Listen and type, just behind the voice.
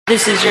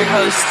This is your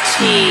host,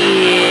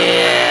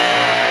 Tia.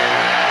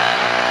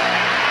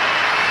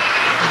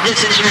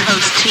 This is your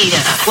host, Tia.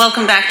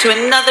 Welcome back to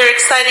another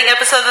exciting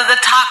episode of the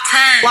Top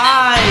 10.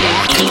 Live.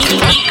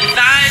 Geek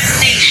Vibes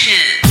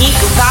Nation. Geek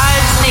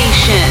Vibes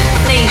Nation.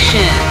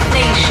 Nation.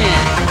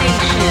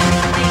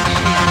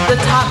 The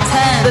Top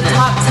 10. The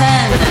Top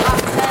 10. The Top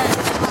 10.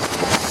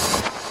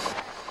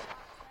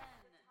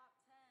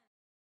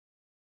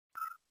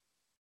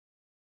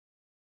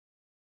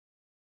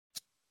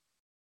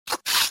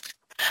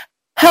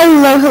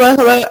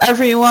 Hello,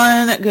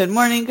 everyone. Good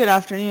morning, good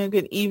afternoon,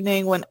 good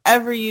evening.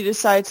 Whenever you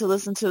decide to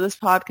listen to this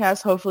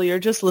podcast, hopefully you're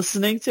just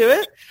listening to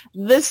it.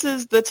 This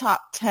is the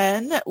Top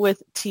 10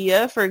 with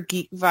Tia for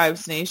Geek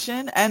Vibes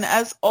Nation. And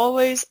as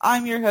always,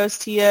 I'm your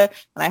host, Tia,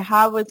 and I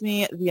have with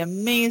me the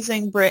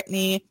amazing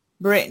Brittany.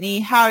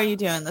 Brittany, how are you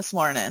doing this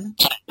morning?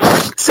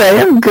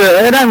 Say I'm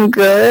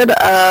good.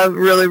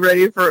 Really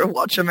ready for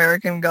Watch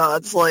American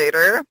Gods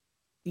later.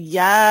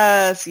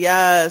 Yes.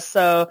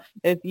 So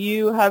if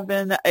you have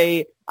been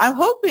I'm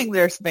hoping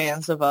there's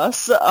fans of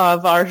us,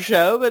 of our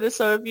show, but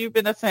so if you've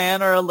been a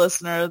fan or a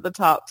listener of the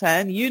Top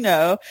 10, you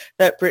know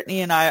that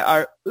Brittany and I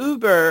are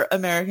uber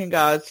American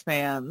Gods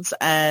fans,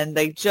 and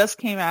they just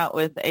came out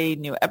with a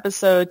new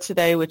episode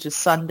today, which is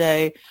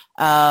Sunday.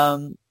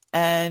 And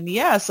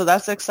yeah, so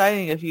that's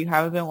exciting. If you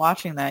haven't been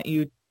watching that,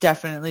 you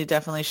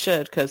definitely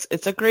should, because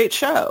it's a great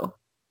show.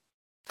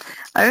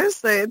 I would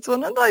say it's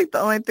one of the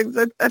only things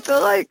that I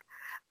feel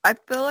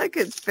like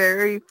it's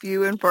very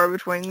few and far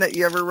between that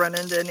you ever run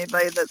into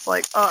anybody that's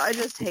like, oh, I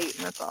just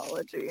hate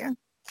mythology.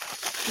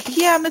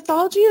 Yeah,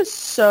 mythology is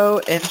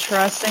so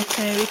interesting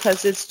to me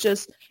because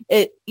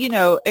it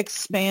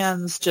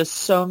expands just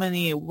so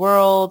many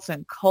worlds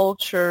and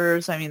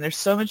cultures. I mean, there's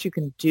so much you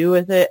can do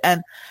with it.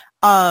 And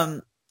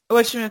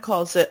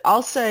whatchamacallit,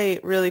 I'll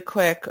say really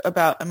quick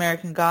about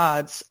American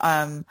Gods.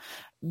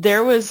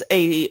 There was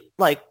a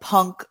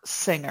punk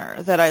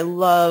singer that I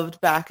loved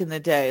back in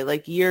the day,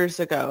 years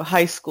ago,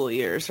 high school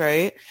years,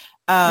 right?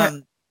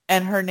 And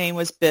her name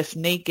was Biff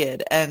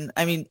Naked. And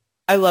I mean,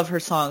 I love her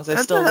songs.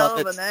 That's still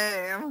love it. That's a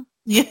hell of a name.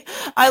 Yeah,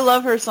 I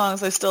love her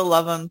songs. I still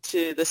love them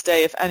to this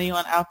day. If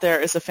anyone out there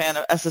is a fan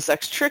of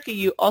SSX Tricky,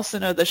 you also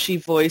know that she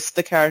voiced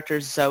the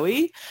character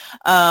Zoe.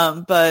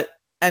 But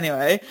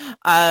anyway,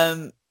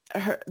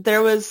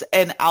 there was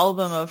an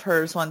album of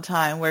hers one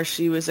time where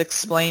she was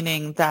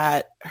explaining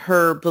that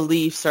her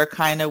beliefs are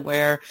kind of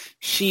where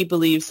she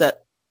believes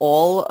that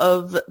all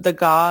of the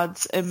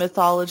gods and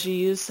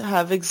mythologies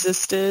have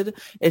existed.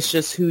 It's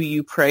just who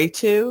you pray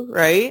to,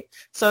 right?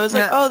 So I was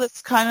like, oh,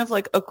 that's kind of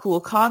like a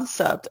cool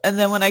concept. And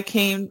then when I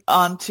came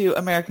onto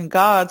American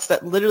Gods,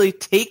 that literally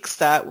takes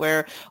that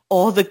where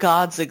all the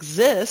gods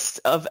exist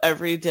of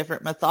every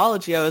different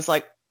mythology, I was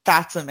like,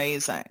 that's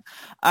amazing.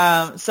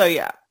 So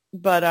yeah.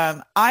 But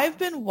I've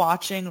been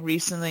watching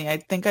recently, I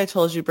think I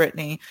told you,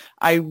 Brittany,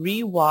 I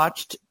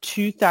rewatched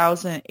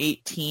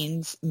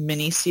 2018's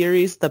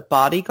miniseries, The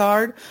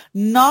Bodyguard,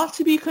 not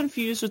to be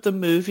confused with the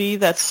movie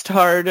that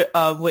starred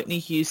Whitney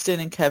Houston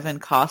and Kevin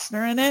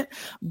Costner in it,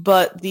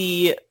 but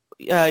the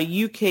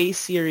UK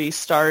series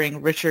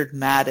starring Richard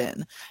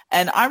Madden.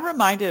 And I'm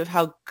reminded of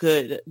how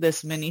good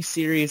this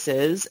miniseries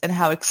is and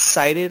how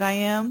excited I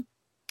am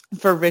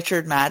for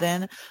Richard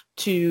Madden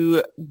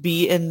to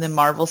be in the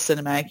Marvel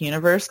Cinematic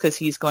Universe, because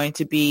he's playing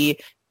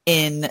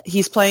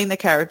the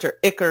character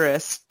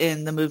Icarus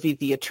in the movie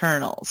The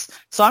Eternals.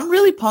 So I'm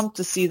really pumped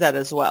to see that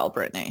as well,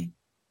 Brittany.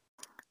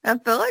 I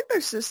feel like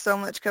there's just so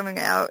much coming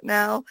out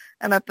now,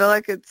 and I feel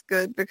like it's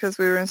good because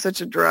we were in such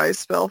a dry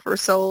spell for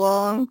so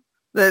long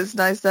that it's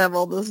nice to have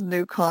all this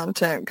new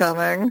content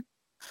coming.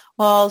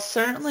 Well,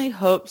 certainly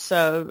hope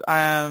so.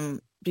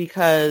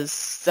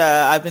 Because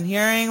I've been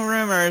hearing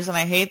rumors, and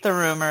I hate the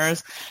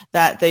rumors,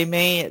 that they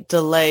may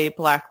delay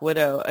Black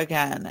Widow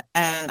again.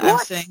 And what? I'm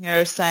sitting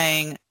here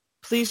saying,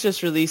 please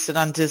just release it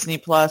on Disney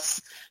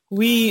Plus.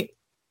 We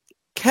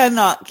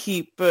cannot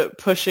keep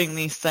pushing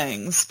these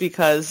things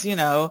because,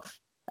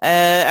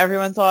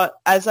 everyone thought,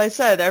 as I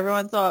said,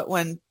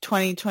 when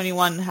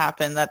 2021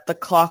 happened that the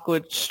clock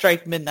would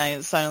strike midnight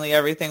and suddenly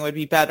everything would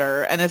be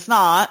better. And it's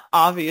not,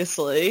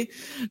 obviously.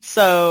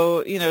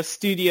 So,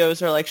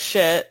 studios are like,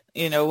 shit,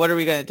 what are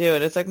we going to do?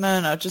 And it's like,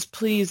 no, just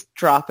please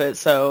drop it.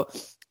 So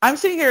I'm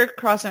sitting here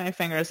crossing my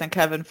fingers and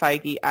Kevin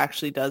Feige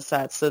actually does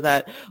that so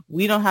that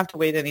we don't have to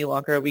wait any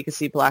longer. We can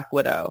see Black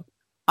Widow.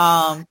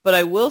 But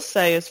I will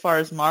say, as far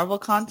as Marvel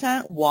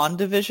content,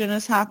 WandaVision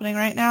is happening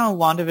right now.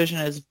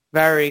 WandaVision is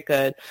very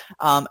good.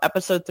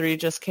 Episode 3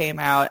 just came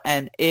out,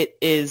 and it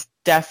is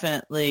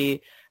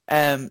definitely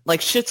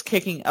shit's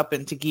kicking up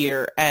into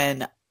gear.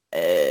 And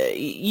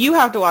you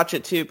have to watch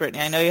it too,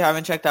 Brittany. I know you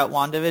haven't checked out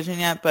WandaVision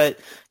yet, but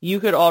you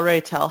could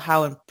already tell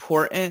how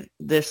important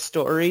this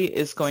story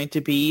is going to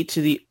be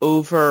to the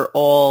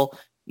overall,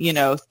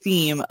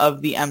 theme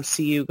of the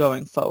MCU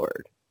going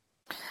forward.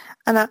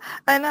 I know.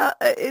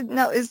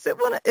 Now, is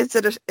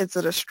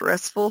it a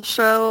stressful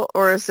show,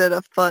 or is it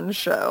a fun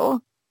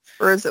show,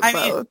 or is it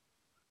both?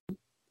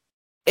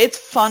 it's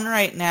fun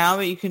right now,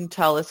 but you can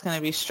tell it's going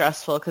to be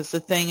stressful because the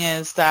thing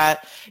is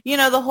that,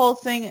 the whole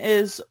thing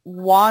is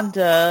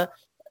Wanda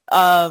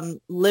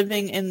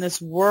living in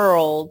this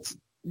world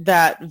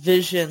that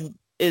Vision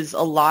is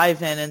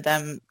alive in and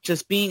them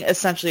just being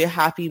essentially a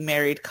happy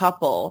married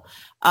couple.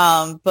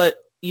 But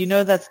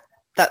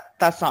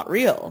that's not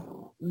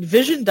real.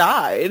 Vision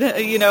died.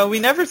 We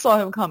never saw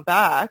him come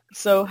back.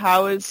 So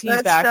how is he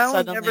That back stone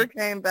suddenly? never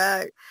came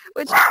back.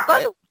 Which,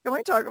 by the way, can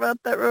we talk about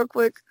that real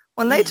quick?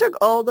 When they took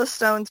all the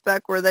stones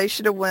back where they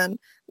should have went,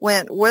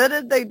 what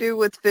did they do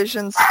with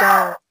Vision's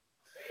stone?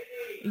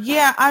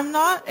 Yeah, I'm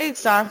not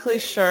exactly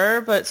sure,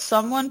 but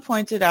someone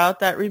pointed out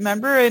that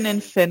remember in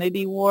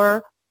Infinity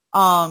War,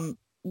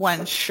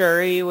 when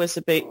Shuri was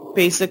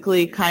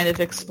basically kind of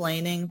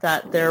explaining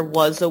that there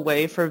was a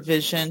way for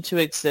Vision to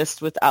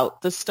exist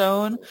without the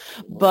stone,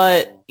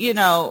 but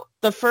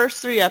the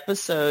first 3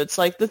 episodes,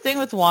 like the thing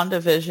with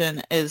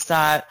WandaVision is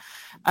that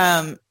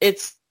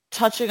it's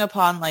touching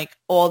upon like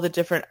all the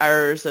different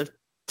eras of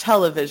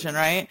television,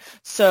 right?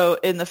 So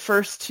in the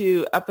first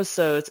 2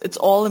 episodes, it's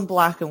all in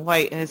black and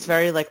white, and it's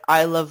very like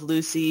I Love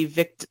Lucy,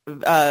 Dick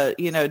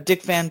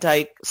Van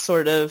Dyke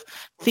sort of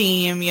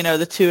theme.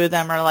 The two of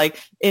them are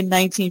like in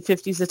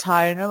 1950s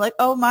attire, and they're like,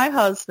 "Oh, my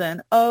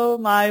husband, oh,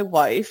 my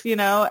wife,"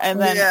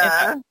 and then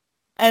Yeah.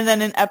 and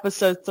then in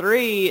episode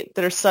 3,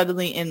 they're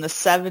suddenly in the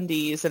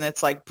 70s, and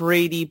it's like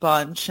Brady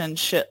Bunch and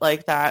shit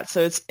like that.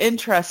 So it's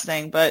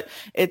interesting, but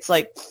it's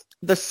like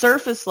the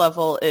surface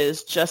level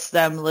is just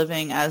them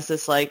living as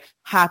this like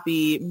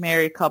happy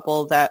married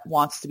couple that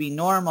wants to be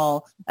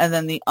normal. And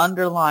then the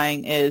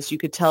underlying is you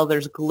could tell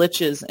there's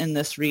glitches in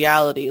this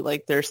reality.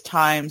 Like there's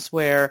times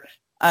where,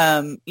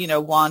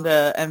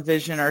 Wanda and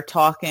Vision are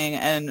talking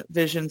and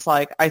Vision's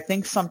like, I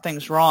think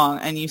something's wrong.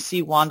 And you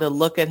see Wanda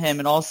look at him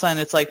and all of a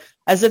sudden it's like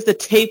as if the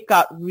tape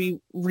got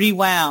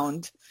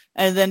rewound.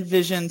 And then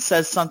Vision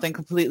says something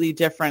completely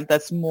different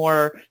that's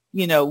more,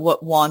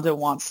 what Wanda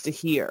wants to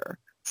hear.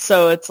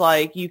 So it's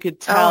like you could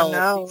tell. Oh,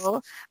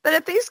 no. But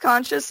if he's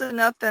conscious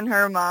enough in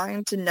her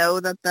mind to know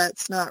that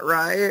that's not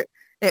right,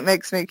 it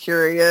makes me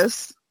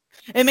curious.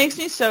 It makes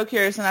me so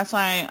curious, and that's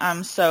why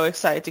I'm so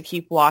excited to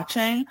keep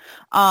watching.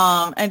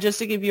 And just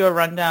to give you a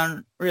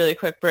rundown really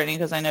quick, Brittany,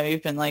 because I know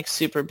you've been like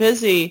super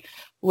busy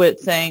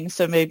with things,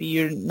 so maybe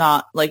you're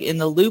not like in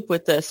the loop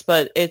with this,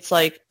 but it's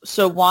like,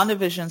 so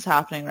WandaVision's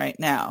happening right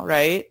now,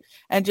 right?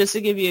 And just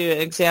to give you an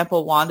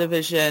example,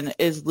 WandaVision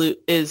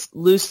is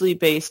loosely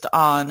based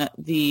on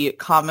the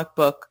comic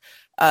book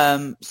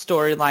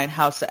storyline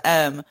House of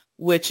M,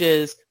 which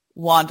is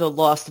Wanda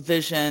lost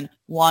Vision.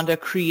 Wanda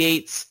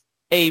creates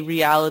a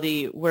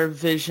reality where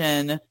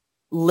Vision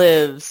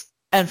lives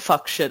and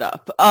fuck shit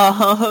up.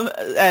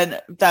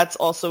 And that's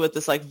also with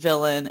this like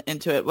villain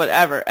into it,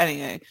 whatever.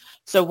 Anyway,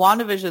 so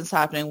WandaVision's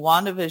happening.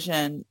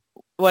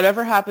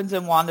 Whatever happens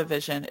in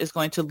WandaVision is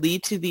going to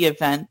lead to the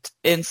event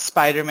in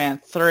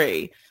Spider-Man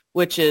 3,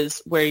 which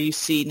is where you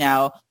see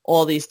now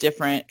all these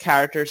different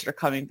characters that are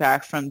coming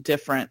back from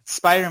different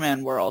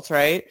Spider-Man worlds,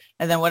 right?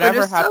 And then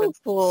whatever happens.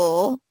 So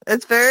cool.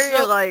 It's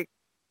very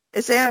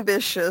it's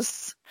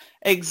ambitious.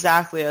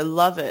 Exactly. I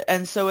love it.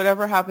 And so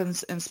whatever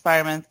happens in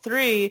Spider-Man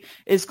 3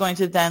 is going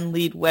to then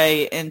lead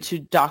way into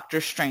Doctor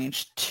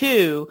Strange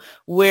 2,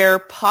 where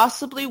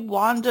possibly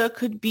Wanda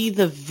could be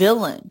the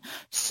villain.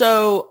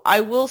 So I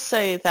will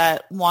say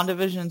that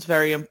WandaVision is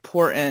very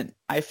important,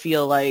 I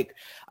feel like.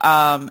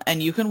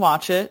 And you can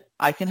watch it.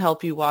 I can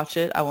help you watch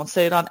it. I won't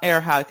say it on air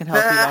how I can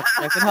help you watch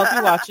it. I can help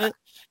you watch it.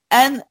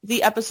 And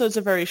the episodes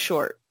are very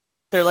short.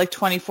 They're like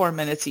 24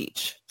 minutes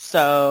each.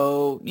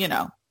 So,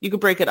 you could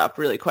break it up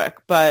really quick.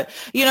 But,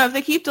 if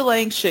they keep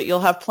delaying shit, you'll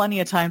have plenty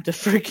of time to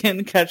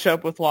freaking catch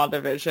up with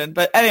WandaVision.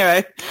 But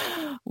anyway,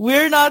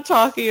 we're not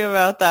talking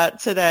about that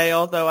today,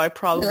 although I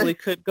probably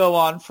could go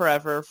on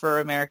forever for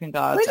American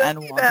Gods and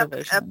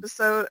WandaVision. An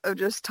episode of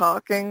just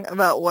talking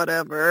about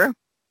whatever.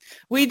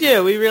 We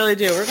do. We really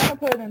do. We're going to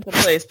put it into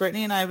place.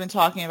 Brittany and I have been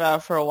talking about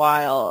it for a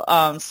while,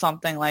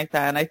 something like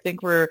that. And I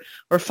think we're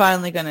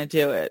finally going to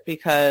do it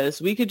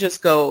because we could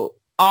just go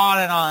on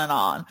and on and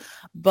on.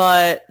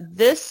 But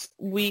this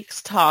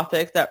week's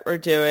topic that we're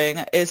doing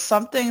is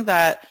something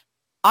that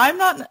I'm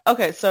not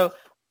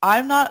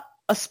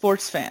a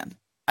sports fan.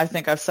 I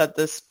think I've said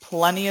this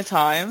plenty of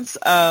times.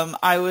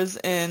 I was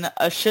in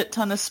a shit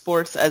ton of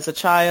sports as a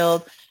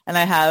child, and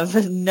I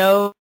have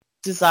no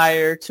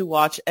desire to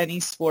watch any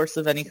sports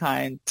of any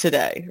kind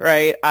today,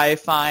 right? I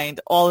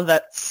find all of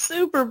that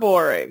super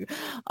boring.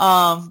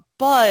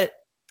 But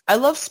I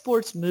love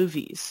sports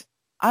movies.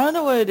 I don't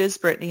know what it is,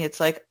 Brittany. It's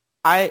like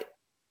I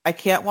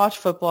can't watch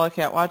football. I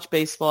can't watch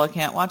baseball. I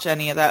can't watch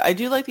any of that. I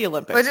do like the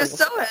Olympics. Which is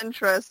so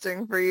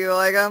interesting for you.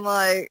 Like, I'm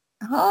like,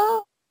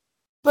 huh?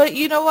 But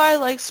you know why I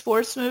like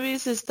sports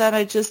movies is that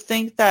I just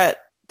think that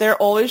they're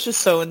always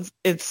just so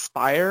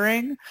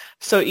inspiring.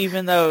 So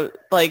even though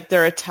like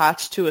they're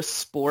attached to a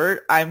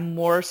sport, I'm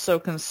more so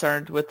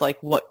concerned with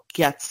like what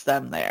gets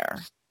them there.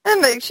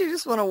 It makes you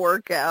just want to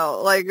work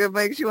out. Like it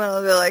makes you want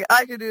to be like,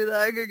 I could do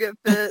that. I could get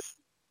fit.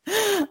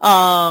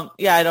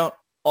 Yeah, I don't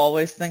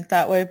always think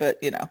that way, but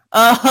but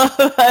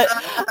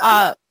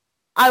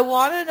I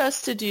wanted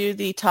us to do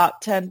the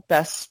top 10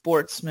 best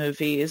sports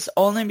movies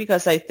only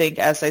because I think,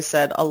 as I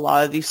said, a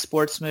lot of these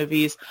sports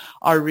movies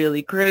are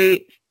really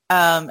great.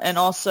 And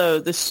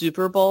also the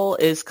Super Bowl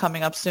is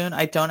coming up soon.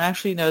 I don't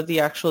actually know the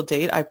actual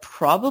date. I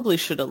probably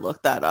should have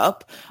looked that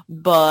up.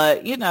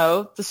 But,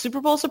 the Super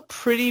Bowl is a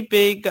pretty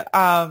big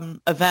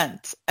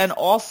event. And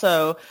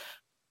also,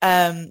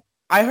 I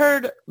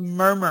heard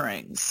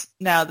murmurings.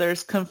 Now,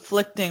 there's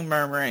conflicting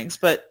murmurings,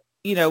 but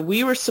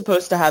we were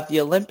supposed to have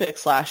the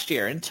Olympics last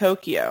year in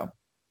Tokyo.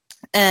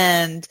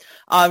 And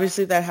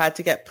obviously that had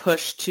to get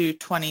pushed to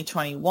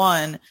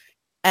 2021.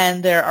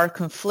 And there are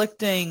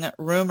conflicting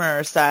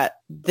rumors that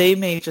they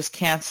may just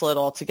cancel it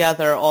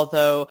altogether,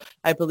 although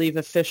I believe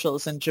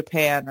officials in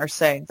Japan are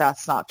saying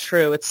that's not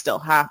true. It's still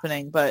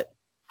happening. But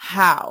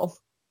how?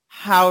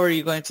 How are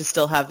you going to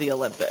still have the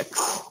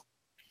Olympics?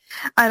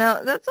 I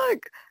know. That's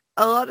like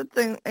a lot of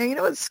things. And you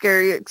know what's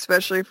scary,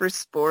 especially for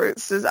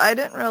sports, is I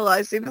didn't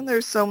realize even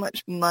there's so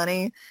much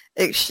money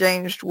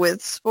exchanged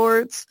with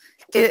sports,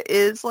 it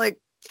is like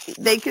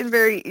they can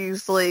very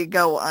easily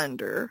go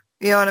under.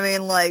 You know what I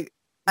mean? Like,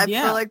 I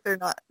feel like they're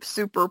not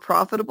super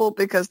profitable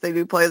because they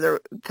do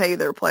pay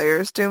their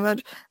players too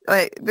much.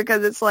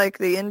 Because it's like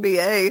the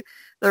NBA,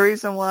 the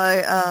reason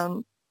why,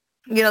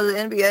 the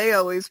NBA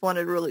always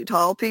wanted really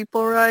tall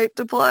people, right,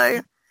 to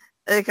play.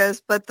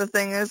 But the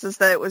thing is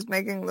that it was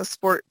making the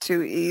sport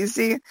too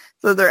easy.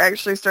 So they're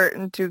actually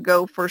starting to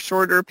go for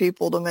shorter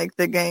people to make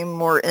the game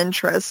more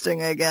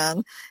interesting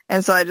again.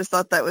 And so I just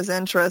thought that was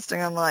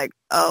interesting. I'm like,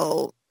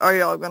 oh, are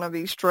y'all going to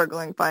be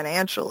struggling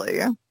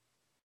financially?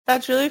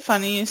 That's really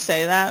funny you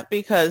say that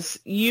because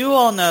you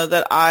all know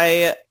that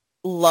I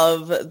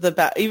love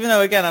even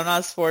though, again, I'm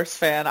not a sports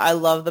fan, I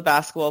love the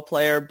basketball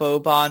player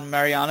Boban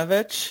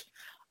Marjanovic.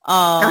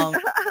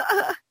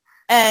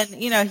 And,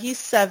 he's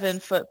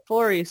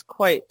 7'4", he's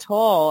quite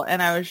tall,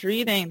 and I was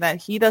reading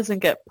that he doesn't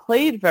get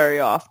played very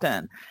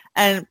often.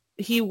 And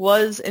he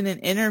was in an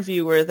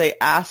interview where they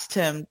asked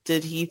him,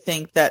 did he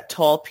think that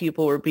tall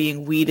people were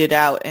being weeded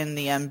out in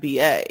the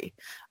NBA?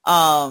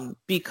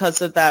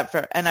 Because of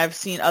that. And I've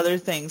seen other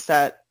things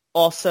that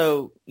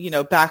also,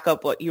 back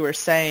up what you were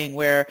saying,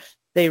 where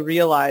they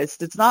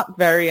realized it's not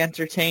very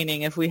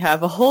entertaining if we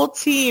have a whole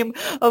team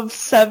of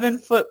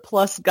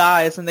 7-foot-plus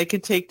guys and they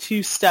can take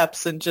 2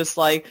 steps and just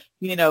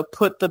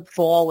put the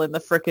ball in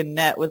the frickin'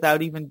 net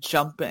without even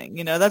jumping.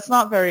 That's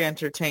not very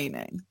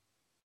entertaining.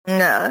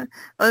 Yeah.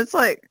 Well, it's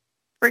like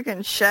freaking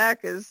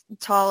Shaq is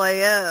tall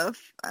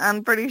AF.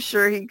 I'm pretty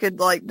sure he could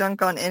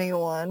dunk on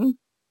anyone.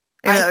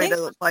 Even though he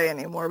doesn't play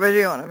anymore, but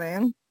you know what I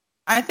mean.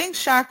 I think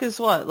Shaq is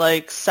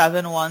 7'1",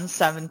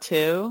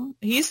 7'2".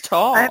 He's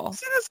tall. I haven't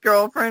seen his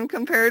girlfriend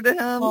compared to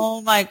him.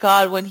 Oh my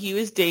God, when he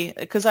was dating,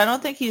 because I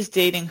don't think he's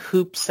dating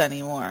Hoops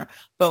anymore,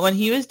 but when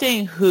he was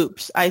dating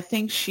Hoops, I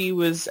think she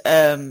was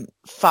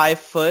 5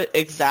 foot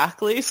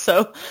exactly,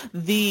 so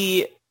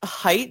the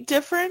height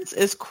difference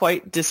is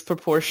quite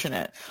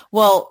disproportionate.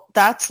 Well,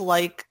 that's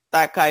like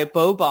that guy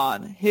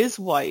Boban. His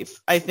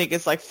wife, I think,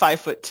 is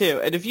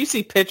 5'2", and if you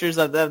see pictures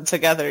of them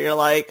together, you're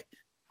like,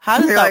 how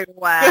does that?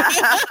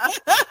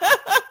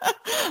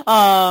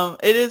 Wow.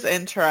 It is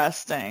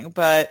interesting,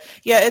 but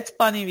yeah, it's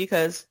funny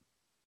because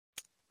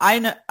I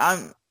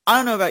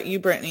don't know about you,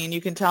 Brittany, and you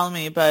can tell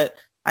me, but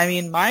I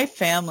mean, my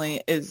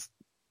family is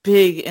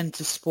big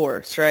into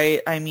sports,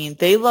 right? I mean,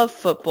 they love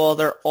football.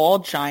 They're all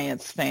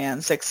Giants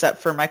fans, except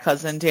for my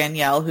cousin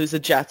Danielle, who's a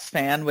Jets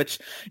fan, which,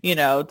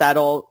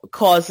 that'll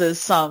causes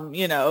some,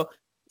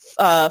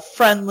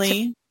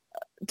 friendly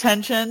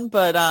tension.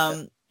 But,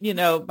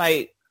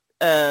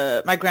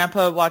 my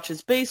grandpa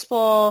watches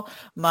baseball.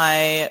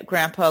 My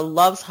grandpa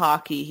loves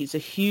hockey. He's a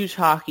huge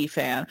hockey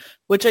fan,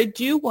 which I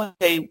do one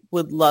day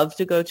would love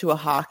to go to a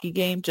hockey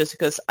game just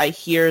because I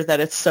hear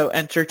that it's so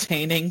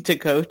entertaining to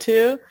go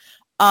to.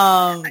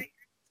 It's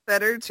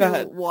better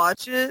to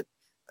watch it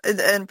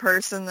in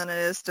person than it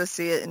is to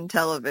see it in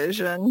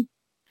television.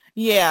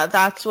 Yeah,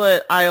 that's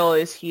what I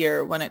always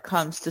hear when it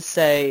comes to,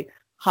 say,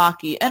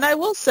 hockey. And I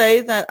will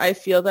say that I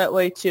feel that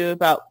way too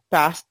about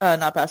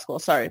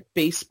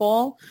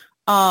baseball.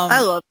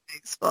 I love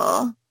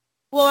baseball.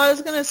 Well, I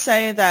was going to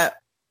say that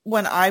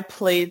when I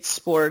played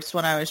sports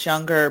when I was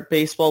younger,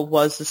 baseball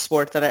was the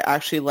sport that I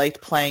actually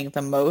liked playing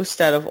the most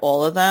out of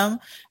all of them,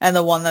 and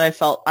the one that I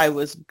felt I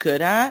was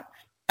good at.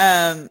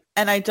 And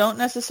I don't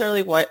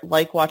necessarily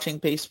like watching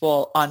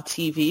baseball on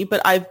TV,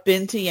 but I've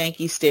been to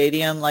Yankee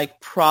Stadium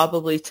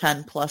probably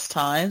 10 plus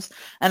times,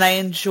 and I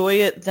enjoy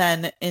it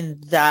then in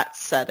that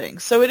setting.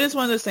 So it is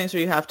one of those things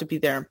where you have to be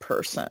there in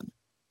person.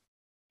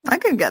 I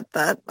can get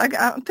that.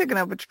 I'm picking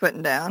up what you're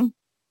putting down.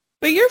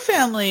 But your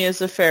family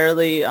is a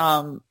fairly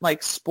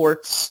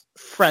sports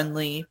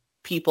friendly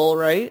people,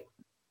 right?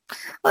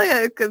 Well,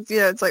 yeah, because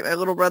it's like my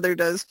little brother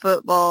does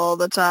football all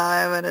the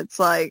time, and it's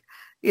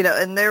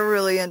and they're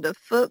really into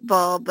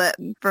football. But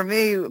for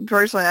me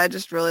personally, I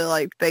just really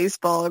liked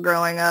baseball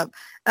growing up.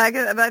 But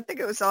I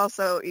think it was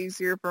also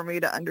easier for me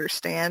to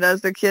understand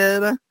as a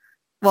kid.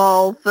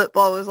 While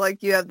football was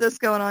you have this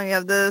going on, you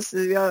have this.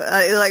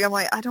 I'm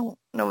like, I don't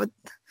know what.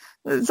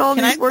 It's all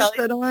these words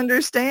I don't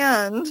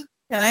understand.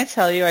 Can I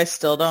tell you, I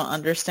still don't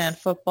understand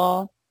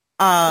football.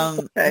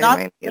 Okay, Not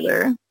me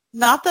neither.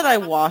 not that I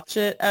watch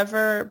it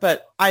ever,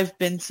 but I've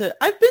been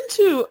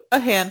to a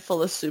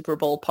handful of Super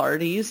Bowl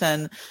parties,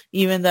 and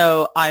even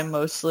though I'm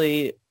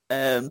mostly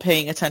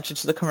paying attention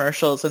to the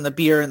commercials and the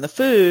beer and the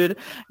food,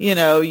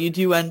 you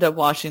do end up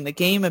watching the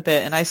game a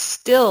bit, and I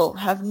still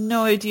have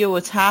no idea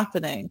what's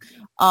happening.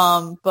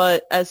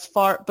 But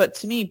to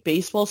me,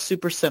 baseball's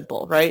super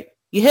simple, right?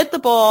 You hit the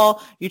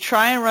ball, you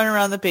try and run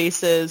around the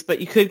bases, but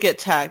you could get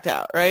tagged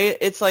out, right?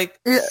 It's like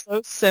Yeah,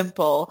 so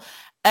simple.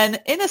 And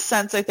in a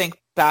sense, I think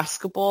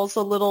basketball's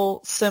a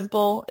little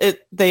simple.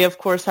 They of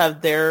course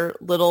have their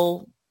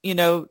little,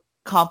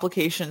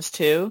 complications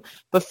too,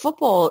 but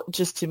football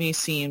just to me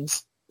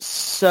seems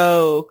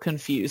so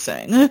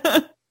confusing.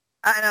 I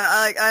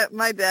know.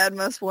 My dad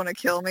must want to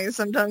kill me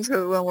sometimes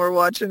when we're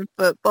watching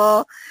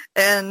football,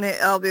 and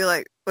I'll be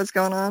like, "What's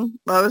going on?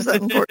 Why was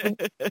that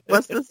important?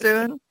 What's this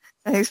doing?"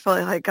 And he's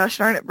probably like, "Gosh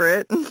darn it,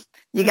 Britt,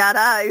 you got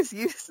eyes,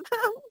 use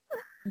them."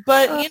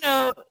 But,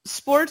 Uh,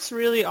 sports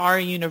really are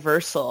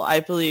universal. I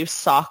believe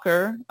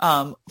soccer,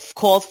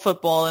 called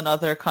football in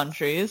other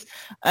countries,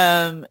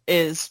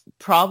 is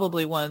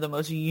probably one of the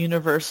most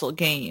universal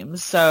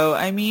games. So,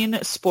 I mean,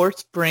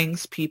 sports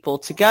brings people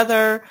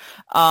together.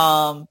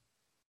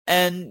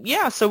 And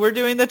yeah, so we're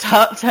doing the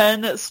top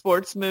 10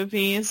 sports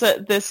movies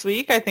this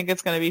week. I think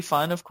it's going to be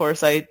fun. Of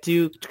course, I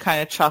do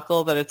kind of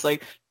chuckle that it's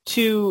like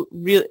two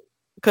real,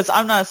 because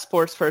I'm not a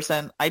sports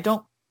person. I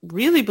don't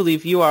really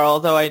believe you are,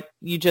 although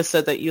you just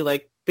said that you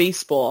like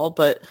baseball,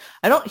 but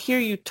I don't hear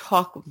you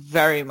talk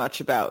very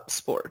much about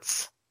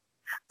sports.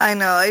 I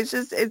know.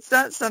 It's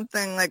not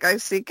something like I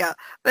seek out,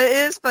 but it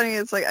is funny.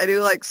 It's like I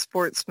do like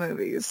sports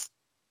movies.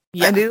 I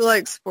Yeah. do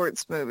like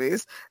sports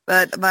movies,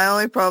 but my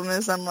only problem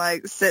is I'm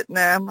like sitting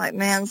there. I'm like,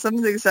 man, some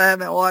of these I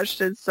haven't watched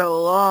in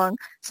so long.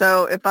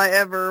 So if I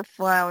ever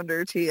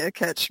flounder, Tia,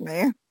 catch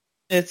me.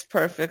 It's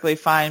perfectly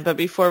fine. But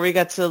before we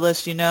get to the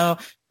list, you know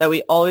that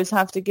we always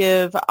have to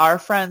give our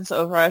friends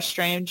over at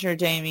Stranger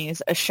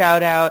Damies a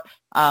shout out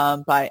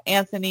by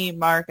Anthony,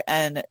 Mark,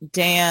 and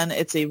Dan.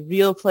 It's a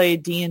real play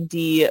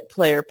D&D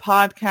player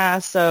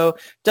podcast. So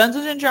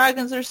Dungeons and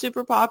Dragons are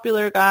super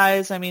popular,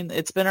 guys. I mean,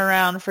 it's been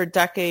around for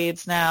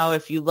decades now.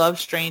 If you love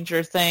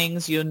Stranger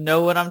Things, you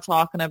know what I'm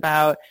talking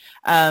about.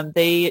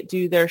 They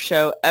do their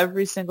show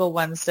every single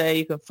Wednesday.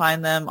 You can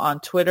find them on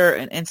Twitter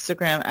and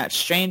Instagram at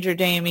Stranger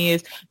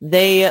Damies.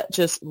 They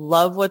just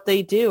love what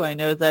they do. I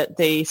know that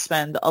they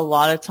spend a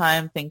lot of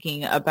time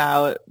thinking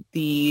about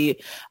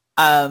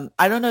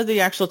I don't know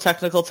the actual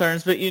technical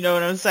terms, but you know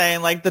what I'm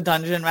saying, like the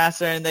Dungeon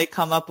Master, and they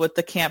come up with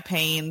the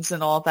campaigns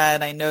and all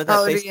that. I know that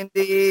Oh,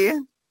 D&D.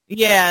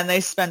 yeah, and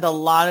they spend a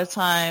lot of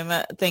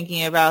time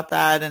thinking about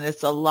that, and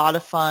it's a lot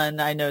of fun.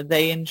 I know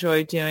they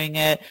enjoy doing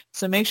it.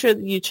 So make sure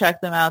that you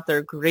check them out.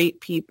 They're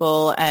great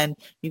people, and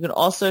you can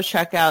also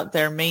check out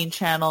their main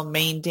channel,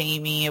 Main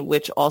Damie,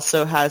 which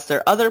also has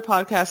their other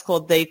podcast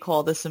called They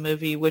Call This a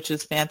Movie, which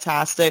is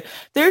fantastic.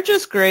 They're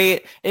just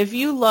great. If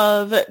you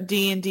love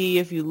D&D,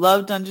 if you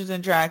love Dungeons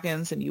and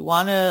Dragons, and you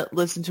want to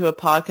listen to a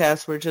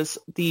podcast where just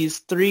these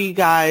three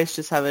guys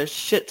just have a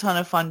shit ton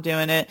of fun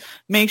doing it,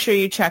 make sure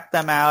you check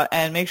them out,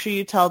 and make sure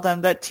you tell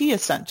them that Tia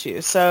sent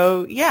you.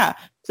 So yeah,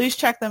 please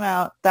check them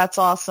out. That's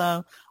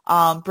awesome.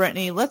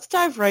 Brittany, let's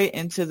dive right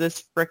into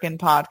this frickin'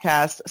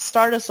 podcast.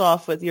 Start us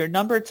off with your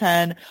number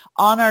 10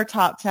 on our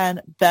top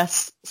 10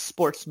 best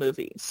sports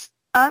movies.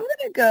 I'm going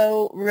to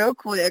go real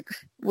quick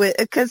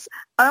because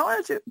I don't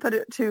want to put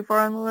it too far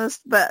on the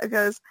list, but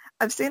because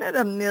I've seen it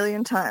a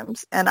million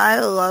times and I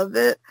love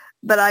it,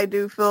 but I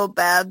do feel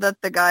bad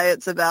that the guy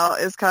it's about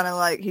is kind of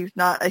like he's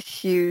not a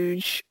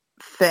huge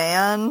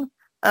fan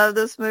of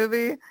this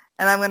movie,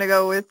 and I'm going to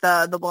go with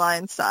The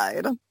Blind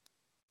Side,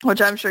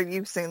 which I'm sure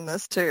you've seen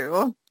this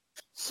too.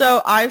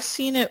 So I've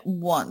seen it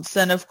once,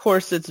 and of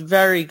course it's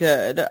very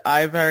good.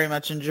 I very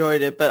much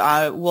enjoyed it, but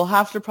I will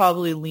have to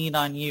probably lean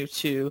on you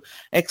to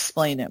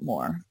explain it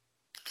more.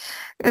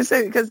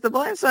 Because The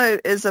Blind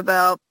Side is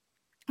about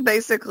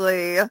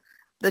basically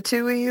the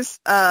Tuohys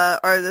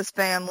are this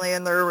family,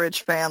 and they're a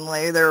rich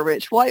family. They're a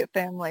rich white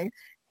family,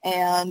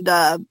 and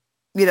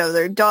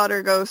their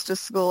daughter goes to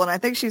school, and I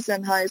think she's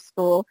in high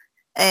school,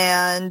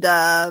 and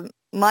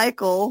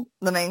Michael,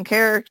 the main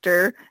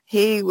character,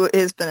 he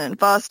has been in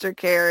foster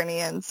care, and he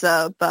ends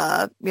up,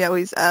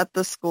 he's at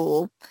the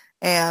school,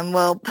 and,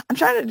 well, I'm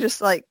trying to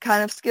just,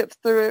 kind of skip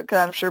through it, because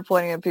I'm sure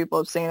plenty of people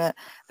have seen it.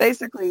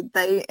 Basically,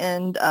 they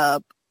end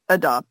up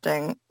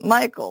adopting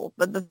Michael,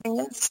 but the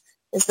thing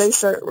is they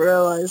start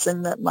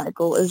realizing that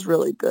Michael is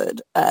really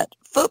good at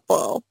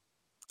football,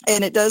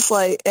 and it does,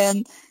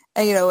 and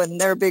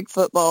they're big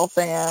football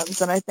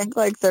fans, and I think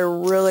they're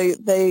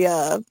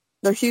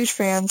huge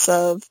fans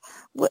of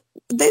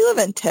they live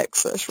in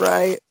Texas,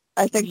 right?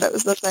 I think that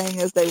was the thing,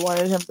 is they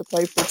wanted him to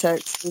play for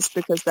Texas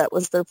because that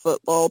was their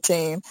football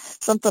team,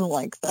 something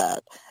like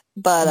that.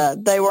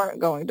 but they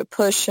weren't going to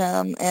push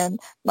him. And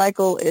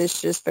Michael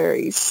is just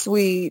very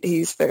sweet.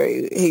 He's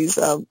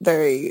a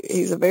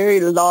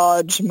very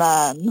large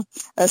man,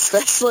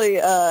 especially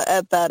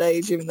at that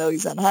age, even though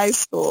he's in high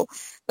school.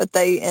 But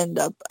they end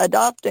up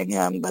adopting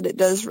him. But it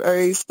does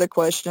raise the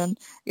question,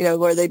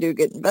 where they do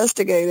get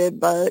investigated,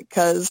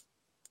 because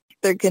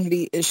there can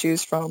be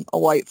issues from a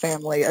white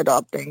family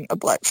adopting a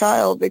black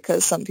child,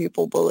 because some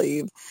people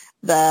believe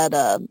that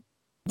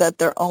that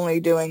they're only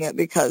doing it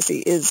because he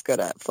is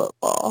good at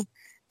football.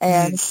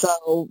 And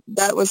so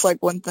that was like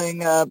one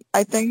thing.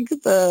 I think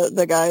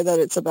the guy that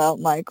it's about,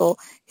 Michael,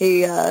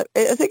 I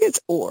think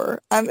it's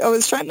Orr. I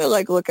was trying to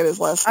like look at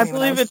his last name. I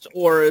believe it's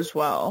Orr as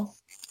well.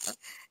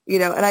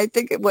 And I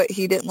think what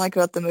he didn't like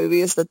about the movie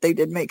is that they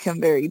did make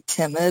him very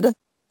timid,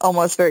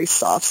 almost very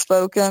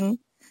soft-spoken,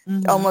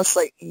 almost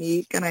like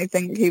meek. And I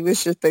think he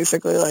was just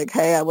basically like,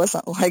 hey, I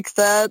wasn't like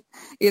that.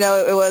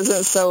 It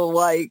wasn't so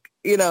like,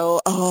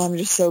 oh, I'm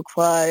just so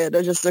quiet.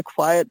 I'm just a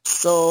quiet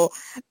soul.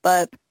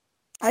 But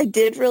I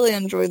did really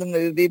enjoy the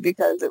movie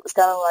because it was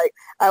kind of like,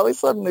 I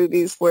always love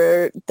movies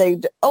where I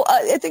think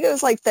it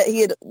was like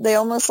that they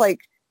almost like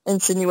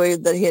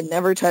insinuated that he had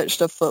never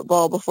touched a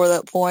football before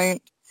that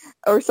point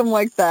or something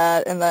like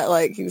that. And that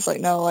like, he was like,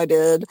 no, I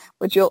did,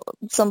 which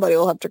somebody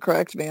will have to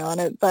correct me on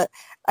it. But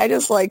I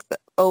just like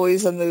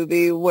always a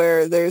movie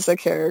where there's a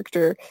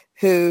character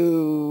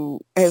who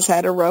has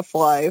had a rough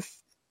life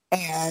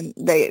and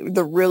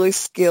they're really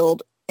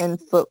skilled in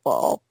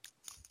football.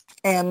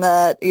 And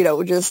that,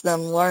 just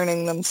them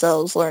learning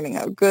themselves, learning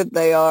how good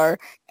they are,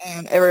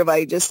 and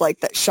everybody just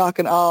like that shock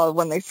and awe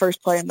when they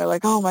first play and they're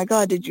like, oh my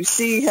God, did you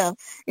see him?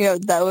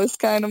 Those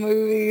kind of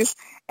movies.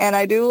 And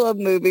I do love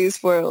movies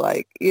where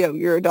like,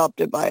 you're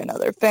adopted by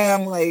another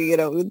family,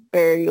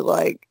 very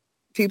like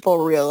people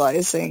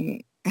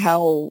realizing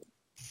how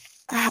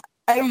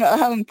I don't know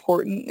how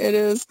important it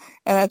is.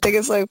 And I think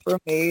it's like, for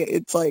me,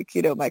 it's like,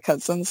 my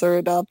cousins are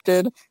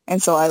adopted.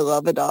 And so I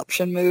love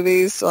adoption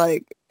movies,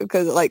 like,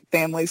 because like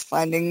families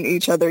finding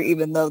each other,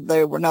 even though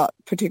they were not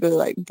particularly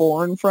like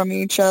born from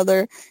each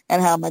other,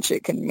 and how much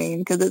it can mean.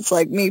 Because it's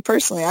like, me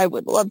personally, I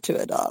would love to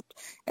adopt.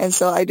 And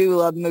so I do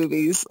love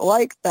movies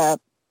like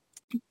that.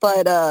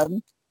 But, there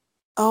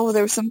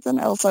was something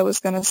else I was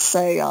going to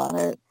say on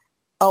it.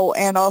 Oh,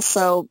 and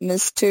also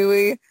Miss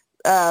Tui,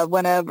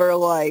 whenever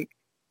like,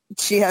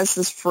 she has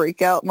this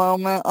freak out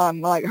moment on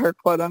like her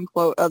quote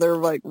unquote other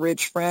like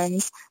rich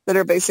friends that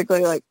are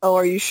basically like, oh,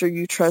 are you sure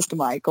you trust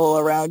Michael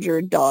around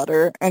your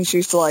daughter? And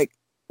she's like,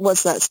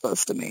 what's that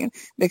supposed to mean?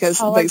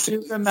 Because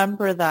basically, I do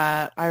remember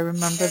that. I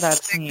remember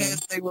that scene.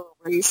 Because they were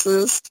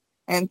racist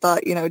and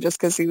thought, just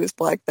because he was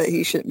black that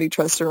he shouldn't be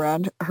trusted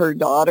around her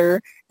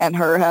daughter, and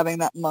her having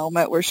that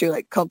moment where she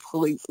like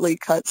completely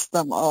cuts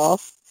them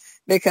off.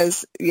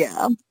 Because,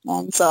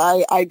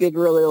 so I did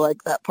really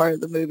like that part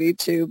of the movie,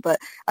 too. But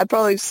I've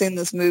probably seen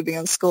this movie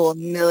in school a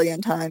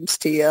million times,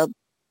 Tia.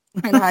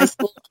 In high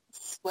school,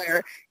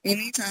 where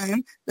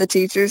anytime the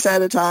teachers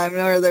had a time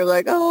where they're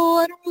like, oh,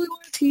 I don't really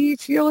want to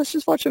teach, let's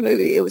just watch a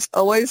movie. It was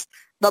always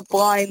The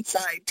Blind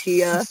Side,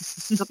 Tia.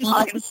 The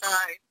Blind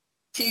Side.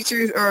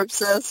 Teachers are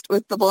obsessed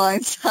with The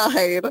Blind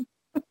Side.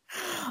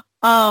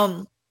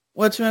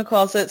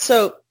 Whatchamacallit?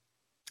 So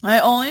I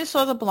only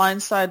saw The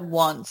Blind Side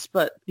once,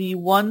 but the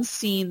one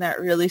scene that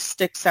really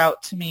sticks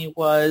out to me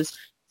was,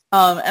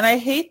 and I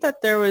hate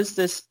that there was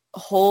this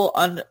whole,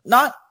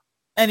 not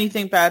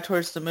anything bad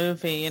towards the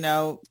movie,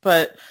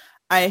 but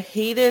I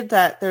hated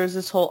that there was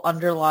this whole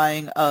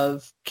underlying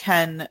of,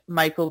 can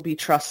Michael be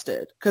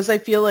trusted? Because I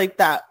feel like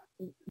that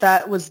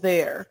was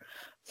there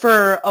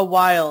for a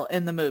while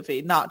in the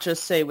movie, not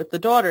just say with the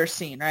daughter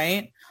scene,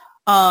 right?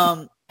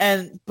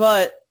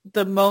 But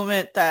the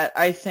moment that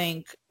I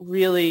think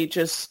really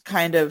just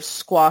kind of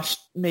squashed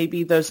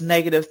maybe those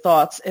negative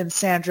thoughts in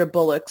Sandra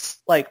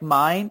Bullock's like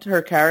mind,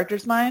 her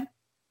character's mind.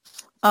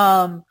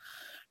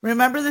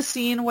 Remember the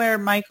scene where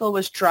Michael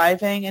was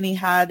driving and he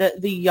had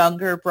the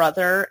younger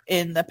brother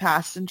in the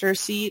passenger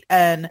seat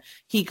and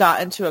he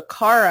got into a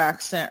car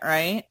accident,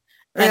 right?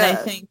 Yeah. And I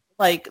think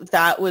like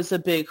that was a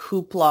big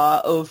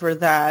hoopla over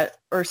that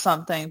or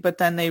something. But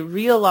then they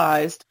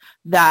realized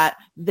that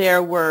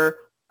there were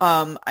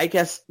I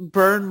guess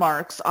burn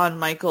marks on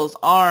Michael's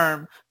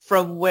arm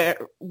from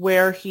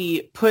where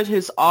he put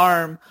his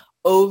arm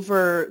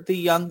over the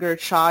younger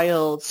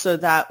child so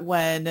that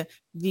when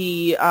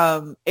the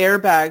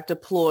airbag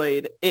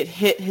deployed, it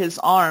hit his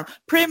arm,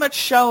 pretty much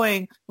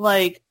showing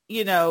like,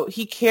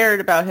 he cared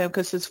about him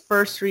because his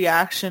first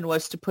reaction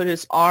was to put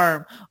his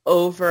arm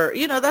over,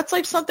 that's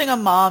like something a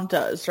mom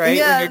does, right?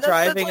 Yeah, when you're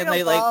driving and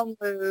they like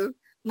move.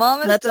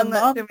 Mom has done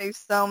that to me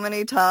so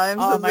many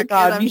times. Oh my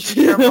God, me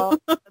too. Your mom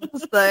does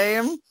the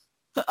same.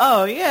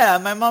 Oh yeah,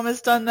 my mom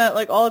has done that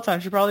like all the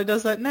time. She probably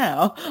does that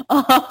now.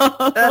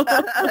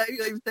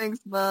 Thanks,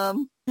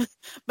 Mom.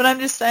 But I'm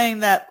just saying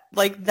that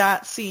like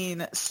that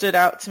scene stood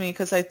out to me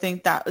because I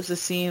think that was a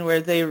scene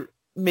where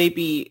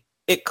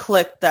it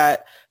clicked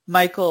that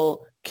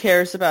Michael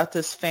cares about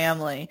this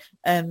family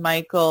and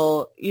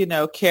Michael,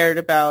 cared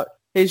about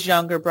his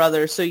younger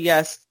brother. So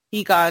yes,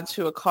 he got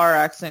into a car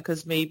accident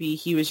because maybe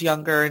he was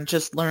younger and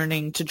just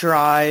learning to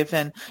drive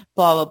and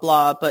blah, blah,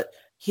 blah. But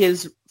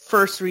his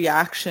first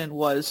reaction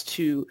was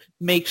to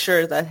make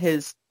sure that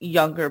his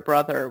younger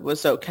brother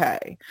was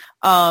okay.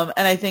 And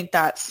I think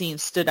that scene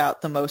stood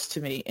out the most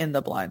to me in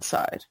The Blind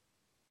Side.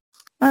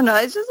 I don't know.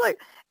 It's just like,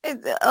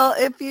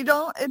 if you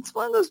don't, it's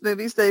one of those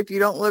movies that if you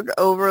don't look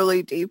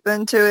overly deep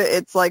into it,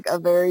 it's like a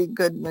very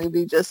good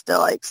movie just to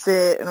like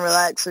sit and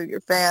relax with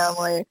your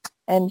family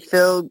and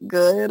feel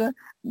good.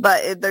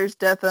 But there's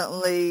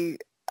definitely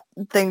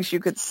things you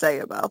could say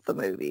about the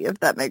movie, if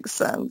that makes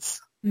sense.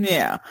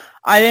 Yeah.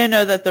 I didn't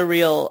know that the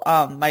real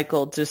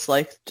Michael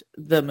disliked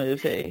the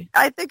movie.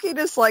 I think he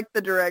just liked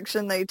the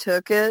direction they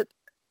took it,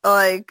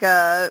 like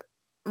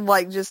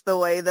just the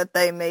way that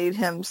they made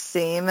him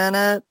seem in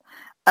it.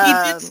 He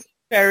did seem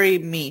very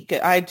meek.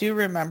 I do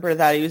remember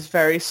that he was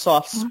very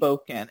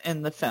soft-spoken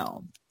in the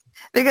film.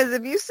 Because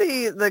if you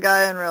see the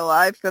guy in real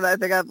life, because I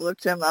think I've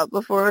looked him up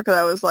before, because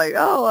I was like,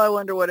 oh, I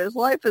wonder what his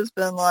life has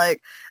been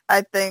like.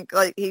 I think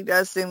like he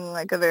does seem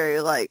like a very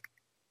like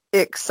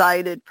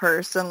excited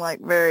person, like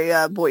very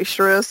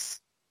boisterous.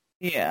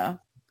 Yeah.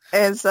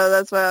 And so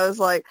that's why I was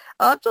like,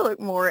 I'll have to look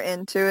more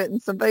into it,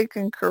 and somebody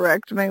can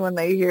correct me when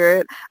they hear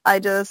it.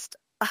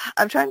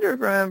 I'm trying to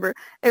remember.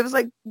 It was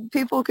like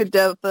people could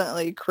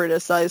definitely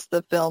criticize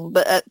the film,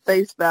 but at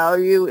face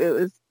value, it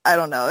was, I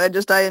don't know.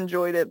 I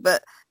enjoyed it.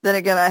 But then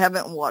again, I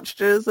haven't watched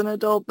it as an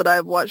adult, but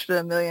I've watched it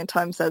a million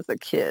times as a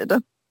kid.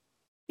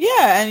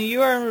 Yeah, and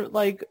you are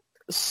like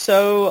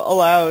so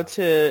allowed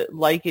to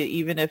like it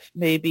even if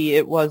maybe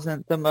it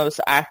wasn't the most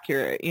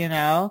accurate, you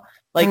know?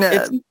 Like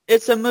Yeah.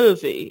 it's a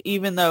movie,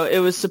 even though it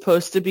was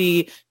supposed to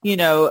be, you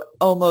know,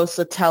 almost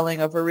a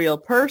telling of a real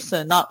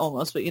person, not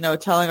almost, but, you know,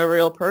 telling a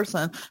real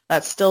person.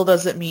 That still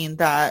doesn't mean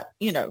that,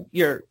 you know,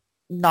 you're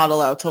not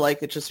allowed to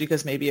like it just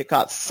because maybe it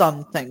got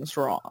some things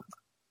wrong.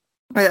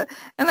 Yeah,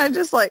 and I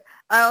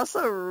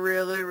also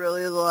really,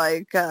 really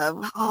like,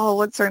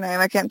 what's her name?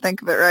 I can't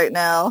think of it right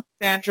now.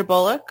 Sandra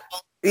Bullock?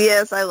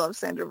 Yes, I love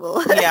Sandra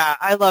Bullock. Yeah,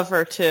 I love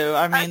her too.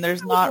 I mean,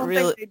 there's not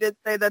really... They did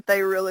say that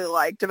they really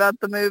liked about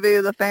the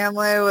movie, The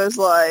Family, was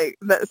like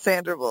that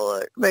Sandra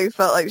Bullock. They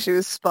felt like she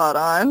was spot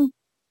on.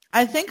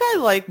 I think I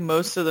like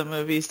most of the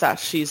movies that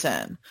she's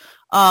in.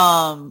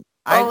 That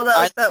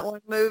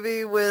one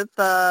movie with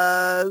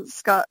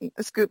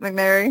Scoot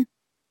McNairy.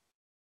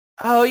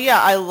 Oh yeah,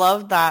 I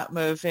love that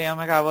movie. Oh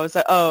my God, what was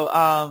that?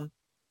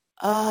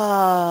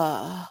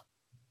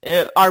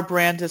 Our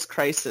Brand is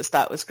Crisis.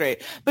 That was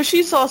great. But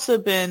she's also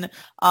been,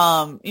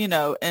 you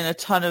know, in a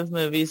ton of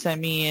movies. I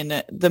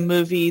mean, the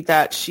movie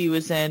that she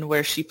was in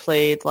where she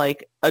played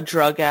like a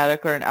drug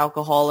addict or an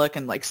alcoholic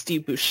and like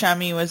Steve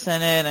Buscemi was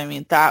in it. I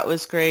mean, that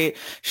was great.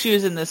 She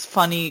was in this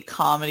funny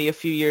comedy a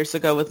few years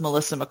ago with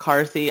Melissa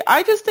McCarthy.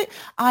 I just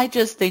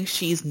think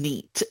she's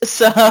neat.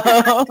 So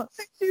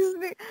She's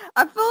neat.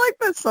 I feel like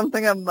that's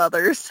something a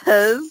mother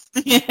says.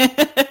 Yeah.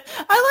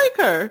 I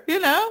like her, you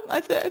know.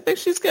 I think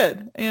she's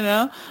good, you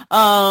know.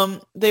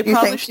 You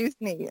think she's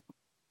neat?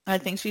 I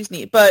think she's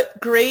neat, but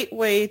great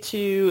way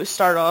to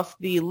start off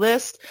the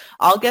list.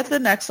 I'll get the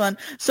next one.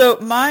 So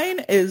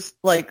mine is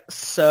like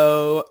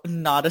so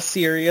not a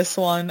serious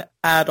one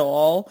at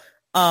all.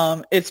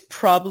 It's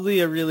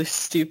probably a really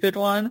stupid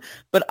one,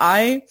 but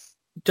I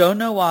don't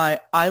know why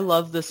I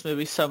love this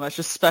movie so much,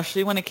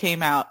 especially when it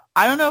came out.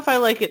 I don't know if I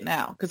like it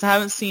now because I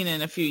haven't seen it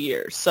in a few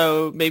years.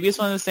 So maybe it's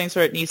one of those things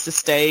where it needs to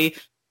stay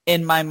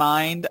in my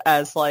mind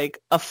as like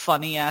a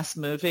funny ass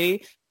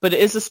movie, but it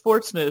is a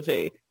sports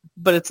movie,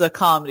 but it's a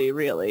comedy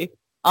really.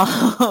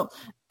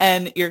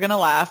 And you're going to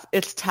laugh.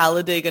 It's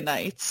Talladega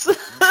Nights.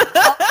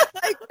 Oh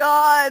my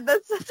God,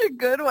 that's such a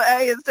good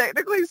way. It's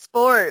technically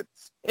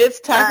sports. It's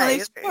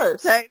technically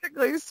sports.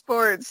 Technically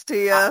sports,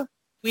 Tia.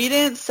 We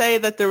didn't say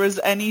that there was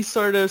any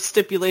sort of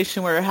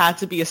stipulation where it had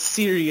to be a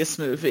serious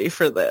movie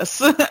for this.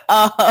 Go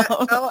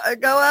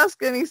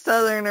ask any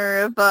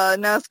Southerner if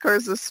NASCAR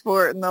is a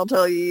sport, and they'll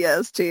tell you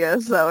yes, Tia.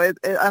 So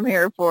I'm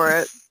here for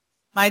it.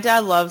 My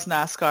dad loves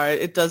NASCAR.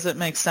 It doesn't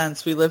make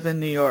sense. We live in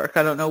New York.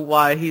 I don't know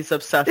why he's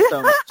obsessed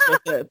so much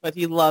with it, but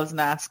he loves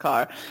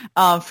NASCAR.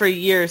 For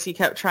years, he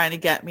kept trying to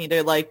get me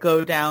to like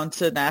go down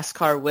to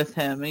NASCAR with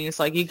him, and he's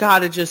like, "You got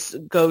to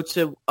just go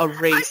to a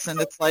race."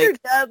 And it's like your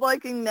dad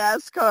liking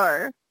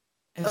NASCAR.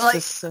 It's like,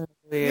 just so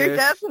weird. Your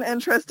dad's an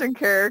interesting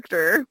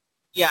character.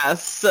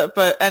 Yes,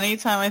 but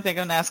anytime I think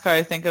of NASCAR,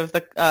 I think of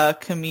the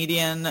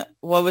comedian.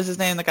 What was his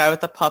name? The guy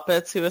with the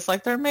puppets who was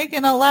like, "They're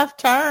making a left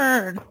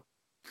turn."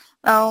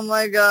 Oh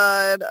my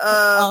God.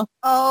 I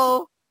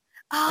know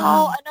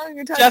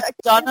you're talking Jeff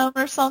Dunham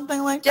or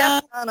something like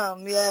that. Jeff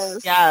Dunham,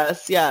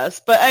 yes.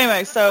 Yes. But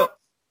anyway, so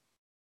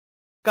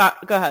go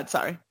ahead,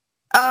 sorry.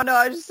 Oh no,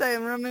 I was just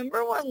saying,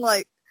 remember when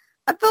like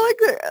I feel like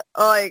they're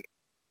like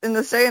in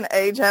this day and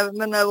age I haven't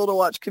been able to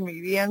watch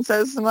comedians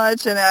as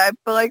much, and I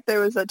feel like there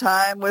was a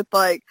time with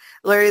like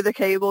Larry the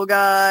Cable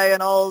Guy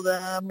and all of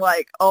them,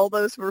 like all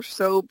those were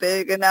so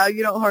big, and now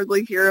you don't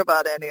hardly hear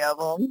about any of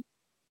them.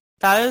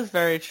 That is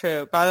very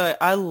true. By the way,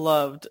 I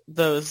loved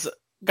those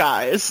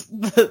guys.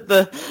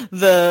 The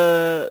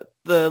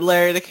the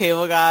Larry the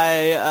Cable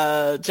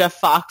Guy,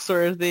 Jeff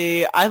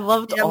Foxworthy. I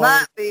loved You all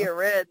might of be them. a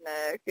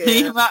redneck.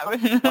 You If,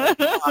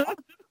 might-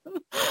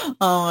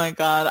 Oh my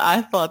God,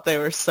 I thought they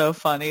were so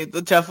funny.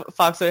 The Jeff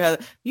Foxworthy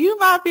had, you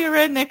might be a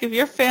redneck if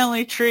your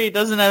family tree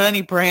doesn't have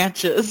any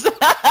branches.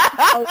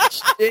 oh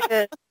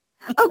shit.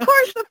 Of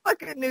course the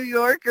fucking New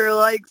Yorker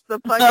likes the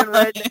fucking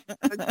redneck.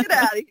 Get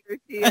out of here,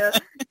 Tia.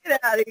 Get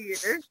out of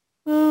here.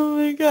 Oh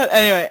my God.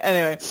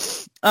 Anyway.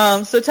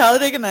 So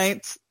Talladega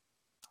Nights,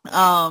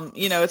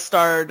 it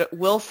starred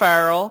Will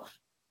Ferrell,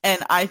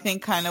 and I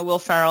think kind of Will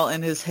Ferrell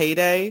in his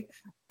heyday.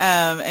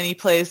 And he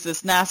plays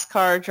this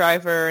NASCAR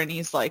driver, and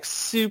he's like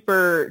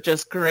super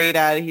just great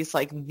at it. He's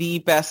like the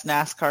best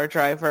NASCAR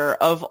driver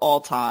of all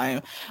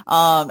time.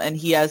 And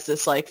he has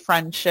this like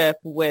friendship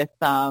with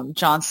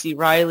John C.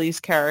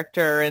 Reilly's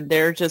character, and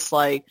they're just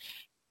like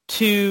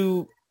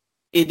two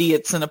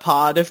idiots in a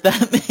pod, if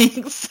that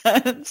makes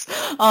sense.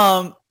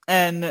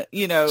 And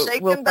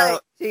Shake Will and Ferrell,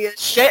 bake,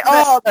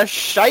 Tia. the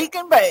shake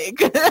and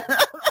bake.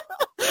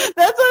 That's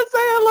what I'm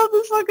saying. I love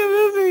this fucking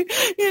movie,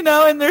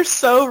 and they're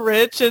so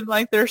rich and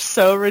like they're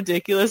so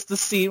ridiculous. The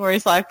scene where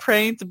he's like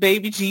praying to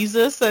baby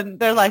Jesus, and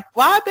they're like,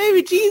 "Why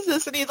baby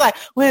Jesus?" And he's like,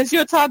 "When it's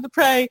your time to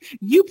pray,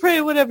 you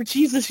pray whatever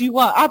Jesus you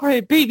want. I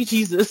pray baby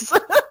Jesus."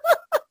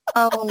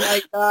 Oh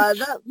my God,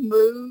 that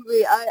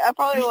movie. I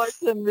probably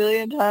watched it a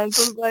million times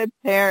with my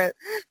parents.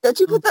 Don't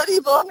you put that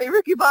evil on me,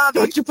 Ricky Bobby.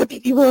 Don't you put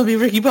that evil on me,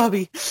 Ricky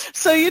Bobby.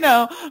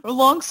 So,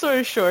 long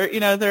story short,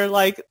 they're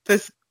like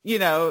this,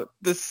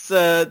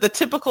 the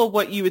typical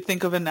what you would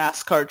think of a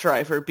NASCAR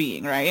driver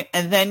being, right?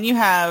 And then you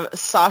have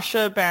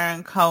Sacha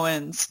Baron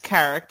Cohen's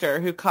character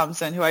who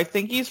comes in, who I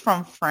think he's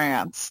from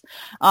France.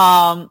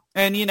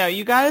 And,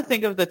 you got to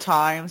think of the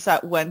times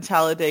that when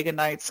Talladega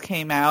Nights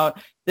came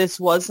out, this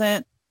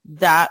wasn't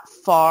that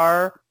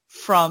far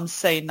from,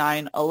 say,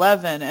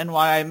 9/11. And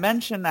why I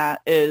mention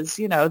that is,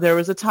 there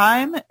was a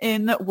time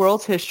in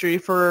world history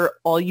for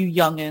all you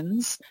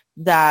youngins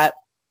that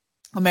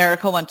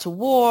America went to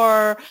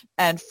war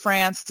and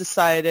France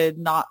decided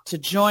not to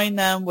join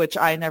them, which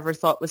I never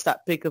thought was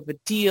that big of a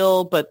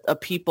deal, but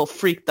people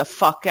freaked the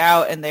fuck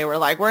out and they were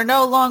like, we're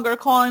no longer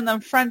calling them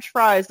French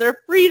fries, they're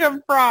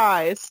freedom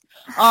fries.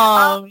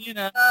 God,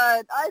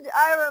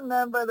 I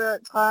remember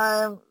that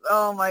time.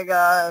 Oh my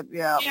God,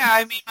 yeah. Yeah,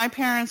 I mean, my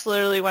parents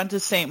literally went to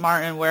St.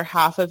 Martin where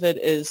half of it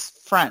is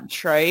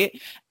French, right?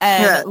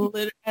 And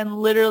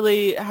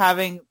literally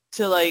having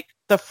to, like,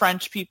 the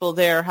French people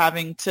there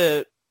having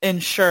to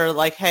ensure,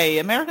 like, hey,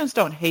 Americans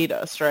don't hate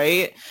us,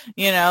 right?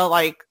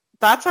 Like,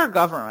 that's our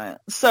government.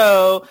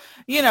 So,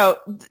 you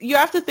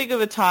have to think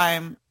of a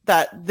time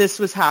that this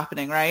was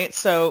happening, right?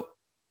 So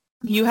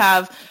you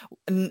have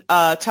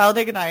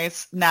Talladega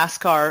Nights,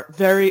 NASCAR,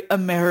 very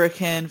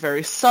American,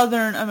 very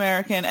Southern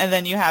American, and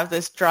then you have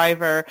this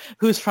driver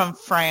who's from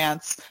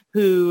France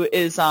who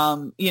is,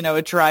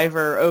 a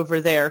driver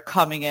over there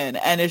coming in,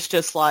 and it's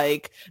just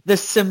like the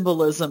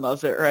symbolism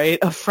of it, right?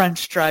 A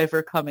French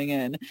driver coming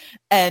in,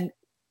 and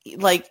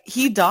like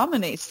he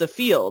dominates the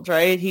field,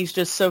 right? He's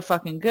just so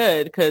fucking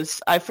good because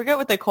I forget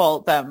what they call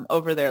them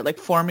over there, like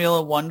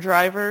Formula One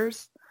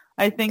drivers,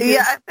 I think.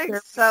 Yeah, I think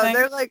so.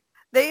 Thing.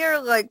 They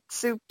are like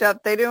souped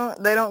up. They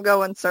don't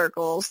go in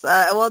circles.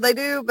 Well, they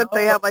do, but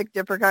they have like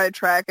different kind of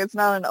track. It's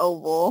not an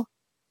oval.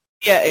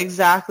 Yeah,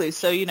 exactly.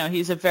 So,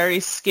 he's a very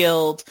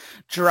skilled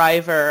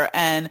driver,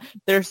 and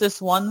there's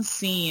this one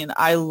scene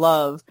I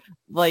love,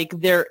 like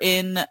they're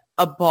in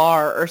a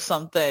bar or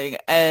something,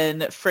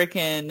 and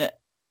freaking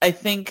I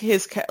think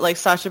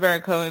Sacha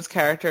Baron Cohen's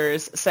character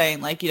is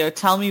saying, like,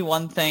 tell me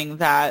one thing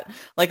that,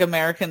 like,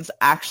 Americans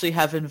actually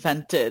have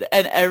invented.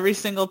 And every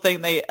single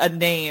thing they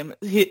name,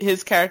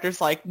 his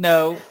character's like,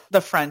 no, the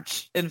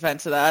French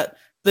invented that.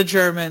 The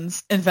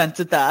Germans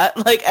invented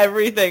that. Like,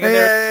 everything.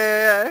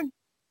 Yeah.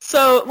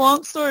 So,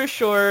 long story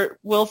short,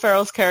 Will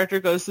Ferrell's character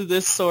goes through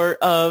this sort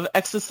of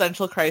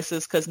existential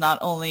crisis because not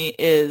only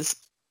is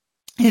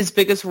his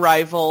biggest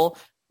rival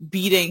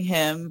beating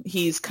him,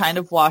 he's kind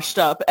of washed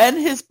up, and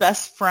his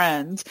best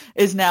friend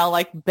is now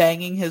like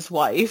banging his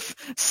wife.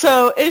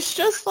 So it's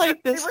just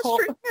like this whole...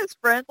 They were treating his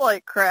friend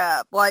like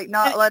crap, like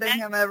not letting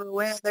him ever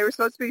win. They were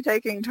supposed to be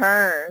taking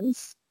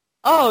turns.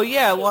 Oh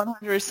yeah,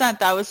 100%.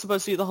 That was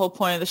supposed to be the whole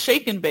point of the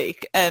shake and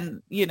bake,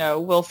 and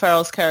Will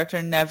Ferrell's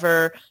character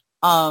never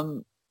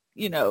frickin'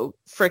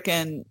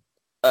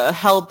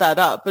 held that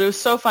up. But it was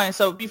so funny.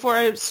 So before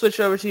I switch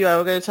over to you,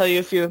 I'm going to tell you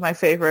a few of my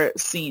favorite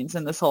scenes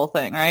in this whole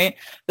thing, right?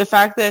 The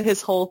fact that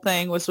his whole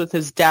thing was with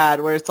his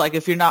dad, where it's like,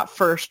 if you're not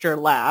first, you're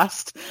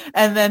last.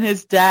 And then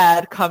his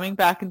dad coming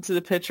back into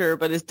the picture,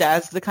 but his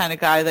dad's the kind of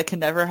guy that can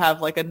never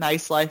have like a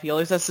nice life. He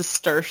always has to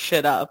stir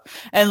shit up.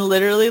 And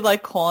literally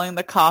like calling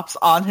the cops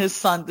on his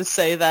son to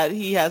say that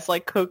he has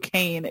like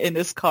cocaine in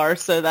his car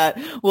so that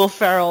Will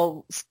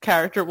Ferrell's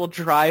character will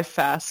drive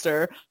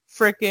faster.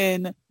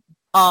 Frickin'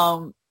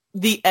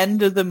 the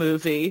end of the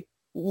movie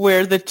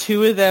where the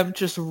two of them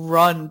just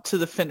run to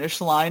the finish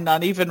line,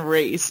 not even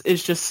race,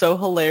 is just so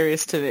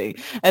hilarious to me.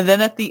 And then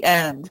at the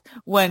end,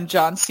 when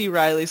John C.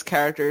 Reilly's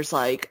character is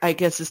like, I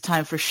guess it's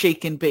time for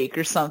shake and bake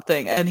or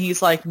something, and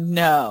he's like,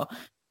 no,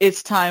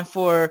 it's time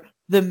for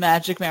the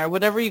Magic Man, or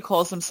whatever he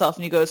calls himself,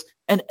 and he goes,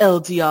 and El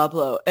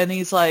Diablo. And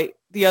he's like,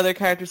 the other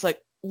character's like,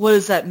 what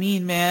does that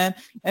mean, man?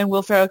 And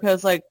Will Ferrell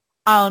goes like,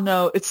 I don't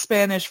know, it's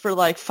Spanish for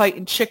like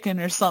fighting chicken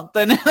or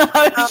something. And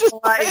I was just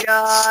my like,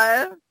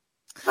 god.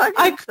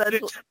 I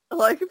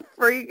Like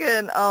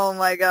freaking, oh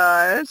my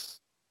gosh.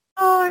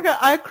 Oh my god,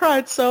 I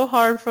cried so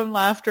hard from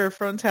laughter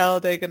from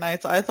Talladega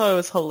Nights. I thought it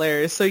was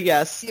hilarious. So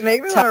yes, You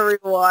make me want to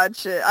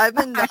rewatch it. I've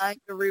been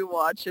dying to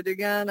rewatch it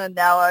again, and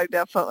now I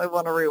definitely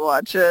want to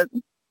rewatch it.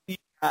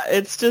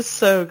 it's just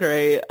so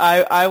great.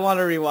 I want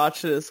to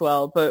rewatch it as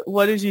well. But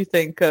what did you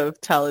think of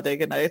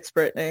Talladega Nights,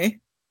 Brittany?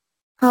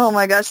 Oh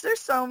my gosh, there's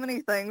so many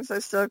things I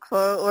still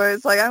quote where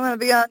it's like, I'm going to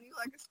be on you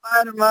like a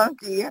spider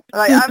monkey.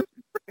 Like, I'm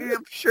pretty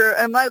sure,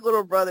 and my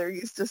little brother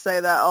used to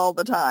say that all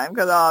the time,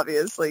 because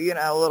obviously, you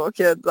know, little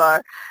kids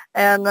are.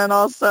 And then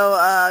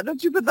also,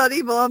 don't you put that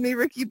evil on me,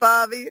 Ricky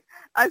Bobby.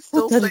 I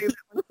still say that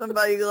when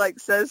somebody, like,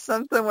 says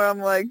something where I'm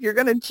like, you're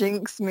going to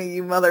jinx me,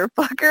 you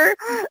motherfucker.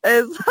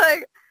 It's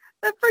like,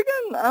 that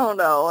freaking, I don't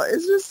know,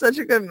 it's just such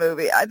a good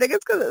movie. I think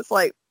it's because it's,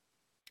 like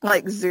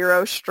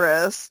zero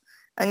stress.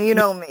 And you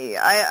know me,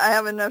 I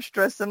have enough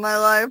stress in my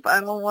life. I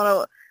don't want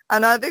to,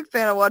 I'm not a big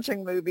fan of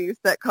watching movies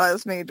that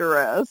cause me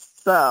duress.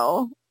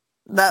 So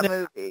that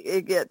movie,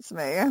 it gets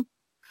me.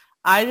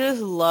 I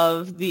just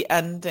love the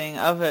ending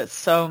of it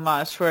so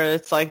much, where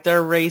it's like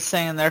they're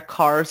racing and their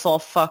cars all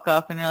fuck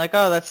up and you're like,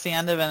 oh, that's the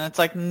end of it. And it's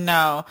like,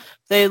 no,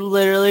 they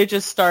literally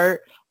just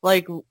start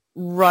like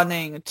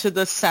running to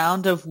the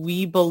sound of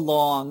We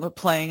Belong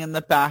playing in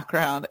the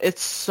background.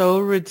 It's so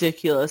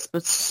ridiculous,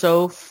 but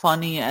so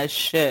funny as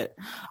shit.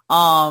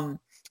 And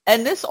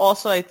this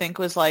also, I think,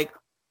 was like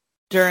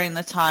during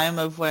the time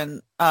of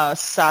when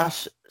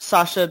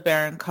Sacha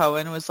Baron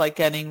Cohen was like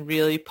getting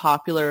really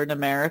popular in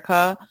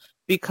America,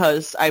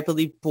 because I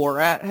believe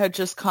Borat had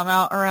just come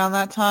out around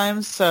that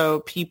time.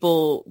 So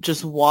people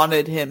just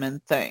wanted him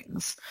in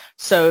things.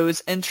 So it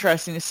was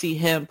interesting to see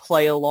him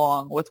play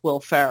along with Will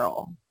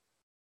Ferrell.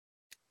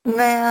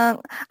 Man,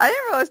 I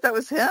didn't realize that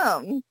was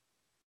him.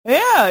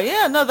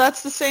 Yeah, no,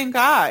 that's the same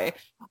guy.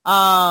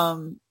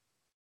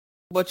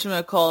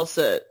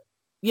 Whatchamacallit?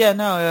 Yeah,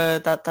 no,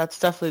 that's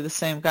definitely the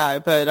same guy.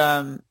 But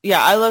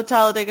yeah, I love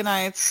Talladega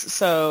Nights,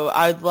 so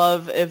I'd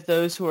love if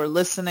those who are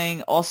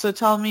listening also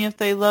tell me if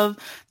they love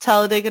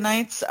Talladega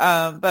Nights.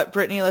 But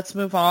Brittany, let's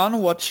move on.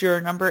 What's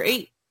your number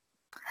 8?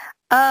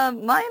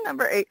 My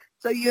number 8.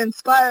 So you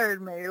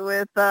inspired me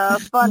with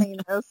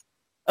funniness.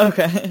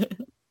 Okay.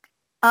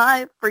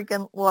 I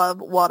freaking love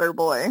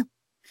Waterboy.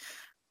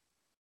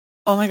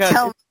 Oh my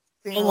god,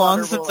 it's so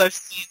long since I've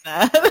seen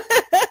that.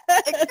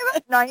 It came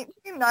out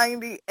in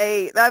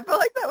 1998. I feel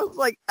like that was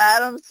like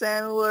Adam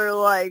Sandler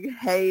like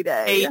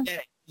heyday.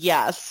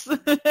 Yes.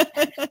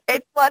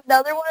 It's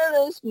another one of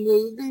those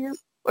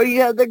movies where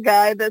you have the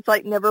guy that's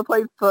like never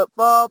played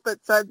football,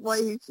 but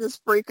suddenly he's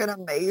just freaking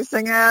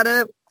amazing at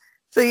it.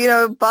 So, you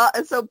know,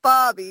 so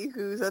Bobby,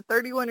 who's a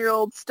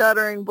 31-year-old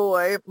stuttering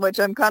boy, which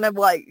I'm kind of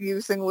like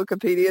using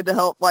Wikipedia to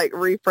help like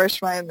refresh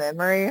my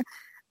memory.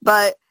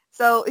 But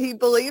so he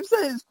believes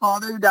that his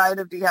father died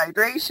of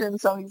dehydration.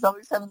 So he's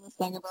always having this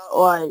thing about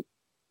like,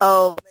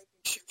 oh, making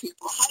sure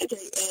people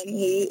hydrate. And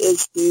he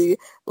is the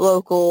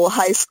local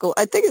high school.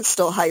 I think it's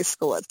still high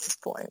school at this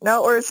point.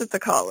 No, or is it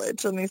the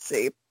college? Let me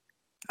see.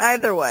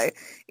 Either way,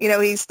 you know,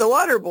 he's the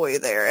water boy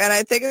there. And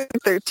I think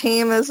their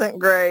team isn't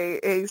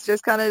great. He's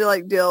just kind of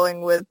like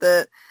dealing with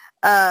it.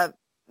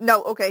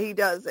 No, okay, he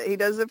does it. He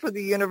does it for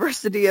the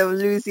University of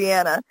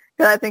Louisiana,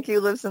 because I think he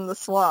lives in the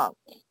swamp.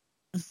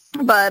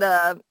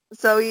 But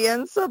so he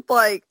ends up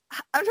like,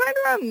 I'm trying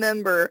to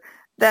remember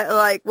that,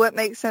 like, what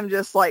makes him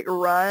just like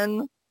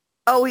run.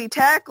 Oh, he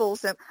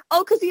tackles him.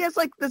 Oh, because he has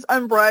like this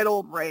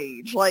unbridled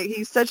rage. Like,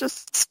 he's such a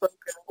spoken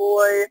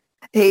boy.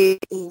 He's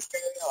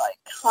very like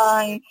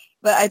kind.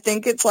 But I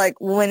think it's like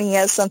when he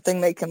has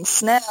something make him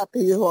snap,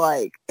 he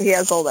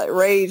has all that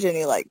rage and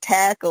he like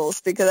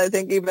tackles, because I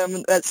think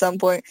even at some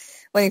point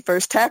when he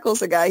first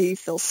tackles a guy, he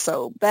feels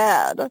so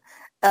bad.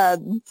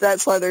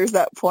 That's why there's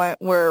that point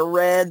where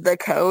Red, the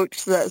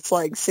coach, that's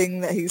like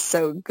seeing that he's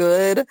so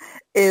good,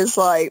 is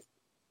like,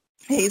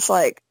 he's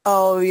like,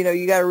 oh, you know,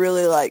 you got to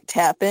really like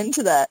tap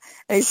into that.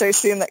 And he starts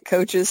seeing that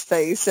coach's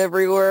face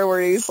everywhere where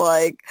he's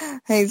like,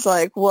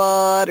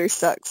 water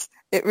sucks.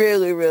 It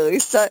really, really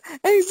sucks. And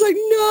he's like,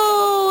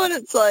 no. And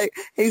it's like,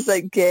 he's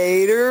like,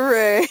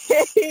 Gatorade.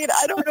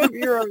 I don't know if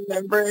you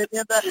remember any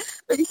of that.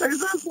 But he starts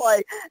just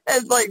like,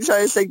 and like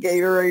trying to say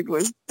Gatorade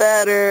was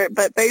better.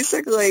 But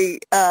basically,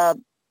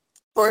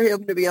 for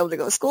him to be able to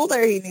go to school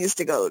there, he needs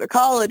to go to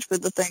college.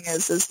 But the thing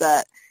is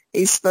that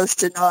he's supposed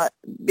to not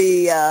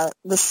be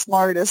the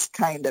smartest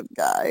kind of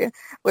guy,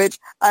 which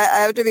I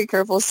have to be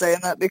careful saying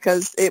that,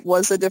 because it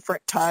was a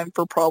different time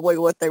for probably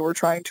what they were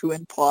trying to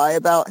imply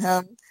about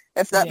him,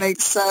 if that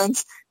makes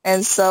sense.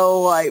 And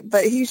so, like,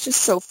 but he's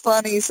just so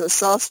funny, so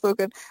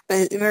soft-spoken.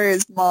 But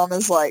his mom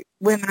is like,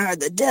 women are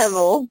the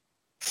devil.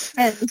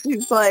 And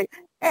she's like,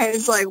 and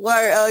it's like,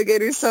 why are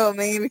alligators so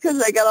mean?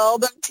 Because they got all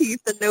them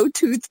teeth and no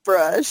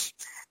toothbrush.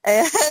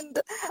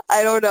 And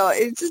I don't know,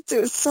 it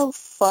was so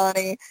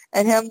funny.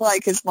 And him,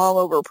 like, his mom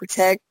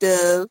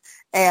overprotective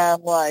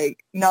and,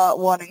 like, not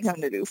wanting him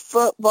to do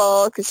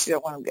football because she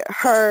don't want him to get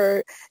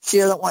hurt. She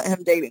doesn't want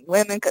him dating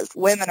women because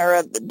women are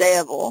of the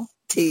devil,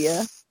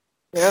 Tia.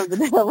 They're of the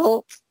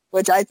devil,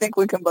 which I think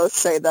we can both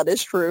say that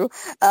is true.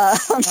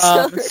 I'm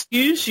sure.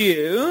 Excuse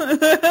you.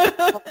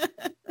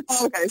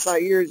 Okay,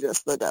 sorry, you're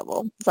just the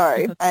devil.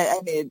 Sorry, I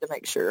needed to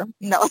make sure.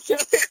 No, but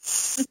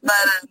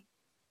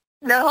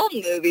the whole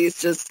movie is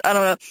just, I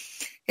don't know,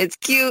 it's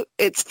cute,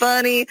 it's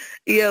funny,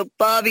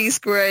 Bobby's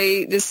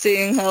great, just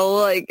seeing how,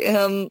 like,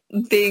 him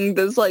being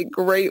this, like,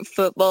 great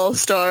football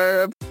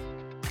star.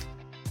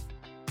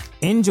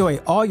 Enjoy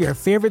all your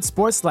favorite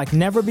sports like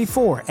never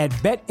before at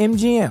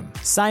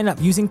BetMGM. Sign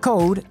up using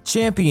code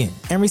CHAMPION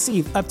and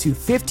receive up to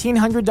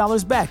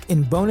 $1,500 back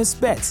in bonus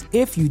bets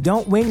if you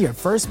don't win your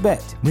first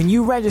bet. When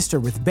you register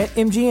with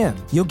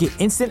BetMGM, you'll get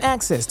instant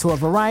access to a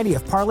variety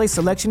of parlay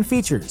selection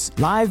features,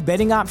 live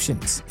betting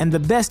options, and the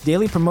best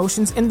daily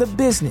promotions in the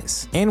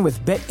business. And with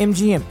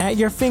BetMGM at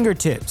your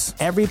fingertips,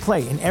 every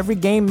play and every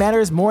game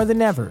matters more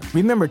than ever.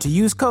 Remember to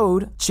use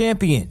code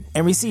CHAMPION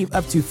and receive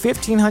up to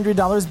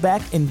 $1,500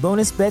 back in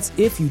bonus bets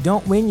if you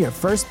don't win your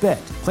first bet.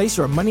 Place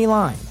your money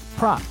line,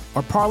 prop,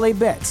 or parlay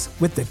bets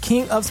with the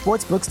king of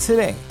sportsbooks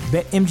today.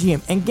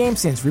 BetMGM and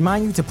GameSense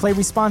remind you to play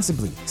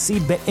responsibly. See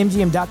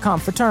BetMGM.com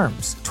for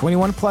terms.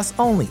 21 plus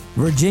only.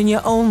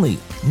 Virginia only.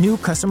 New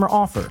customer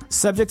offer.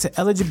 Subject to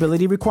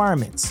eligibility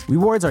requirements.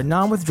 Rewards are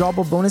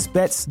non-withdrawable bonus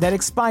bets that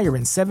expire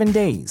in 7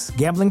 days.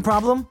 Gambling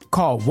problem?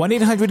 Call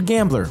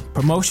 1-800-GAMBLER.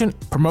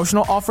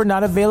 Promotional offer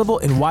not available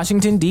in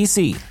Washington,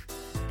 D.C.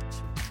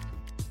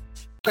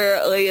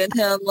 Apparently, and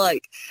him,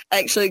 like,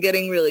 actually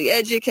getting really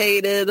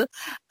educated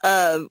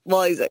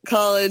while he's at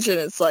college, and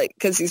it's like,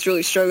 because he's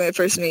really struggling at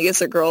first, and he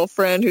gets a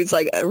girlfriend who's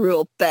like a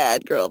real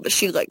bad girl, but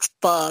she likes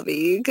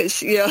Bobby because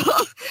she,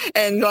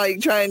 and like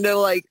trying to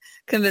like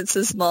convince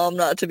his mom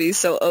not to be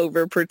so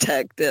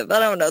overprotective. I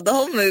don't know, the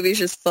whole movie's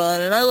just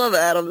fun, and I love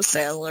Adam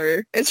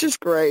Sandler. It's just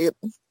great.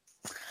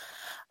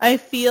 I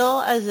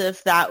feel as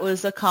if that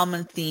was a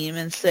common theme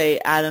in, say,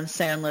 Adam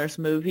Sandler's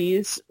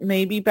movies,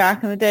 maybe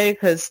back in the day,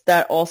 because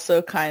that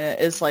also kind of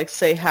is like,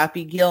 say,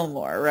 Happy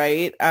Gilmore,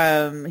 right?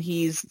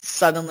 He's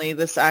suddenly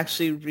this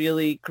actually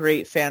really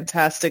great,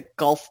 fantastic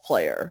golf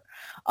player.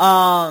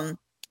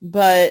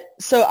 But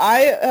so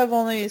I have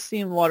only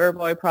seen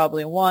Waterboy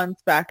probably once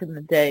back in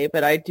the day,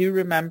 but I do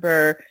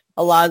remember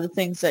a lot of the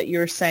things that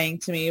you're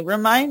saying to me.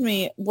 Remind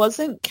me,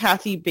 wasn't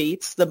Kathy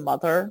Bates the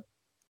mother?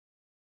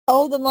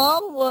 Oh, the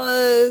mom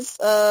was,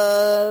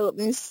 let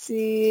me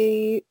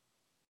see,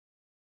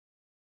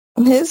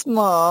 his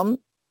mom.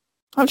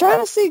 I'm trying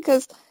to see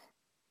because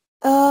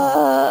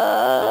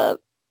I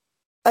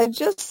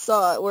just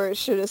saw it where it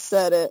should have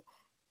said it.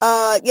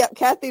 Yeah,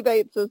 Kathy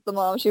Bates is the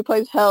mom. She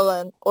plays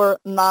Helen, or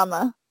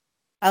Mama.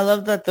 I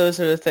love that those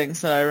are the things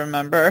that I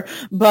remember.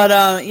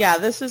 But yeah,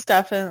 this is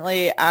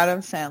definitely Adam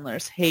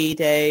Sandler's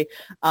heyday.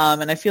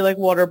 And I feel like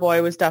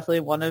Waterboy was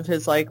definitely one of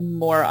his like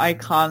more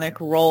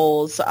iconic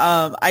roles.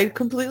 I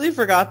completely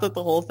forgot that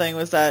the whole thing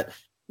was that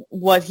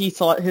what he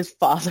thought his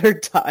father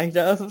died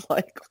of.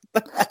 Like,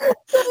 what the hell?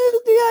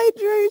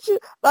 Dehydration.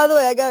 By the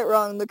way, I got it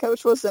wrong. The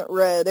coach wasn't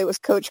Red. It was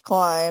Coach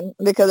Klein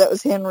because it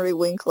was Henry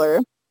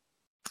Winkler.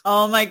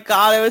 Oh my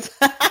God, it was...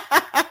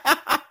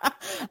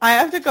 I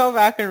have to go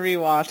back and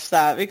rewatch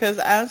that because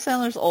Adam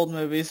Sandler's old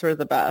movies were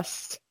the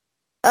best.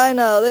 I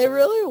know, they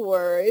really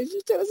were. It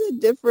was a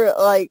different,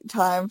 like,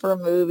 time for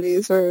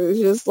movies where it was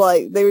just,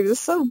 like, they were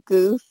just so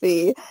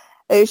goofy.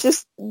 It was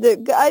just,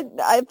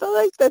 I feel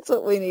like that's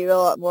what we need a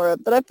lot more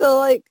of. But I feel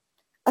like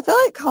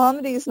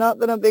comedy's not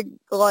been a big,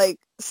 like,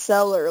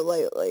 seller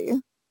lately.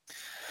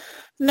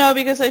 No,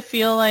 because I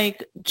feel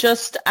like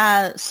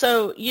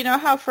so you know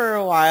how for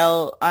a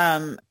while,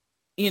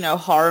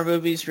 horror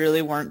movies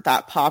really weren't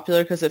that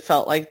popular because it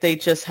felt like they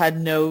just had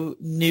no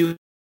news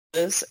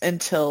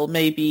until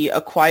maybe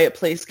A Quiet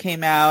Place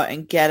came out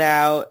and Get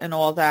Out and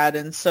all that.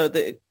 And so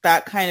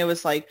that kind of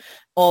was like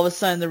all of a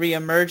sudden the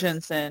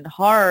reemergence in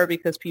horror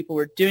because people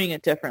were doing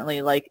it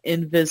differently. Like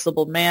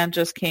Invisible Man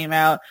just came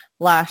out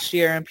last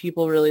year and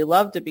people really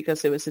loved it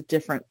because it was a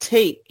different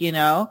take,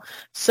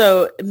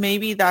 So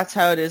maybe that's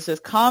how it is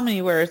with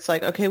comedy where it's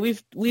like, okay,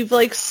 we've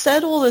like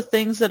said all the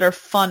things that are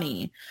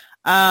funny.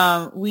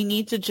 We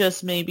need to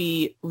just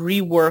maybe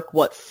rework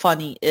what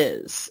funny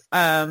is.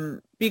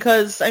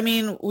 Because, I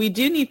mean, we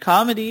do need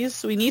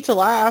comedies. We need to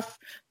laugh.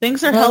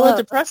 Things are hella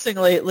depressing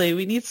lately.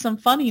 We need some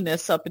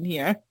funniness up in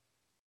here.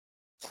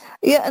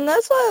 Yeah, and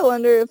that's why I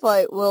wonder if,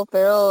 like, Will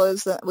Ferrell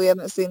we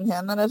haven't seen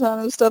him in a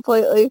ton of stuff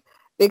lately,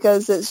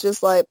 because it's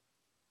just, like,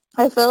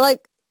 I feel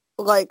like,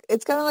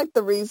 it's kind of like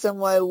the reason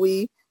why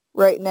we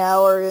right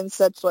now are in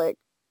such, like,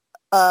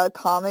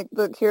 comic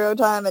book hero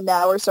time, and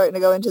now we're starting to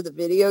go into the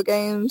video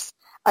games.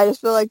 I just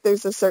feel like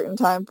there's a certain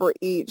time for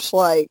each,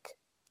 like,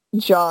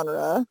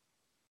 genre.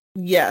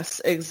 Yes,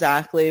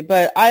 exactly.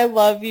 But I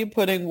love you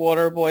putting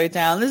Waterboy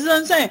down. This is what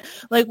I'm saying.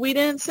 Like, we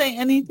didn't say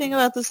anything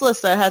about this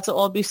list that had to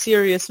all be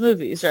serious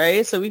movies,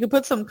 right? So we could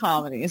put some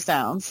comedies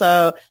down.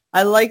 So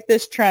I like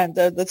this trend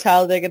of the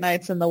Talladega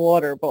Nights and the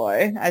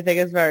Waterboy. I think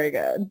it's very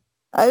good.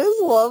 I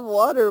just love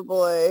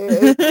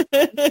Waterboy.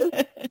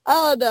 I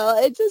don't know.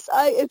 It's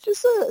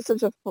just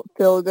such a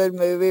feel good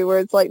movie where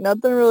it's like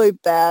nothing really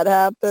bad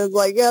happens.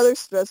 Like, yeah, they're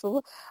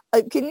stressful.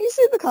 Can you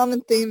see the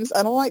common themes?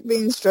 I don't like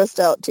being stressed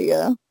out,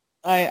 Tia.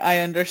 I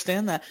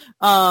understand that.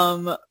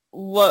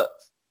 What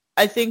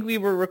I think we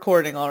were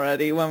recording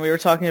already when we were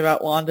talking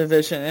about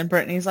WandaVision, and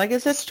Brittany's like,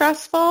 "Is it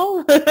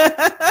stressful?" No,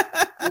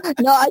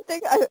 I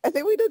think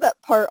we did that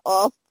part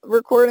off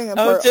recording and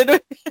part did on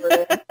we?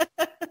 recording.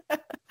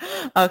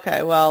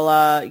 Okay,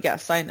 well,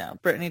 yes, I know.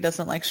 Brittany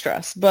doesn't like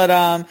stress.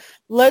 But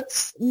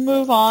let's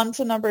move on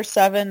to number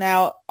 7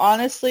 now.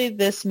 Honestly,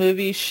 this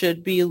movie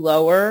should be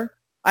lower.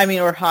 I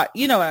mean, or hot.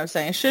 You know what I'm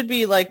saying? It should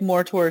be like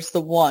more towards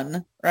the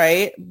 1,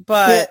 right?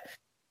 But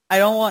I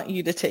don't want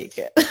you to take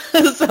it.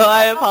 So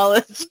I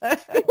apologize.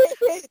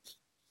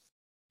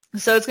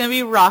 So it's going to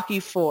be Rocky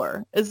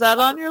 4. Is that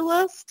on your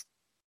list?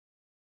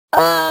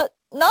 Not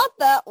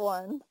that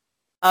one.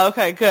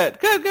 Okay, good.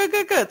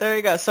 There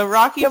you go. So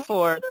Rocky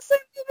 4. The same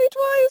movie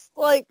twice?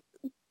 Like,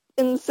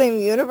 in the same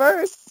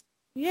universe?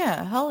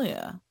 Yeah, hell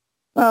yeah.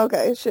 Oh,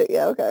 okay, shit,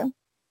 yeah, okay.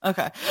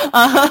 Okay.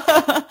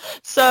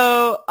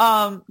 So,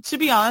 to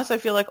be honest, I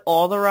feel like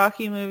all the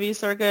Rocky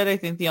movies are good. I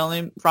think the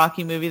only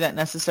Rocky movie that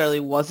necessarily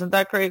wasn't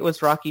that great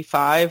was Rocky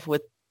 5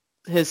 with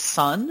his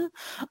son.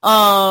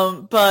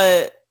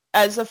 But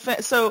as a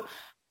so,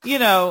 you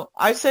know,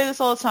 I say this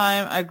all the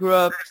time. I grew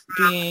up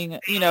being,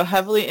 you know,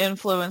 heavily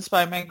influenced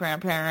by my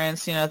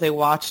grandparents. You know, they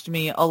watched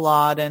me a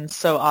lot. And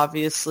so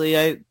obviously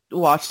I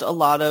watched a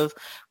lot of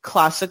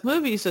classic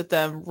movies with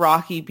them,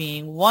 Rocky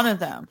being one of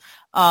them.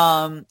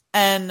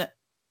 And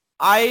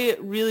I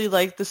really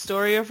like the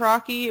story of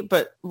Rocky,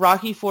 but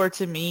Rocky 4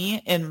 to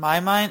me, in my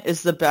mind,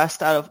 is the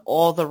best out of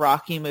all the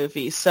Rocky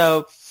movies.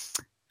 So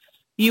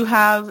you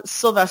have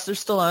Sylvester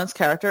Stallone's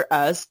character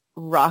as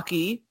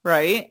Rocky,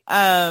 right?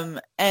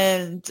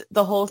 And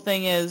the whole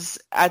thing is,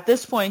 at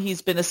this point,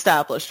 he's been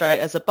established, right,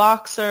 as a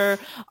boxer.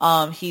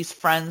 He's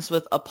friends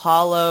with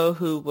Apollo,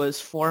 who was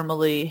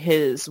formerly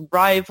his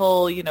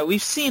rival. You know,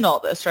 we've seen all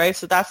this, right?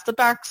 So that's the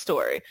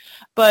backstory.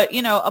 But,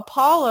 you know,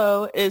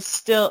 Apollo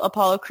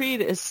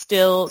Creed is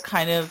still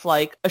kind of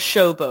like a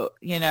showboat,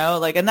 you know?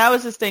 Like, and that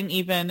was his thing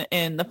even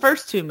in the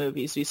first 2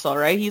 movies we saw,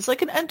 right? He's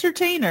like an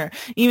entertainer,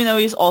 even though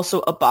he's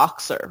also a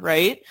boxer,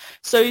 right?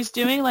 So he's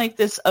doing like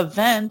this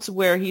event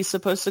where he's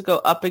supposed to go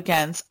up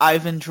against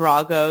Ivan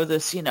Drago,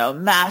 this, you know,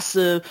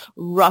 massive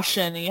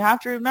Russian. And you have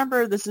to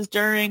remember, this is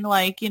during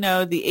like, you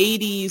know, the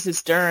 80s.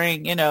 It's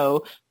during, you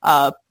know,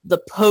 the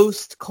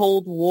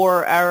post-Cold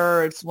War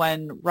era. It's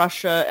when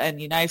Russia and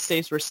the United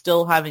States were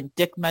still having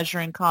dick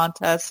measuring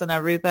contests and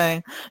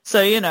everything.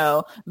 So, you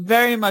know,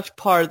 very much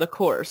part of the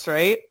course,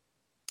 right?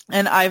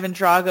 And Ivan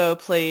Drago,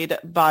 played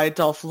by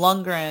Dolph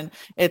Lundgren,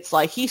 it's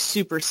like he's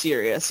super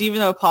serious. Even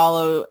though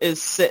Apollo is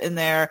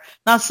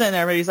not sitting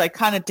there, but he's like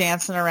kind of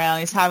dancing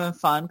around. He's having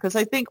fun. Because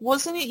I think,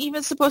 wasn't it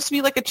even supposed to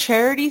be like a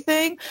charity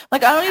thing?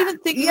 Like, I don't even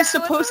think it was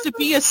supposed to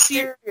be a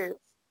serious.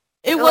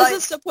 It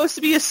wasn't supposed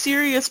to be a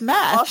serious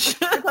match.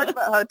 You're talking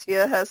about how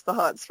Tia has the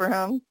hots for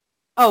him.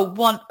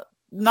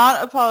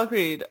 Not Apollo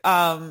Creed.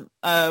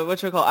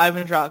 What you call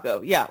Ivan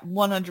Drago? Yeah,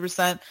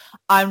 100%.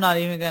 I'm not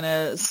even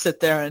gonna sit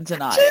there and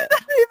deny it. She's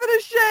not even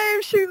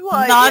ashamed. She's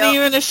like, not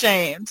even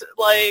ashamed.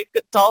 Like,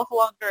 Dolph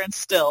Lundgren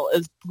still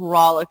is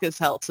brolic as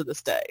hell to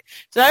this day.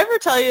 Did I ever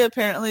tell you?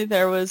 Apparently,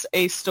 there was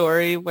a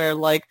story where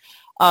like,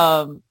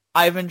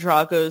 Ivan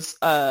Drago's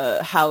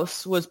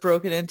house was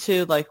broken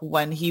into, like,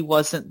 when he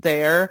wasn't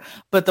there,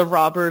 but the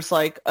robbers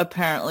like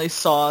apparently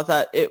saw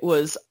that it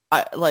was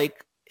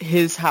like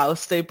his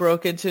house they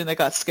broke into, and they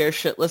got scared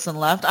shitless and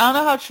left. I don't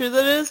know how true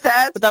that is.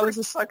 But that was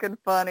just fucking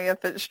funny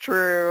if it's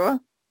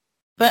true.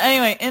 But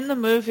anyway, in the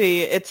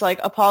movie, it's like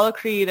Apollo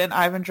Creed and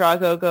Ivan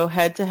Drago go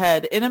head to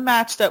head in a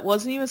match that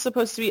wasn't even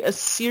supposed to be a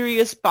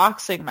serious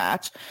boxing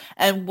match.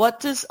 And what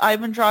does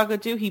Ivan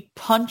Drago do? He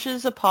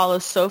punches Apollo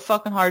so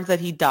fucking hard that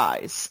he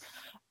dies.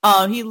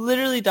 He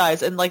literally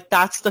dies, and like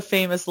that's the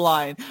famous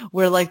line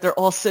where like they're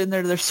all sitting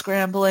there, they're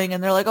scrambling,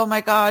 and they're like, "Oh my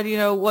god, you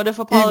know, what if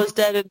Apollo's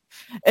dead?"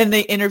 And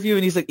they interview,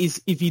 and he's like,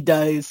 "If he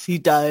dies, he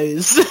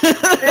dies."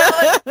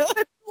 Yeah,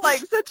 it's like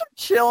such a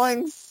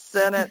chilling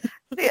sentence.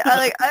 See,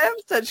 I have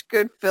such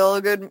good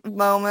feel-good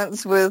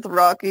moments with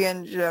Rocky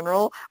in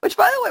general. Which,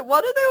 by the way,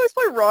 why do they always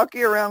play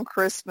Rocky around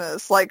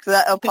Christmas? Like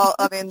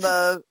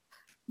that,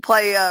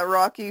 play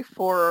Rocky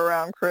 4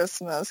 around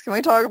Christmas. Can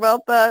we talk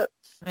about that?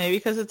 Maybe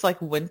because it's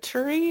like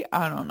wintry?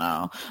 I don't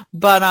know.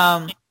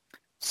 But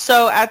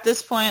so at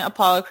this point,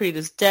 Apollo Creed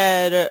is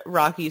dead,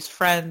 Rocky's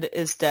friend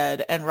is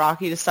dead, and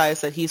Rocky decides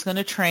that he's going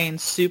to train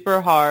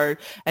super hard,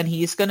 and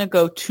he's going to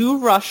go to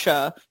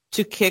Russia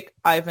to kick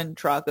Ivan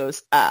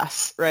Drago's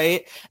ass,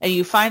 right? And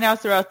you find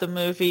out throughout the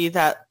movie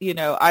that, you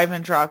know,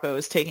 Ivan Drago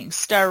is taking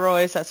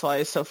steroids. That's why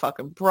he's so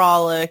fucking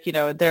brolic, you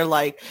know, and they're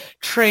like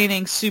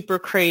training super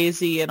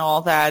crazy and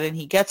all that. And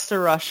he gets to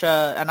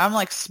Russia, and I'm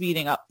like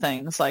speeding up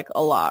things like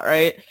a lot,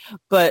 right?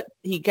 But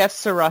he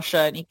gets to Russia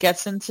and he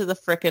gets into the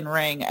frickin'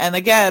 ring. And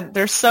again,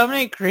 there's so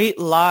many great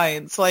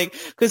lines, like,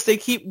 because they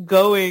keep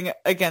going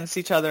against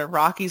each other.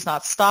 Rocky's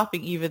not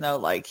stopping, even though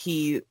like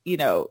he, you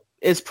know,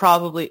 is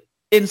probably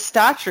in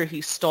stature,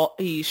 he's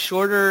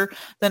shorter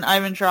than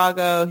Ivan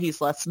Drago.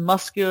 He's less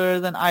muscular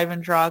than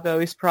Ivan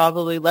Drago. He's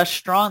probably less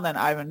strong than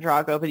Ivan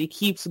Drago, but he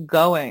keeps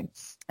going.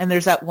 And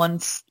there's that one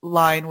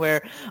line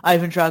where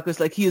Ivan Drago's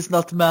like, he is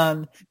not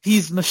man,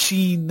 he's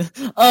machine.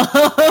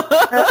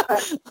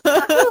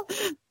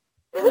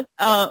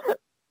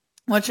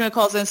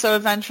 Whatchamacallit, and so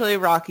eventually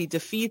Rocky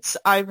defeats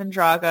Ivan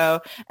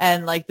Drago,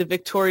 and like the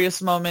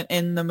victorious moment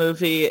in the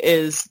movie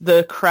is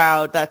the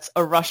crowd, that's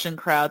a Russian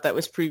crowd that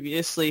was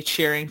previously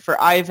cheering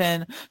for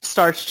Ivan,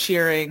 starts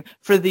cheering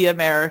for the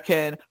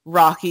American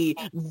Rocky,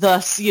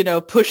 thus, you know,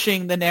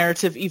 pushing the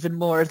narrative even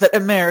more that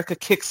America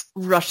kicks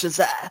Russia's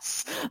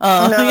ass.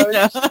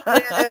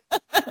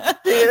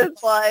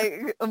 It's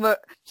like,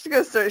 she's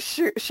going to start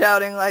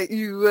shouting like,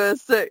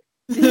 USA.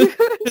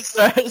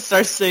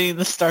 start singing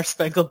the Star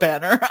Spangled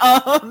Banner.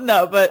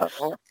 No, but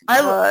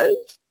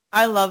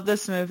I love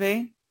this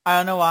movie. I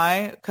don't know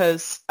why,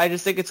 because I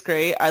just think it's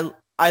great.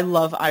 I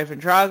love Ivan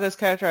Drago's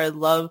character. I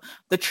love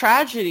the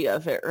tragedy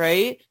of it,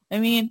 right? I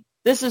mean,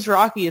 this is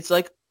Rocky. It's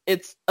like,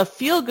 it's a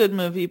feel-good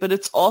movie, but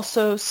it's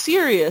also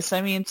serious.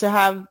 I mean, to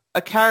have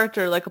a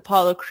character like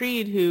Apollo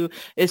Creed, who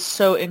is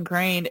so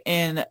ingrained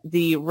in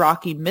the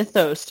Rocky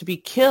mythos, to be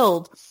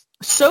killed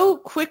so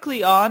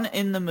quickly on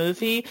in the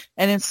movie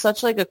and in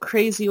such like a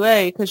crazy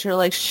way, because you're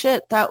like,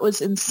 shit, that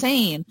was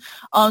insane.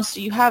 So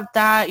you have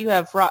that, you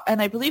have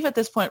and I believe at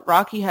this point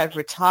Rocky had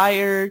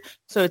retired,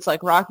 so it's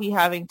like Rocky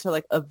having to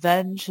like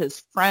avenge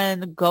his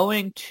friend,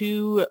 going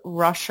to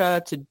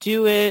Russia to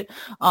do it.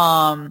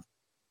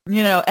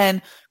 You know,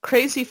 and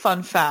crazy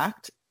fun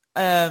fact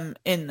in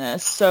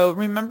this. So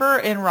remember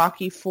in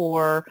Rocky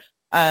 4,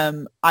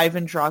 Ivan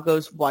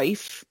Drago's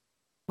wife,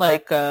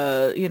 like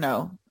you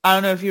know, I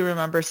don't know if you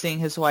remember seeing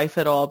his wife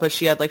at all, but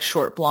she had like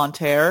short blonde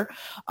hair.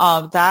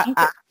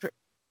 That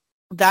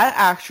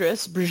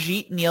actress,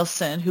 Brigitte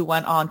Nielsen, who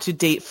went on to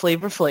date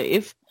Flavor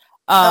Flav.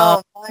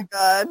 Oh my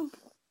God.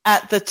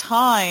 At the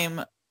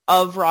time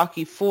of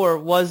Rocky 4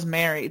 was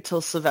married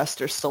to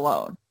Sylvester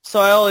Stallone. So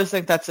I always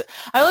think that's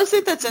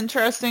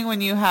interesting when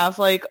you have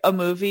like a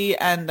movie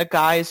and the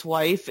guy's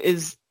wife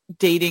is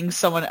dating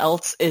someone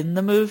else in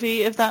the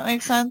movie, if that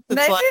makes sense.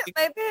 Maybe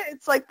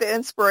it's like the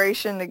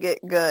inspiration to get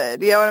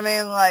good. You know what I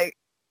mean? Like,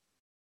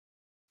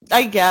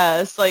 I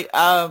guess, like,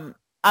 I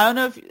don't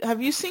know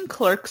have you seen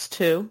Clerks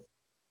 2?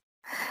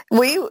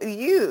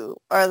 You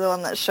are the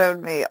one that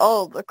showed me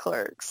all the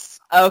Clerks.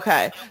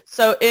 Okay.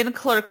 So in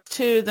Clerks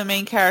 2, the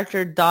main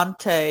character,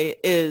 Dante,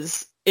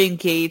 is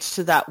engaged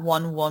to that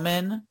one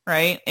woman,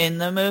 right, in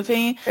the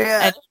movie.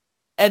 Yeah.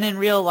 And in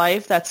real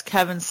life, that's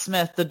Kevin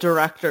Smith, the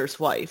director's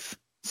wife.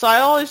 So I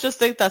always just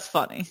think that's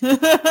funny.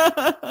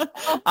 I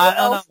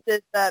don't know.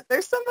 Did that?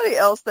 There's somebody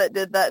else that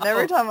did that, and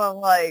every time I'm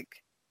like,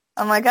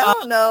 I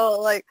don't know,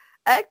 like,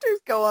 actors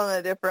go on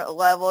a different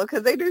level,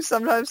 because they do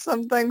sometimes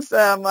some things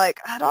that I'm like,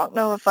 I don't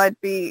know if I'd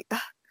be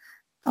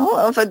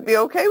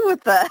okay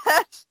with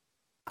that.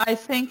 I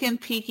think in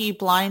Peaky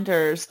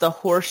Blinders, the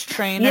horse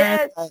trainer.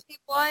 Yes, Peaky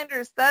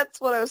Blinders.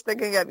 That's what I was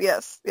thinking of.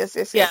 Yes.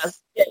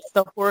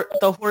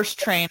 The horse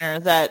trainer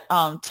that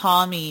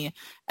Tommy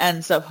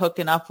ends up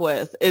hooking up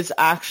with is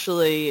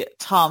actually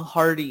Tom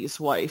Hardy's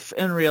wife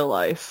in real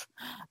life,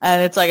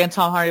 and it's like, and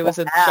Tom Hardy was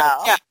in the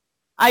show. Yeah.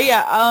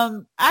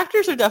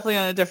 Actors are definitely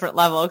on a different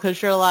level,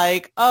 because you're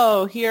like,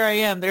 oh, here I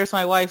am, there's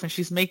my wife, and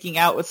she's making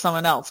out with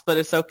someone else, but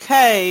it's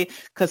okay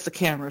because the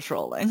camera's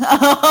rolling.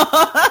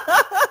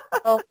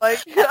 Oh my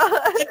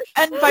God.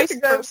 And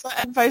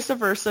vice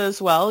versa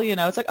as well. You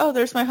know, it's like, oh,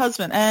 there's my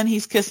husband, and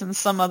he's kissing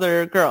some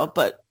other girl,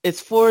 but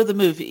it's for the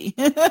movie.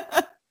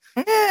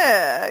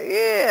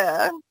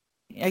 Yeah.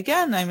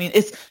 Again, I mean,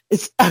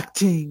 it's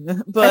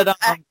acting, but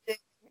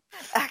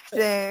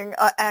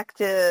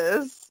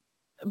actors.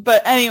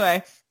 But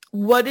anyway,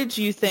 what did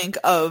you think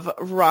of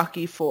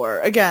Rocky 4?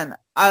 Again,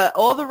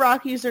 all the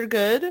Rockies are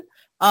good.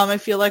 I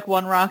feel like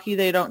one Rocky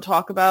they don't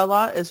talk about a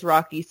lot is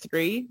Rocky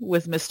 3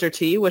 with Mr.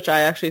 T, which I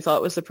actually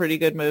thought was a pretty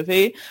good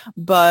movie.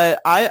 But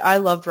I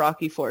loved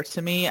Rocky 4.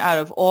 To me, out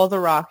of all the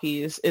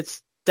Rockies,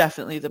 it's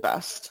definitely the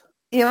best.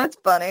 You know what's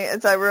funny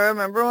is I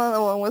remember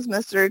the one with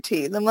Mr.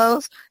 T the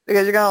most,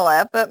 because you're going to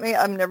laugh at me.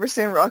 I've never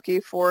seen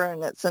Rocky 4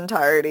 in its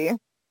entirety.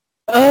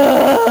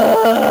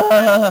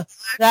 That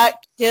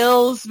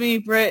kills me,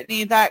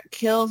 Brittany. That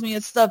kills me.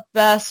 It's the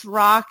best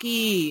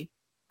Rocky.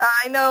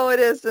 I know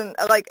it isn't.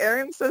 Like,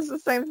 Aaron says the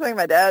same thing.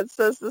 My dad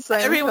says the same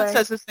Everyone thing.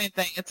 says the same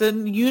thing. It's a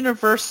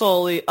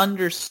universally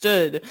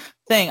understood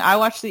thing. I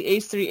watched the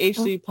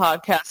H3H3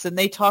 podcast, and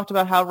they talked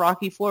about how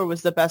Rocky 4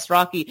 was the best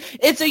Rocky.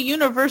 It's a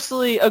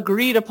universally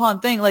agreed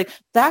upon thing. Like,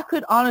 that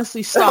could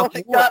honestly stop.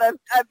 Oh my God,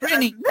 I've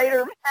Brittany, made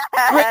her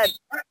mad.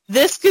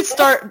 this could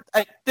start.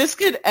 This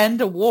could end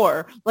a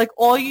war. Like,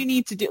 all you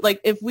need to do, like,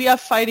 if we have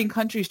fighting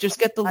countries, just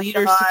get the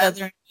leaders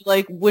together and be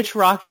like, which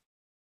Rocky?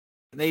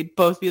 They'd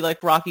both be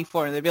like Rocky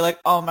 4, and they'd be like,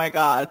 oh my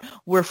God,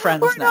 we're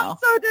friends We're now.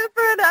 not so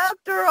different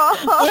after all.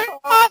 We're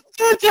not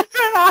so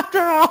different after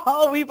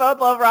all. We both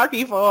love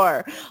Rocky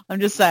 4.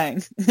 I'm just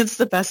saying, it's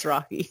the best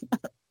Rocky.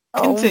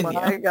 Continue. Oh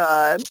my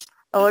God.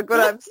 Oh, look what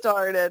I've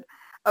started.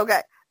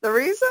 Okay. The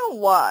reason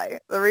why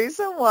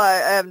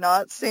I have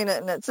not seen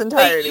it in its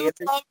entirety. Wait,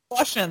 you love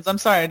Russians. I'm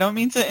sorry, I don't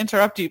mean to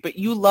interrupt you, but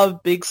you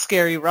love big,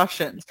 scary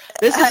Russians.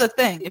 This is a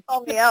thing. If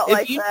call me out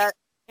like that.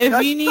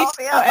 If you need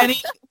to know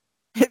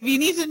if you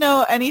need to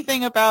know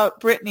anything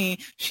about Brittany,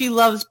 she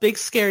loves big,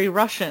 scary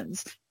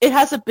Russians. It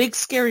has a big,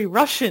 scary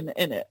Russian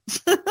in it.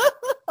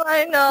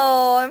 I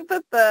know, I'm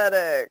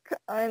pathetic.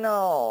 I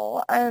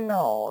know,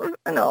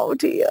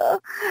 Tia.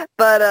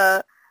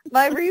 But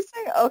my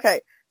reasoning,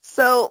 okay,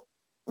 so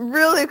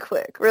really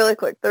quick.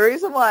 The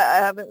reason why I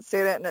haven't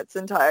seen it in its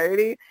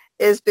entirety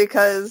is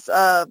because,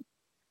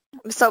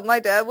 so my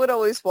dad would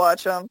always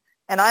watch them,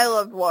 and I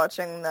loved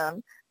watching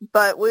them.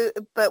 But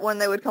when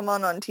they would come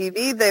on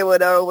TV, they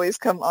would always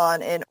come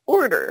on in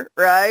order,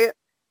 right?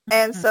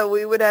 And so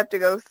we would have to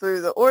go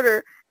through the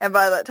order, and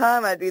by that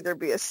time I'd either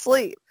be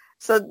asleep.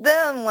 So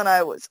then when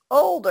I was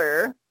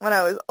older, when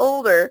I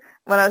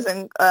was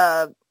in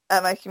at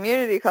my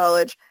community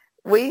college,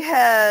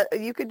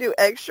 you could do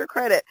extra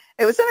credit.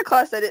 It was in a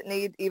class I didn't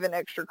need even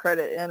extra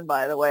credit in,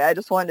 by the way. I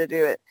just wanted to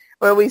do it.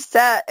 Where we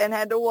sat and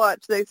had to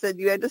watch. They said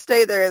you had to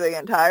stay there the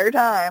entire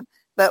time,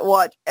 but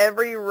watch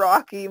every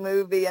Rocky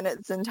movie in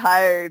its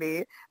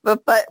entirety.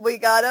 But we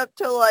got up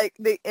to like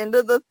the end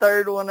of the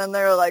third one, and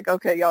they were like,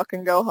 okay, y'all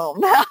can go home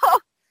now.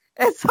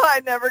 And so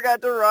I never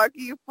got to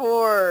Rocky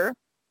 4.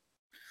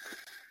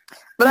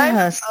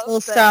 But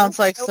still sounds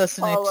like such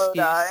an excuse.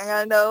 Dying.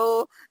 I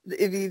know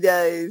if he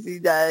dies, he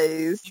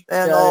dies,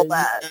 and all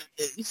that.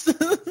 I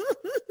feel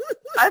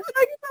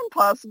like it's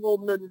impossible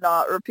to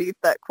not repeat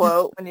that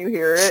quote when you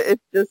hear it.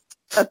 It's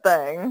just a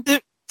thing.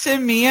 To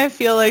me, I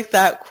feel like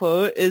that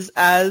quote is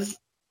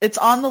it's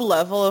on the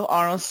level of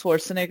Arnold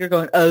Schwarzenegger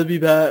going, I'll be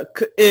back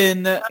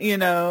in,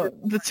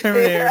 the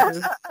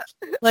Terminator. Yeah.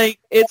 Like,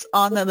 it's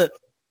on that,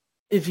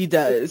 if he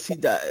dies, he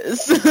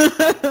dies.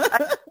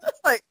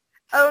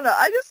 I don't know.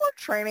 I just love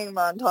training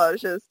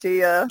montages,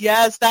 Tia.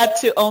 Yes, that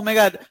too. Oh my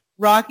God.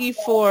 Rocky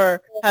 4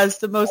 has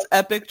the most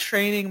epic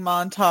training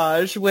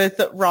montage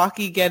with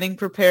Rocky getting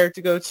prepared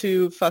to go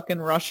to fucking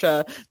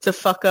Russia to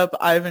fuck up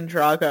Ivan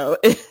Drago.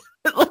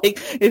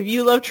 Like, if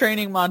you love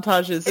training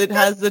montages, it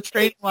has the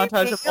training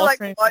montage of all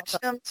training montages.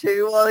 Watch him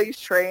too while he's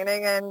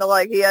training, and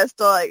like he has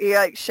to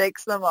he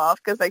shakes them off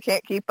because they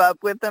can't keep up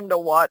with him to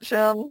watch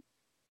him.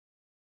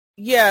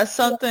 Yeah,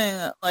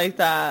 something like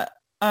that.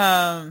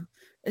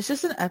 It's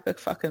just an epic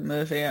fucking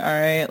movie, all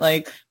right?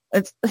 Like,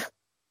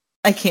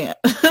 I can't.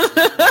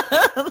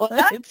 Well,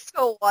 I have to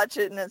go watch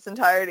it in its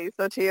entirety,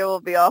 so Tia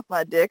will be off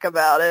my dick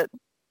about it.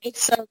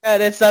 It's so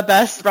good. It's the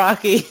best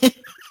Rocky.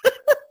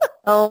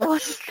 Oh my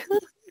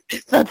God.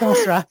 It's the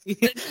best Rocky.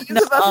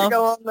 He's about to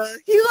go on the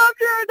he loved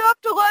her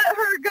enough to let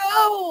her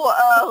go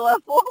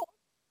level.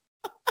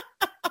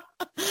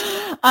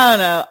 I don't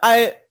know.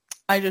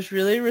 I just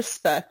really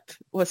respect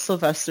what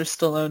Sylvester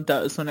Stallone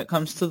does when it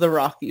comes to the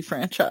Rocky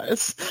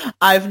franchise.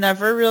 I've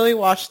never really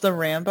watched the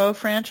Rambo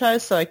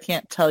franchise, so I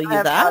can't tell you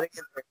that.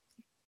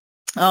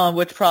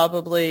 Which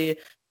probably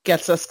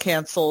gets us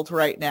canceled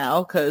right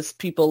now because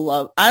people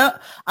love. I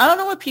don't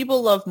know what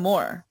people love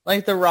more,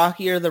 like the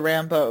Rocky or the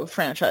Rambo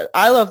franchise.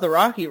 I love the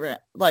Rocky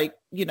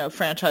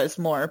franchise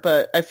more,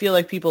 but I feel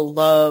like people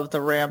love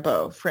the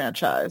Rambo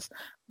franchise.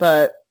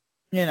 But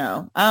I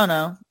don't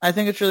know. I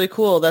think it's really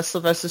cool that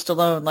Sylvester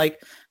Stallone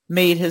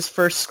made his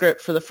first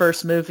script for the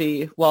first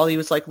movie while he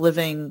was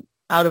living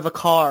out of a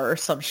car or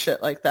some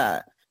shit like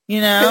that.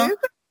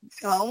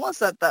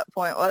 Almost at that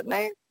point, wasn't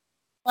he?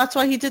 That's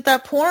why he did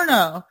that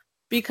porno,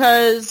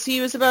 because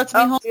he was about to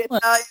be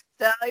homeless.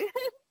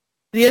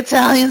 The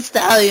Italian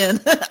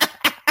Stallion.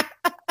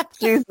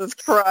 Jesus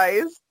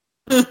Christ.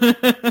 All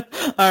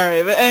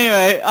right, but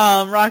anyway,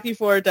 Rocky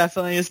 4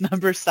 definitely is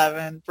number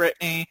 7.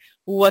 Brittany,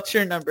 what's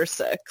your number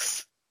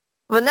 6?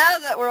 But now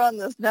that we're on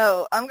this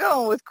note, I'm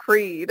going with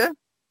Creed.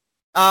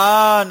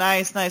 Oh,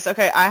 nice.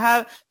 Okay,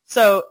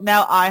 so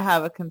now I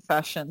have a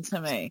confession to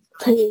make.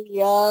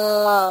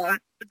 Yeah.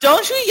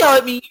 Don't you yell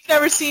at me. You've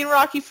never seen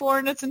Rocky 4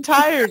 in its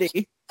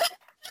entirety.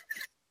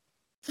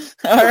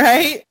 All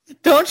right?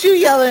 Don't you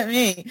yell at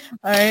me.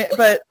 All right?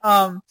 But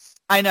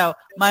I know.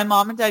 My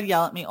mom and dad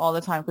yell at me all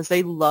the time because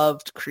they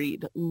loved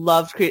Creed.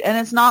 And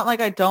it's not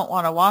like I don't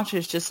want to watch it.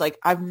 It's just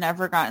I've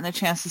never gotten the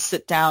chance to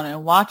sit down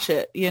and watch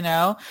it,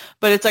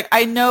 But it's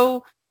I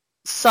know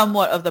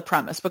somewhat of the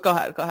premise. But go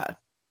ahead.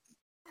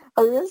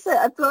 I was gonna say,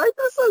 I feel like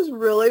this is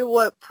really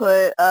what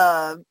put,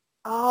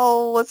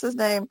 what's his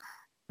name?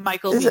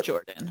 Michael B.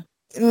 Jordan.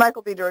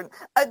 Michael B. Jordan.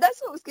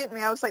 That's what was getting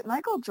me. I was like,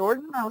 Michael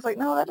Jordan? I was like,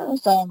 no, that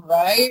doesn't sound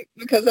right,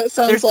 because that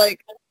sounds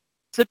like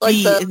the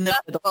B in the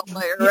basketball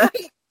player,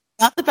 right?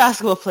 Not the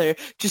basketball player,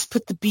 just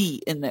put the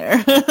B in there.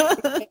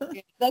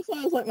 That's why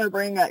I was like, my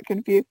brain got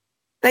confused.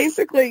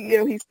 Basically,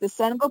 he's the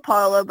son of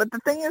Apollo, but the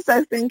thing is,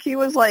 I think he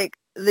was like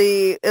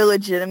the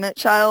illegitimate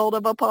child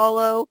of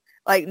Apollo,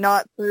 like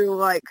not through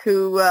like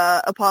who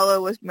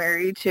Apollo was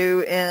married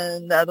to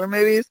in the other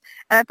movies.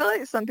 And I feel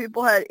like some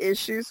people had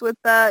issues with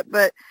that,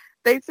 but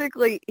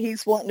basically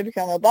he's wanting to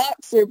become a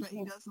boxer, but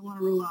he doesn't want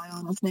to rely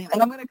on his name.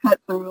 And I'm going to cut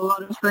through a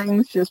lot of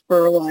things just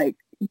for like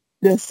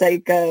the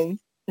sake of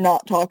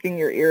not talking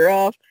your ear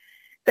off.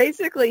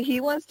 Basically,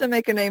 he wants to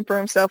make a name for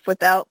himself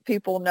without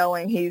people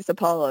knowing he's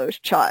Apollo's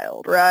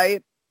child,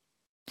 right?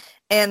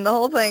 And the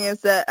whole thing is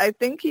that I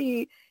think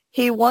he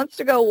wants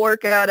to go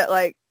work out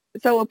at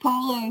so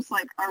Apollo's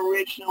like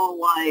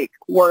original like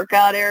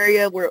workout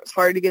area where it was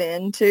hard to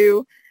get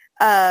into.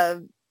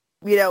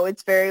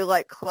 It's very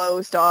like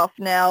closed off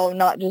now.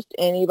 Not just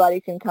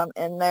anybody can come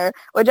in there,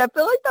 which I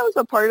feel like that was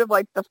a part of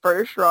like the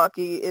first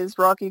Rocky is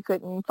Rocky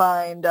couldn't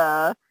find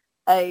a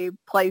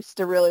place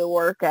to really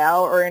work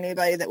out or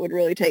anybody that would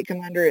really take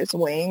him under his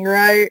wing,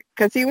 right?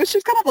 Because he was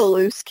just kind of a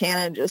loose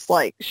cannon, just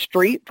like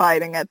street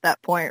fighting at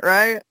that point,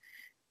 right?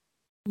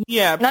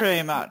 Yeah,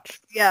 pretty much.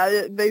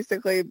 Yeah,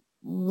 basically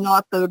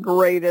not the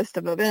greatest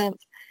of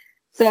events.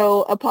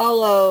 So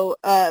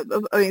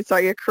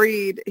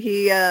Creed,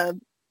 he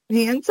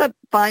ends up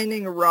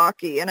finding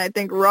Rocky, and I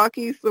think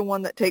Rocky's the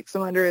one that takes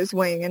him under his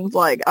wing and is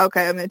like,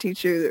 okay, I'm going to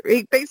teach you.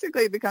 He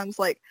basically becomes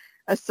like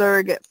a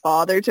surrogate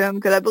father to him,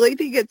 because I believe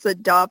he gets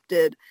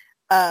adopted.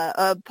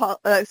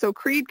 So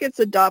Creed gets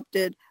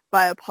adopted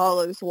by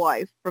Apollo's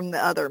wife from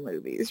the other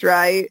movies,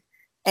 right?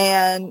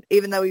 And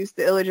even though he's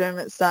the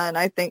illegitimate son,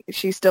 I think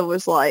she still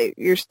was like,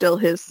 you're still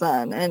his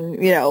son.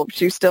 And,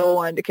 she still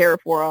wanted to care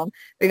for him,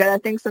 because I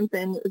think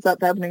something is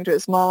up happening to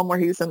his mom where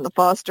he's in the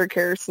foster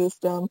care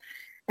system.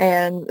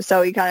 And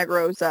so he kind of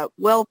grows up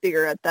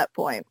wealthier at that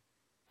point.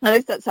 At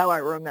least that's how I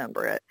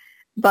remember it.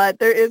 But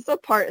there is a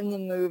part in the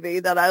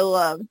movie that I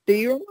love. Do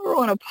you remember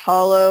when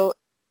Apollo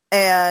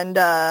and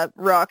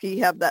Rocky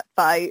have that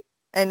fight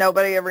and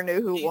nobody ever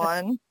knew who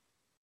won?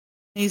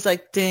 He's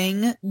like,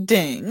 ding,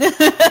 ding.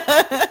 That's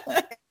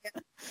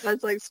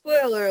like,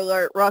 spoiler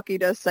alert, Rocky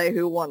does say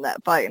who won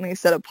that fight, and he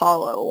said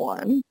Apollo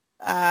won.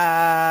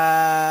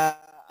 I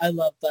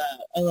love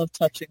that. I love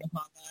touching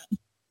upon that.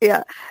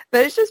 Yeah,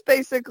 but it's just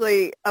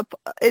basically,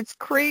 it's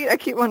Creed. I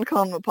keep wanting to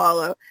call him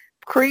Apollo.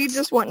 Creed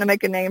just wanting to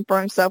make a name for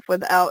himself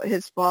without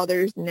his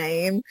father's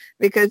name,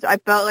 because I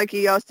felt like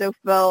he also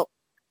felt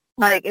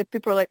like if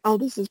people are like, oh,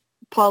 this is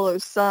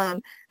Apollo's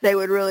son, they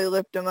would really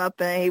lift him up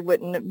and he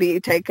wouldn't be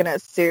taken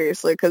as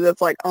seriously, because it's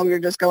like, oh, you're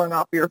just going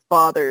off your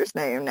father's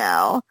name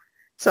now.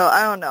 So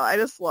I don't know. I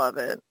just love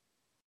it.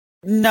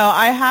 No,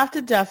 I have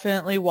to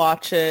definitely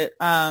watch it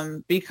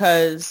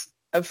because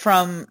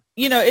from,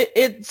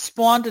 it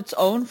spawned its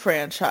own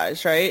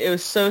franchise, right? It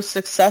was so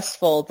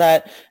successful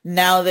that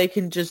now they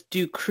can just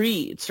do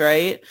Creeds,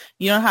 right?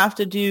 You don't have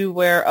to do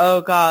where,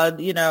 oh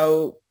God,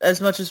 as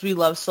much as we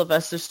love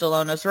Sylvester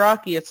Stallone as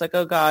Rocky, it's like,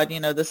 oh God,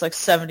 this like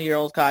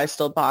 70-year-old guy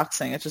still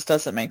boxing. It just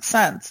doesn't make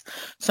sense.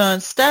 So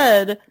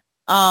instead,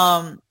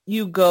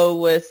 you go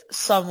with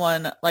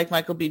someone like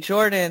Michael B.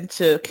 Jordan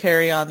to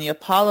carry on the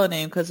Apollo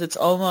name, because it's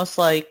almost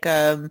like,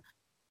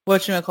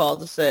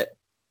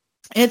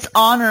 it's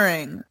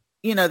honoring,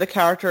 the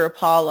character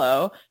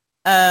Apollo,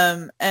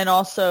 and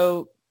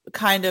also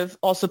kind of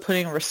also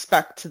putting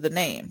respect to the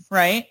name,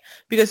 right?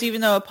 Because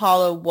even though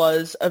Apollo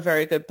was a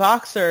very good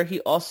boxer, he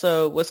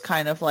also was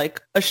kind of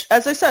like,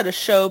 as I said, a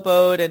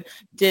showboat and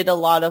did a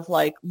lot of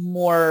like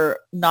more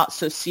not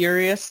so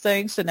serious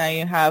things. So now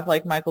you have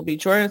like Michael B.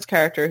 Jordan's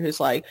character who's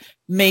like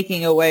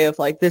making a way of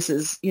like, this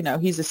is,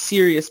 he's a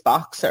serious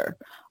boxer.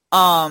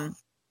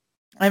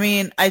 I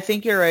mean, I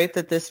think you're right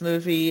that this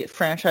movie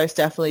franchise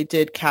definitely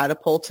did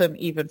catapult him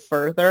even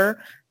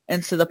further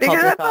into the public eye.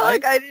 Because I felt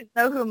like I didn't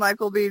know who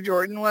Michael B.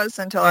 Jordan was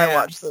until I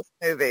watched this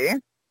movie.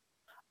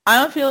 I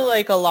don't feel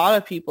like a lot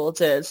of people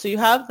did. So you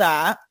have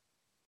that.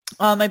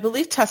 I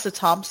believe Tessa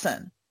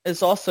Thompson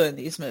is also in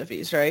these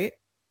movies, right?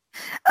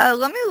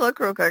 Let me look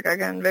real quick. I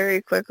can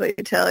very quickly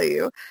tell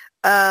you.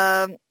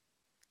 Sylvester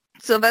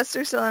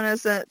Stallone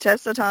is in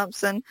Tessa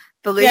Thompson,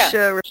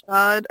 Felicia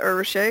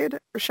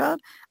Rashad,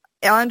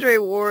 Andre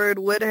Ward,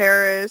 Wood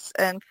Harris,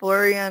 and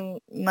Florian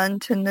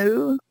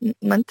Munteanu.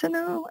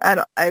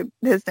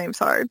 His name's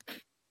hard.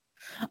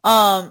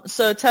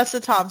 So Tessa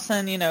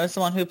Thompson, is the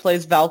one who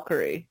plays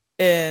Valkyrie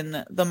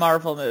in the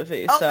Marvel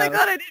movie. Oh my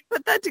God, I didn't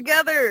put that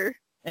together.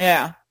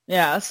 Yeah.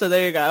 So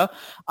there you go.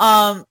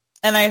 And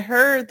I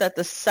heard that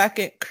the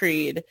second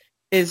Creed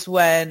is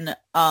when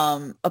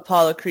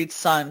Apollo Creed's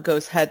son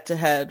goes head to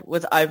head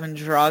with Ivan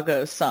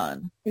Drago's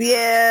son.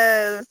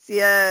 Yes.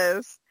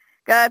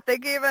 God, I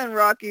think even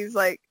Rocky's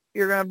like,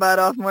 you're gonna bite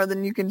off more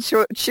than you can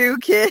chew,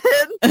 kid.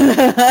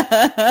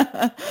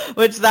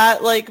 Which that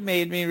like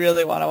made me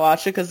really want to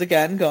watch it because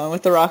again, going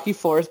with the Rocky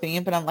 4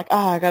 theme, but I'm like,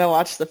 I gotta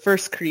watch the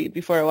first Creed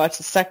before I watch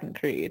the second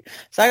Creed.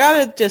 So I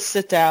gotta just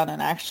sit down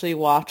and actually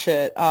watch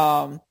it.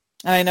 And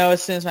I know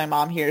as soon as my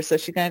mom hears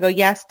this, she's gonna go,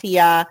 yes,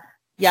 Tia,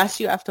 yes,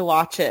 you have to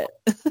watch it.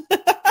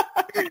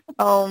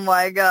 Oh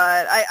my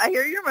God. I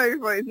hear your mother's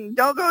voice.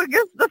 Don't go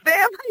against the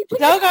family.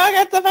 Don't go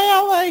against the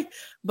family.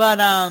 But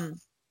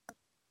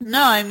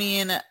no, I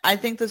mean, I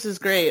think this is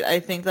great.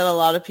 I think that a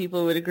lot of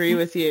people would agree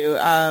with you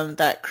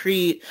that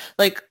Creed,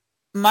 like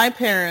my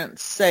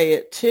parents say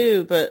it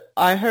too, but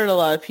I heard a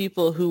lot of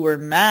people who were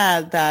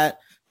mad that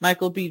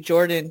Michael B.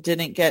 Jordan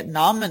didn't get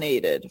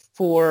nominated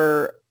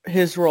for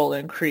his role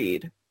in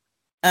Creed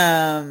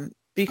because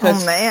he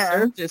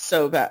deserved it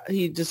so bad.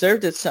 He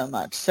deserved it so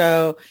much.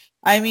 So,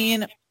 I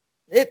mean,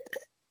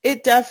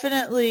 it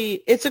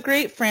definitely, it's a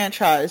great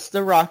franchise,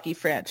 the Rocky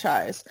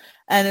franchise.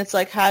 And it's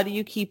like, how do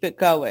you keep it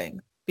going?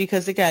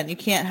 Because again, you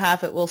can't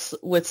have it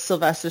with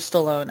Sylvester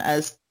Stallone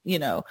as, you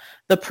know,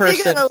 the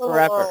person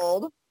forever.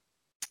 Old.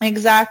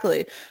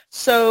 Exactly.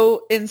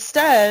 So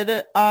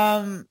instead,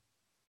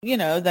 you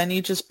know, then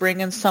you just bring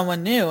in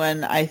someone new.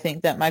 And I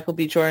think that Michael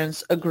B.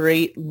 Jordan's a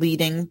great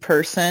leading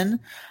person.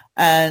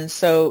 And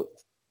so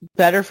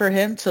better for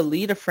him to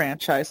lead a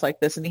franchise like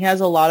this. And he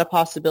has a lot of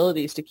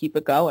possibilities to keep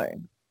it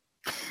going.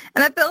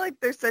 And I feel like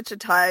there's such a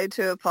tie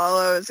to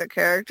Apollo as a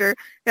character.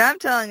 Yeah, I'm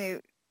telling you,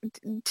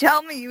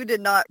 tell me you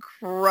did not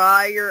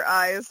cry your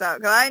eyes out.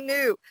 Because I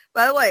knew,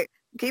 by the way,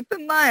 keep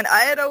in mind,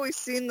 I had always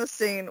seen the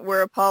scene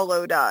where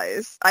Apollo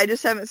dies. I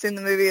just haven't seen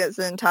the movie in its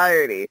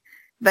entirety.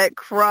 But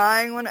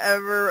crying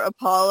whenever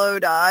Apollo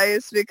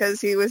dies because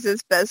he was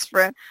his best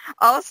friend.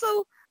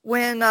 Also,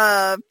 when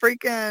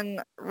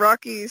freaking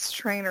Rocky's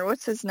trainer,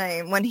 what's his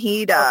name, when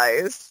he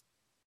dies.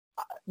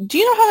 Do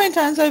you know how many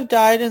times I've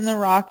died in the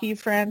Rocky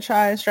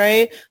franchise,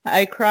 right?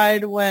 I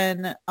cried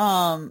when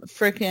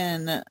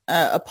freaking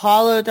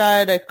Apollo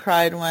died. I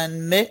cried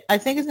when Mick, I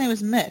think his name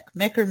was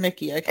Mick or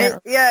Mickey. I can't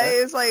remember. Yeah,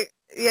 it was like,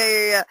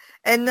 yeah.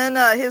 And then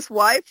his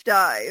wife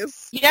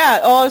dies. Yeah,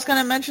 I was going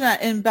to mention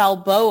that in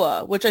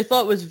Balboa, which I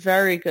thought was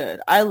very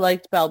good. I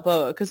liked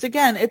Balboa because,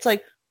 again, it's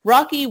like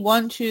Rocky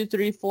 1, 2,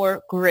 3,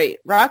 4, great.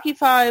 Rocky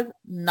 5,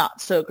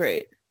 not so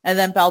great. And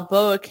then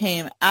Balboa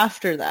came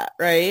after that,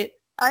 right?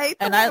 I hate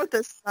the one with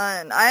the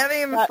son. I haven't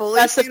even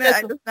fully seen it.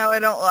 I just know I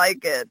don't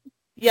like it.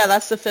 Yeah,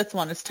 that's the fifth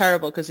one. It's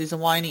terrible because he's a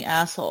whiny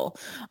asshole.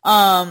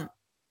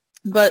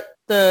 But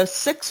the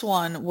sixth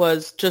one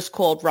was just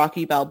called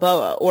Rocky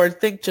Balboa, or I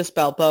think just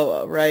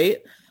Balboa, right?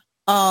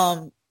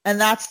 And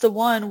that's the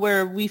one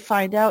where we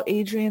find out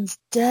Adrian's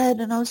dead.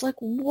 And I was like,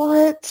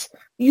 what?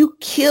 You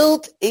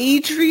killed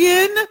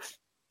Adrian?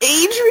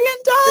 Adrian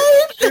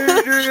died?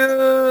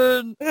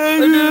 Adrian.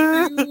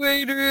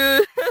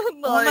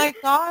 Oh my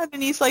God.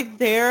 And he's like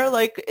there,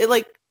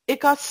 it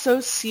got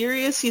so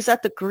serious. He's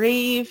at the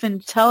grave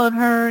and telling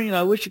her, you know,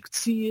 I wish you could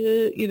see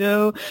it, you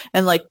know,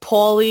 and like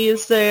Paulie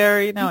is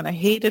there, you know, and I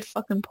hated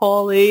fucking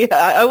Paulie.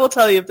 I will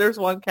tell you, if there's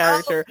one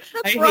character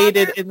I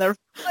hated in the,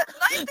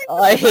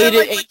 I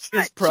hated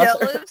Adrian's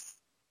brother.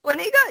 When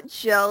he got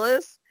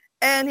jealous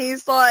and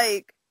he's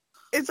like,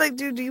 it's like,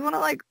 dude, do you want to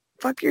like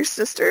fuck your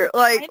sister?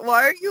 Like,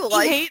 why are you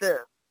like this?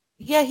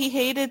 Yeah, he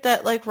hated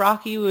that like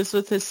Rocky was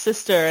with his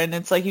sister, and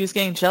it's like he was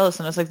getting jealous,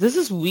 and I was like, this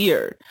is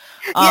weird.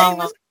 Yeah, he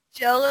was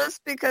jealous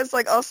because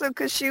like also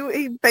because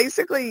he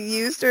basically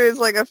used her as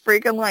like a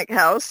freaking like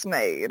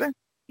housemaid.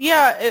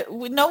 Yeah,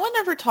 no one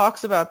ever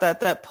talks about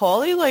that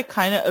Paulie like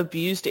kind of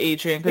abused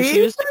Adrian because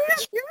she was like,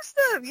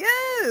 abusive.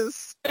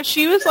 Yes,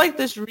 she was like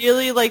this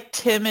really like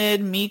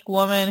timid, meek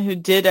woman who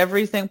did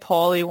everything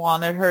Paulie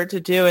wanted her to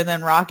do, and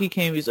then Rocky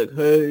came. He's like,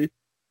 hey,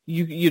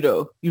 you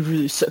know, you're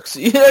really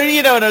sexy.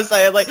 You know what I'm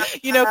saying?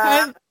 Like, you know,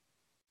 kind of.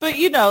 But,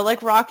 you know,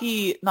 like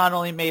Rocky not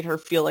only made her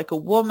feel like a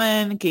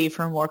woman, gave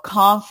her more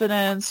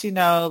confidence, you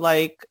know,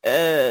 like,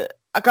 God,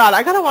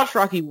 I got to watch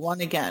Rocky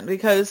 1 again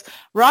because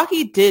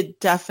Rocky did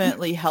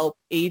definitely help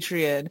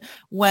Adrian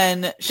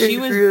when she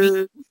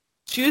was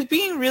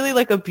being really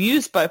like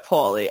abused by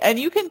Paulie. And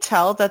you can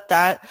tell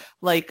that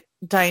like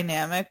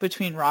dynamic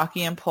between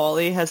Rocky and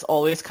Paulie has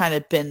always kind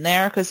of been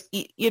there because,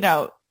 you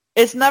know,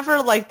 it's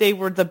never like they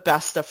were the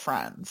best of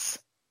friends.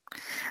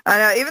 I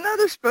know, even though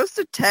they're supposed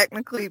to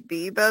technically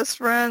be best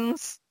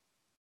friends.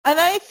 And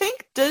I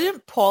think,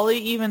 didn't Paulie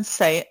even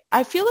say,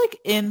 I feel like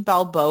in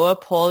Balboa,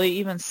 Paulie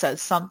even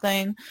says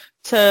something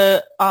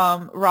to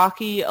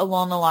Rocky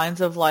along the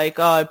lines of like,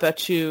 oh, I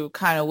bet you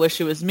kind of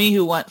wish it was me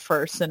who went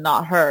first and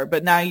not her,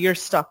 but now you're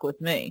stuck with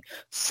me.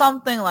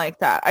 Something like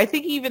that. I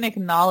think he even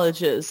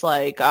acknowledges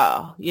like,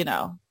 oh, you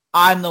know,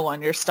 I'm the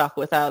one you're stuck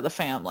with out of the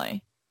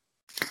family.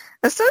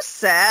 That's so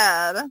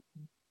sad.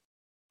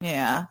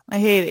 Yeah, I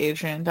hate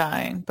Adrian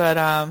dying,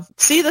 but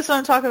see, that's what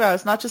I'm talking about.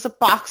 It's not just a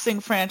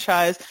boxing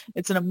franchise;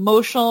 it's an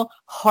emotional,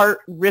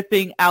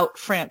 heart-ripping out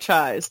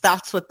franchise.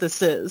 That's what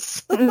this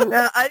is.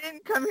 No, I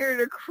didn't come here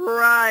to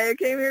cry. I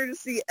came here to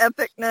see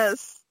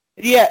epicness.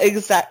 Yeah,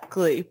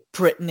 exactly,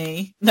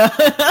 Brittany. No.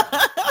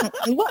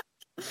 What?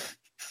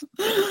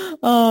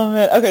 Oh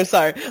man. Okay,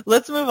 sorry.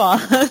 Let's move on.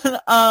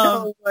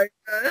 Oh my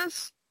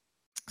gosh.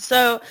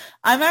 So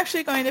I'm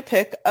actually going to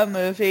pick a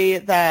movie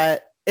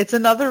that it's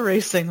another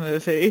racing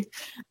movie,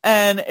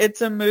 and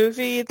it's a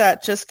movie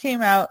that just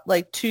came out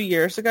like 2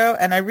 years ago,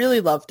 and I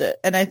really loved it.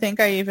 And I think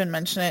I even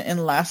mentioned it in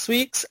last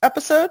week's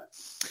episode.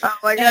 Oh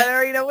my god, I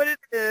already know what it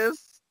is.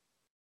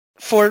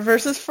 Ford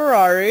versus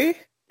Ferrari.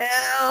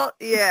 Hell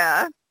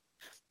yeah.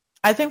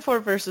 I think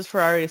Ford versus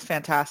Ferrari is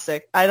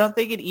fantastic. I don't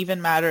think it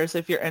even matters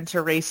if you're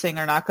into racing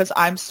or not, because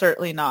I'm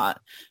certainly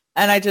not.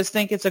 And I just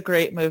think it's a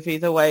great movie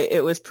the way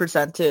it was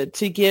presented.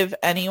 To give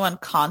anyone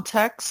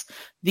context,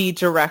 the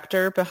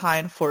director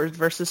behind Ford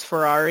versus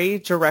Ferrari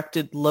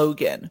directed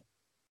Logan.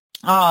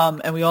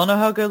 And we all know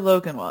how good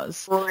Logan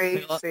was.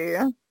 Crazy.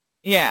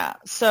 Yeah.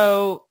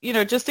 So,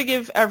 just to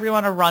give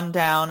everyone a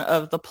rundown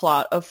of the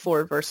plot of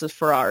Ford versus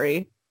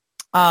Ferrari,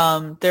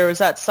 there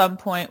was at some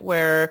point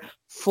where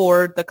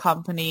Ford, the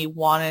company,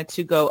 wanted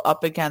to go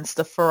up against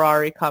the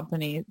Ferrari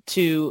company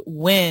to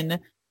win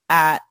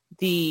at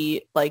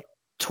the,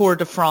 Tour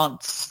de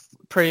France,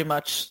 pretty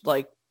much,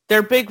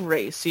 their big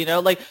race,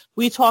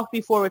 we talked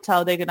before with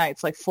Talladega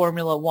Nights,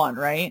 Formula One,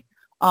 right?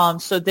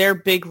 So their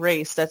big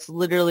race that's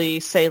literally,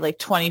 say,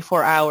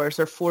 24 hours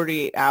or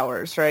 48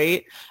 hours,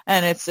 right?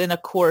 And it's in a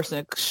course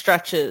and it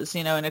stretches,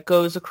 and it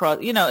goes across,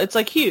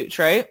 it's huge,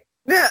 right?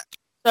 Yeah.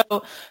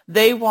 So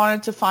they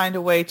wanted to find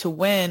a way to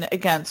win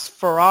against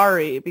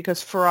Ferrari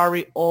because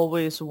Ferrari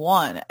always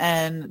won.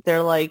 And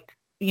they're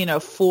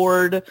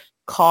Ford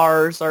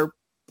cars are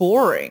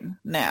boring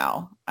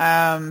now.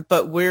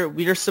 But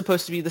we're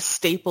supposed to be the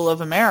staple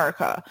of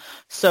America.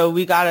 So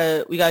we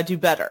gotta do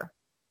better.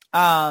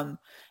 And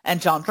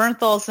John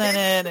Bernthal's in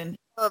it, and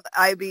of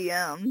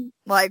IBM,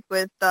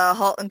 with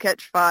Halt and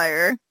Catch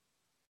Fire.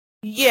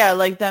 Yeah,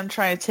 them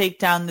trying to take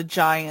down the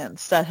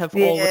giants that have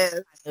always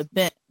kind of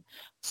been.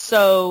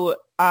 So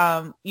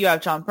you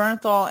have John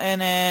Bernthal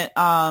in it,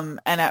 and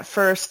at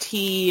first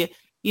he,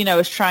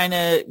 is trying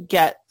to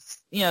get,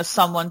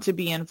 someone to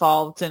be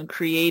involved in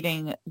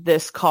creating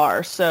this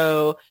car.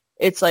 So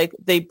it's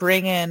they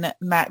bring in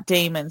Matt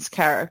Damon's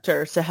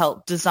character to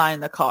help design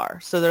the car.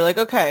 So they're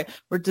okay,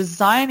 we're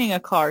designing a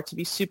car to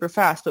be super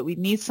fast, but we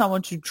need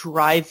someone to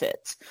drive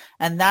it.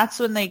 And that's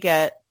when they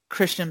get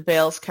Christian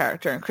Bale's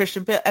character. And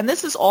Christian Bale, and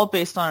this is all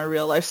based on a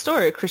real life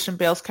story. Christian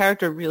Bale's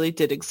character really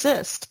did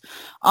exist.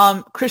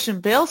 Christian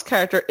Bale's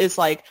character is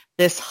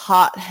this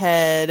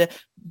hothead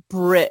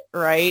Brit,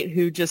 right?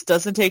 Who just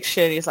doesn't take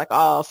shit. He's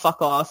oh,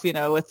 fuck off,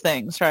 with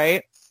things,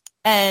 right?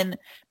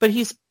 But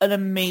he's an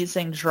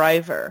amazing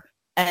driver.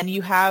 And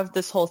you have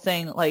this whole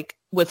thing,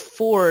 with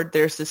Ford,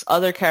 there's this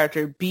other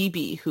character,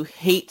 BB, who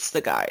hates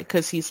the guy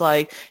because he's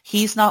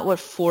not what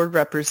Ford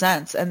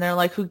represents. And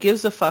they're who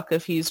gives a fuck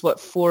if he's what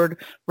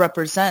Ford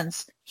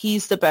represents?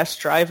 He's the best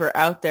driver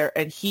out there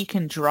and he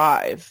can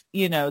drive,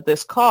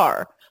 this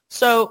car.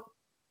 So,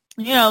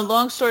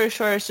 long story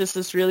short, it's just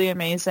this really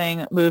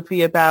amazing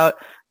movie about,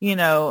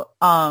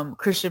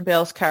 Christian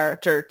Bale's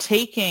character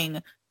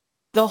taking,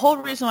 the whole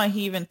reason why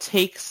he even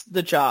takes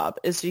the job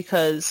is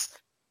because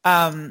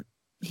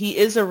he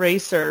is a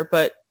racer,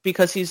 but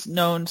because he's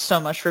known so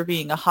much for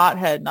being a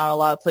hothead, not a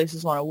lot of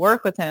places want to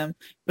work with him,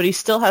 but he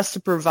still has to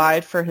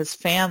provide for his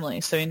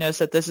family. So he knows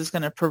that this is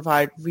going to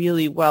provide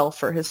really well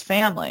for his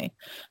family.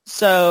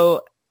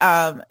 So,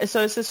 it's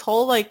this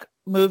whole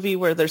movie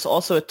where there's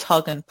also a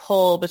tug and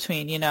pull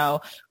between,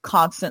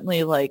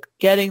 constantly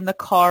getting the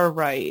car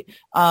right,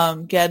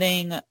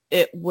 getting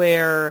it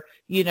where,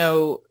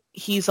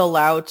 he's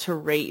allowed to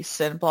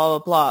race and blah,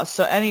 blah, blah.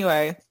 So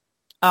anyway,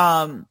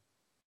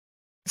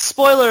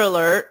 spoiler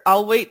alert,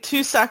 I'll wait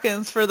 2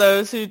 seconds for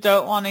those who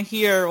don't want to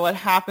hear what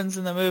happens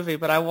in the movie,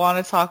 but I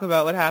want to talk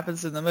about what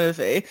happens in the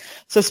movie.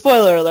 So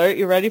spoiler alert,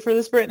 you ready for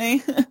this,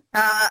 Brittany?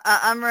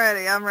 I'm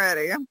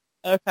ready.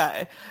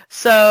 Okay.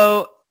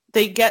 So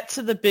they get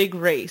to the big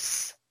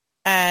race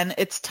and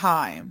it's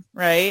time,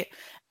 right?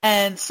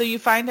 And so you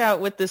find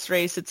out with this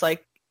race, it's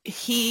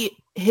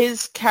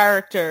his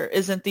character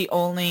isn't the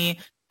only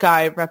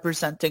guy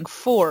representing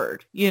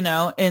Ford,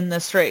 in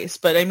this race.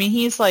 But I mean,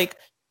 he's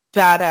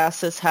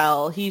badass as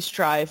hell. He's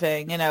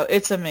driving,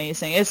 it's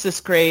amazing. It's this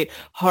great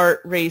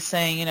heart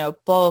racing, blah,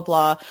 blah,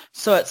 blah.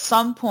 So at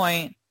some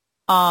point,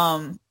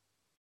 frickin'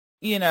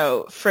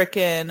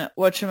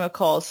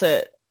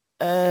 whatchamacallit,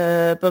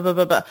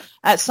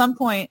 at some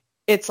point,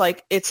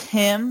 it's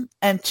him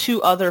and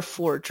 2 other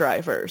Ford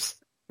drivers,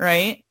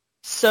 right?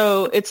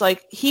 So it's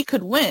he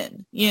could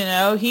win,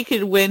 he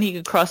could win. He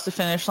could cross the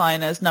finish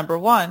line as number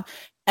 1.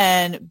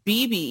 And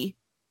BB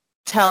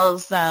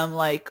tells them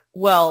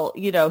well,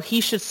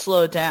 he should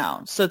slow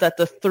down so that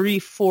the 3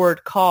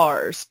 Ford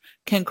cars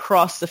can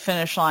cross the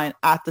finish line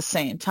at the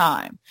same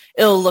time.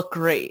 It'll look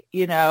great,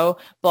 blah,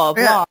 blah.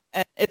 Yeah.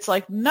 And it's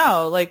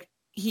no,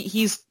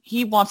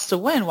 he wants to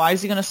win. Why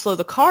is he going to slow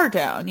the car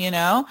down,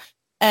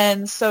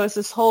 And so it's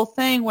this whole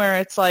thing where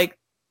it's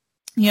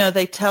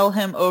they tell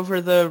him over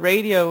the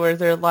radio where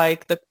they're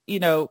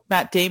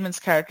Matt Damon's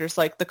character's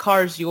the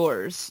car's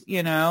yours,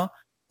 the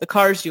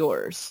car's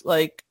yours.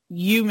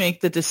 you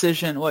make the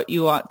decision what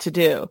you want to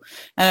do.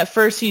 And at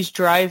first he's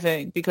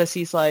driving because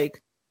he's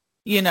like,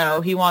 you know,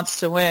 he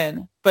wants to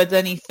win. But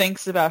then he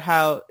thinks about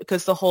how,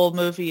 because the whole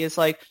movie is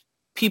like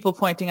people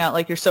pointing out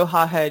like, you're so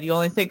hothead, you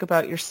only think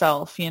about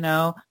yourself, you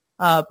know,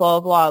 blah,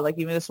 blah, blah. Like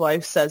even his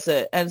wife says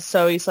it. And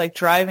so he's like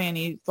driving and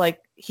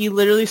he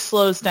literally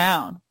slows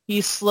down.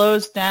 He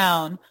slows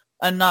down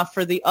enough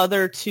for the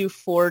other two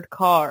Ford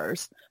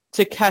cars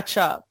to catch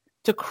up,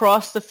 to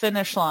cross the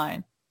finish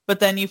line. But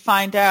then you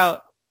find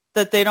out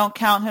that they don't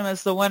count him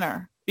as the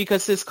winner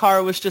because his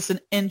car was just an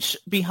inch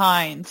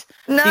behind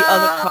the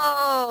other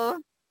car.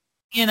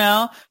 You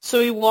know? So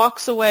he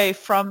walks away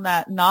from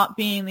that not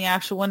being the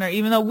actual winner,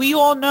 even though we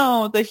all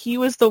know that he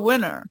was the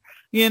winner,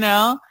 you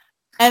know?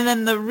 And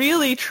then the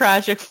really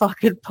tragic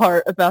fucking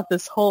part about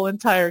this whole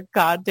entire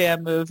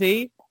goddamn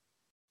movie,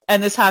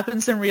 and this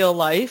happens in real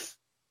life,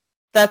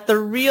 that the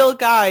real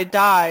guy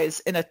dies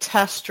in a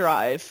test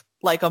drive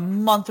like a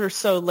month or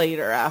so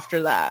later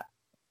after that.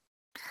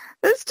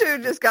 This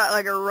dude just got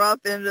like a rough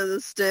end of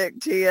the stick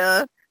to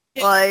you.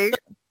 Like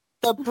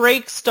the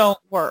brakes don't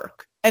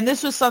work. And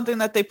this was something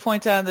that they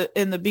point out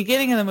in the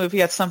beginning of the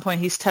movie. At some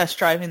point, he's test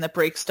driving, the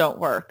brakes don't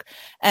work.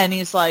 And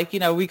he's like, you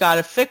know, we got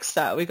to fix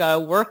that. We got to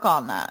work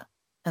on that.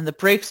 And the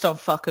brakes don't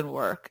fucking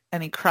work.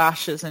 And he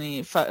crashes and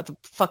the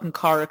fucking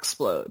car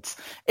explodes.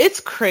 It's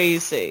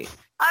crazy.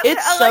 I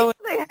like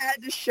they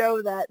had to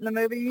show that in the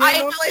movie. You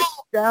know,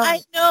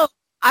 I know.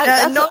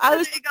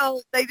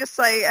 They just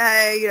say,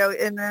 hey, you know,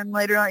 and then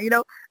later on, you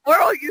know, we're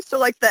all used to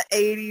like the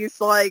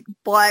 80s, like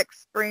black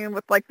screen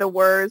with like the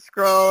word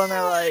scroll, and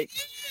they're like,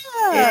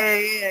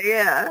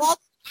 yeah. Well,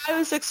 I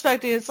was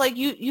expecting, it's like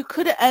you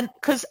could end,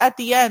 because at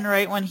the end,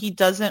 right, when he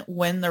doesn't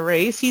win the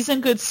race, he's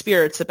in good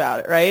spirits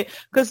about it, right?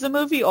 Because the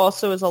movie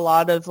also is a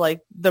lot of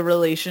like the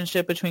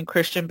relationship between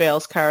Christian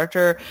Bale's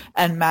character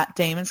and Matt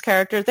Damon's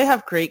character. They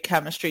have great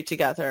chemistry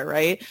together,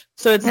 right?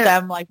 So it's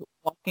them like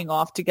walking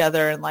off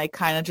together and like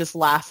kind of just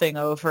laughing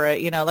over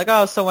it, you know, like,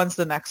 oh, so when's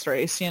the next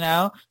race, you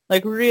know?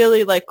 Like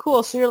really like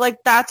cool. So you're like,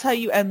 that's how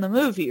you end the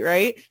movie,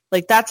 right?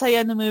 Like that's how you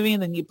end the movie,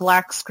 and then you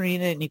black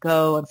screen it and you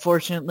go,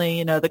 unfortunately,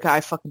 you know, the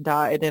guy fucking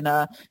died in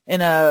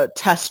a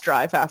test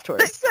drive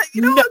afterwards.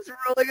 You know what's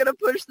really gonna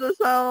push this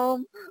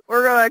home?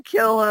 We're gonna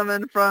kill him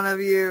in front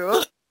of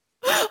you.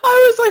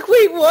 I was like,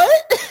 wait,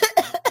 what?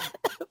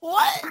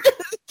 What?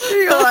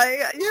 You're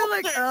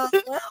like,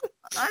 oh,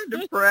 I'm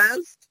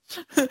depressed.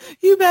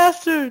 You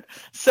bastard.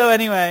 So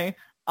anyway,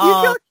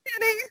 you killed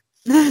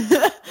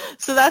Kenny.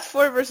 So that's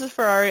Ford versus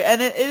Ferrari,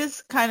 and it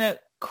is kind of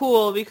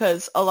cool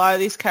because a lot of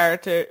these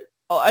characters,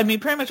 I mean,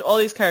 pretty much all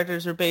these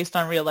characters are based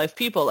on real life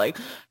people. Like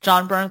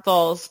John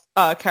Bernthal's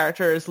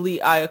character is Lee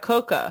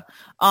Iacocca,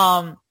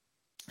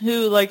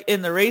 who like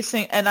in the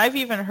racing, and I've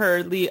even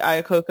heard Lee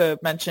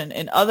Iacocca mentioned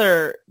in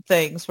other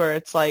things where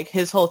it's like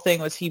his whole thing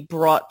was he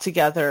brought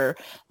together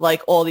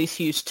like all these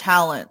huge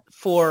talent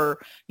for,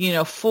 you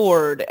know,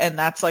 Ford, and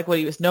that's like what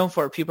he was known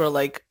for. People are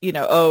like, you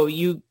know, oh,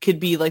 you could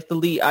be like the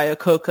Lee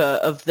Iacocca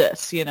of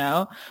this, you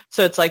know?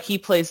 So it's like he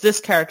plays this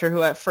character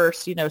who at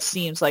first, you know,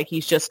 seems like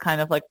he's just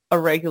kind of like a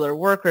regular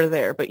worker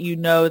there, but you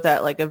know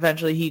that like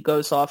eventually he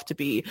goes off to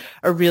be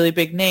a really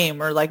big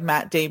name, or like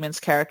Matt Damon's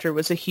character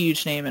was a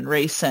huge name in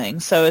racing.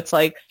 So it's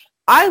like,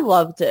 I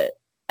loved it.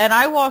 And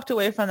I walked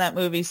away from that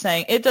movie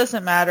saying, it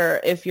doesn't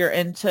matter if you're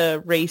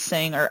into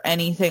racing or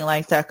anything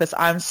like that, because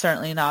I'm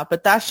certainly not,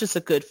 but that's just a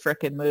good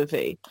frickin'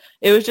 movie.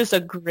 It was just a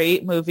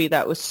great movie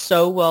that was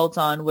so well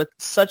done with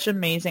such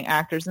amazing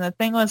actors. And the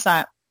thing was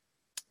that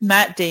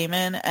Matt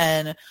Damon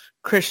and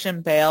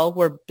Christian Bale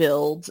were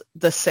billed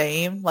the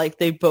same. Like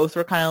they both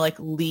were kind of like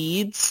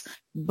leads,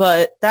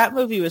 but that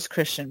movie was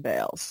Christian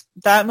Bale's.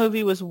 That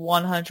movie was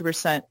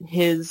 100%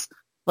 his,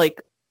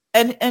 like,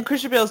 and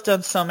Christian Bale's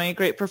done so many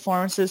great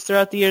performances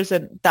throughout the years,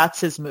 and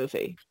that's his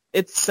movie.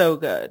 It's so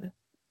good.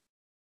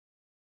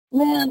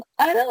 Man,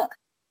 I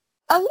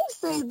was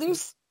gonna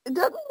say,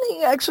 doesn't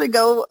he actually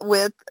go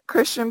with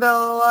Christian Bale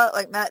a lot?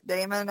 Like Matt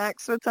Damon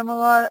acts with him a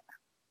lot?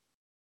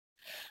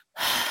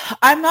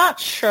 I'm not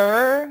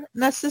sure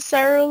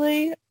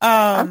necessarily.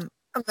 I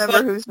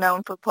remember who's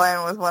known for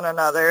playing with one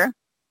another.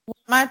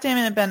 Matt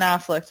Damon and Ben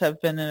Affleck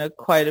have been in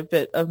quite a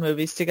bit of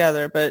movies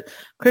together, but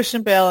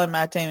Christian Bale and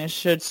Matt Damon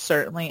should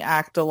certainly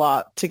act a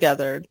lot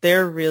together.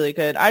 They're really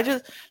good. I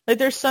just, like,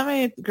 there's so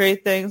many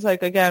great things,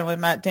 like, again, when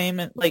Matt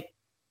Damon, like,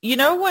 you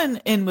know when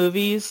in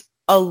movies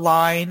a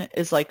line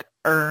is, like,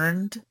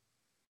 earned?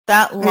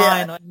 That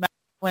line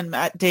when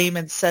Matt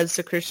Damon says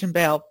to Christian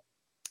Bale,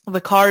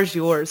 the car's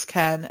yours,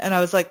 Ken. And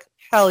I was like,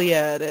 hell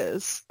yeah, it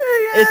is.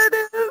 It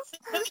is.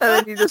 And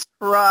then you just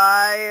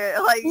cry,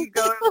 like you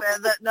go to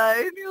bed that night,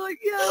 and you're like,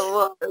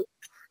 yeah,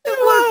 it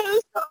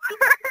was.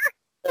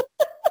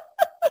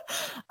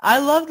 I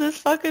love this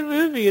fucking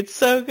movie. It's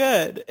so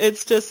good.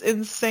 It's just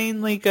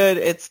insanely good.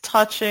 It's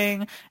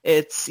touching.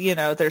 It's, you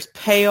know, there's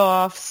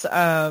payoffs,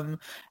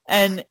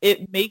 and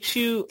it makes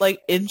you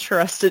like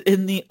interested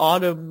in the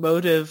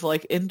automotive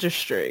like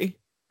industry.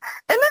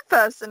 Isn't it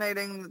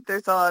fascinating that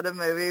there's a lot of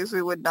movies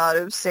we would not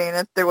have seen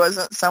if there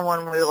wasn't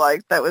someone we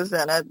liked that was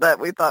in it that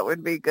we thought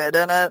would be good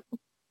in it?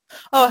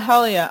 Oh,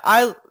 hell yeah.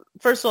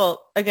 First of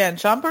all, again,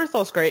 John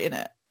Berthold's great in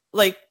it.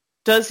 Like,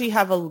 does he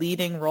have a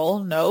leading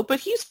role? No, but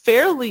he's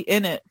fairly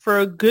in it for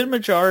a good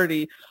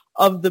majority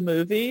of the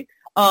movie.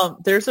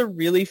 There's a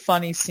really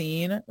funny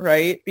scene,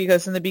 right?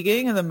 Because in the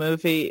beginning of the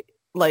movie,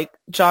 like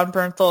John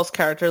Bernthal's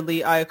character,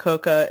 Lee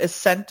Iacocca, is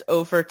sent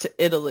over to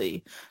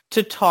Italy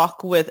to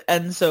talk with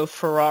Enzo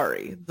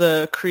Ferrari,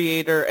 the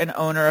creator and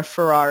owner of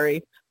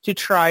Ferrari, to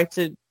try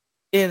to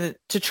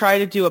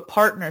do a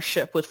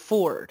partnership with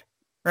Ford,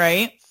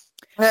 right?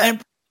 Yeah.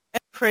 And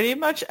pretty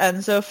much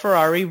Enzo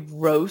Ferrari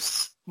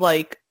roasts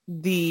like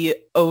the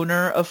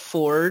owner of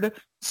Ford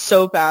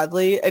so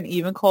badly and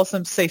even calls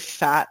him, say,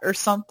 fat or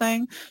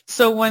something.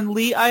 So when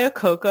Lee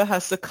Iacocca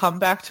has to come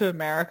back to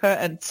America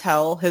and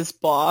tell his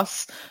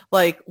boss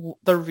like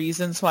the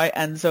reasons why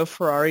Enzo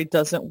Ferrari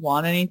doesn't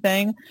want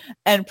anything,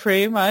 and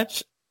pretty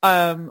much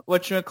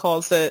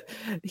whatchamacallit,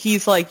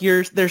 he's like,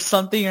 there's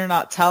something you're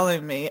not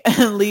telling me.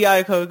 And Lee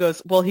Iacocca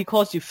goes, well, he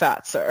calls you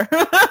fat, sir. You're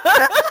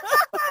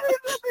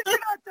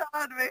not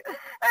telling me.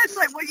 It's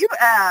like, well, you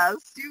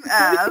asked.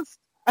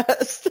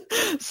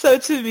 So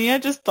to me, I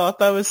just thought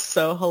that was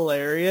so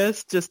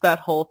hilarious, just that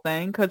whole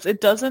thing, because it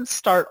doesn't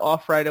start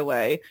off right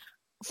away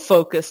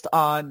focused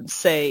on,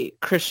 say,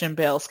 Christian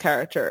Bale's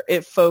character.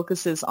 It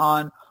focuses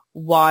on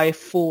why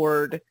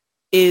Ford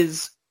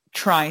is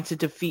trying to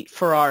defeat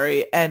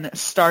Ferrari, and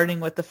starting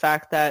with the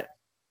fact that,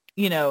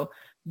 you know,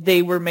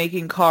 they were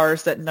making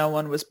cars that no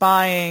one was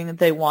buying.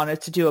 They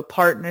wanted to do a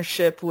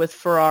partnership with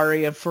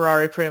Ferrari, and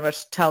Ferrari pretty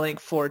much telling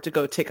Ford to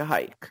go take a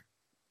hike.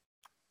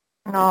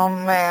 Oh,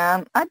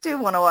 man. I do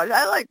want to watch.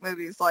 I like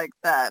movies like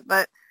that,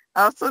 but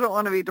I also don't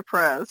want to be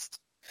depressed.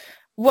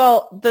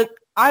 Well,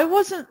 I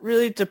wasn't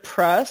really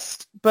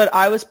depressed, but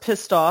I was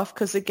pissed off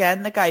because,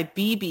 again, the guy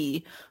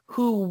Beebe,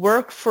 who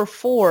worked for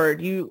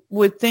Ford, you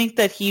would think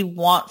that he'd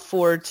want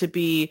Ford to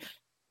be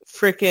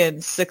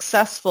freaking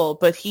successful,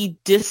 but he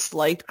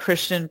disliked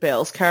Christian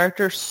Bale's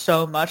character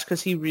so much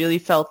because he really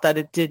felt that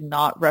it did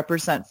not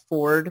represent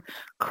Ford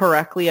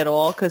correctly at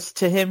all, because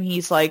to him,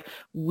 he's like,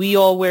 we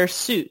all wear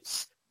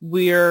suits.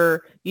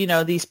 We're, you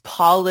know, these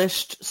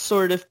polished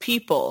sort of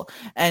people.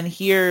 And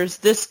here's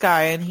this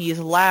guy, and he's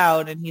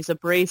loud, and he's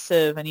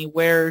abrasive, and he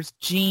wears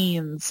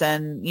jeans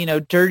and, you know,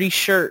 dirty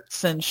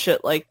shirts and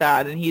shit like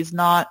that. And he's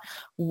not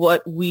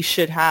what we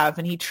should have.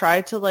 And he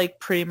tried to, like,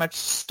 pretty much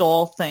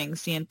stall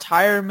things the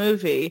entire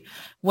movie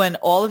when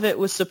all of it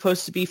was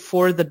supposed to be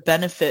for the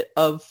benefit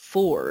of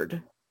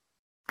Ford.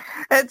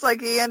 It's like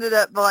he ended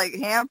up, like,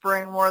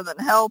 hampering more than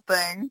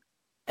helping.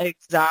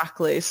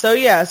 Exactly. So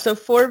yeah, so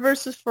Ford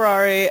versus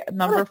Ferrari,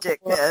 number 4.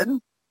 Dickhead.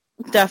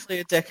 Definitely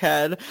a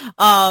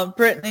dickhead.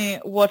 Brittany,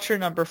 what's your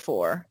number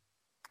 4?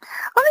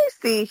 Let me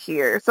see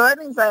here. So that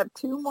means I have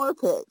 2 more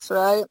picks,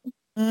 right?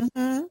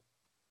 Mm-hmm.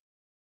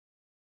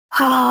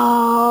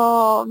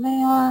 Oh,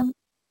 man.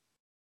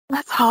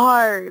 That's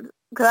hard.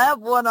 Because I have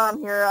one on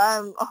here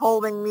I'm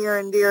holding near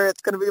and dear.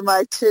 It's going to be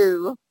my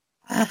 2.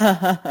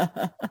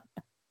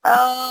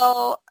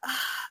 Oh.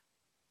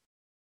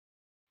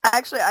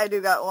 Actually, I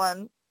do got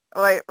one.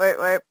 Wait.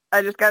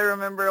 I just got to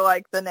remember,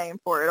 like, the name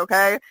for it,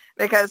 okay?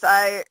 Because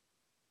I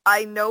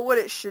know what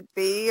it should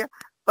be,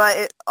 but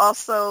it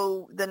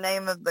also the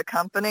name of the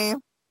company.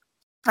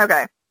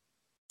 Okay.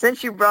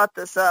 Since you brought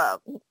this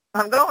up,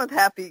 I'm going with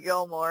Happy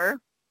Gilmore.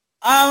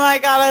 Oh my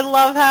god, I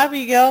love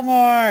Happy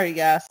Gilmore.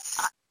 Yes.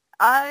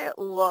 I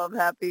love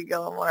Happy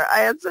Gilmore. I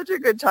had such a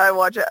good time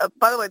watching it.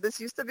 By the way, this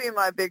used to be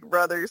my big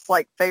brother's,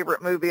 like,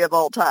 favorite movie of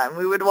all time.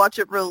 We would watch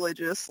it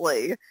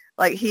religiously.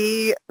 Like,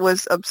 he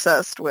was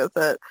obsessed with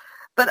it.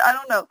 But I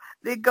don't know.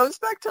 It goes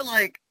back to,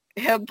 like,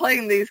 him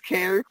playing these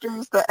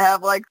characters that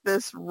have, like,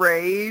 this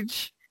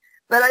rage.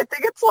 But I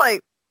think it's,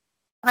 like,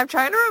 I'm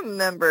trying to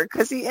remember,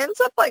 because he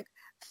ends up, like,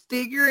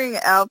 figuring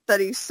out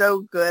that he's so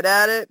good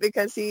at it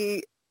because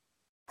I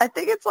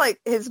think it's, like,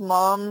 his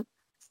mom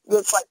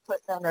gets, like, put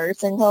in a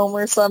nursing home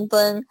or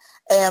something,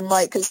 and,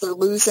 like, because they're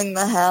losing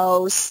the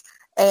house,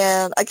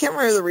 and I can't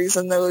remember the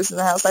reason they're losing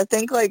the house. I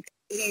think, like,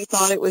 he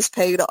thought it was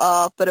paid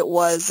off, but it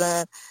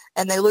wasn't,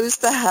 and they lose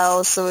the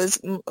house, so his,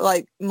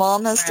 like,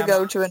 mom has to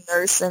go to a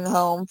nursing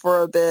home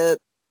for a bit.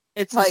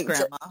 It's like, his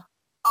grandma.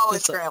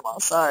 It's grandma,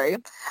 sorry.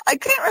 I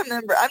can't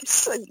remember. I'm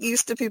just, like,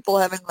 used to people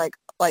having,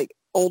 like,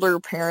 older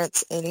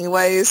parents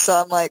anyways, so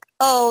I'm like,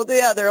 oh,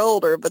 yeah, they're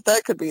older, but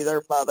that could be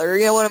their mother,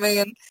 you know what I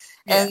mean?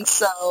 Yeah. And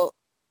so...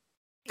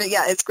 But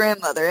yeah, it's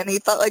grandmother, and he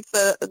thought, like,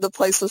 the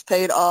place was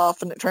paid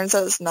off, and it turns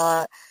out it's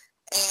not.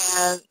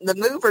 And the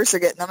movers are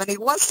getting him, and he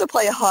wants to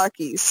play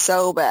hockey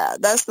so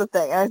bad. That's the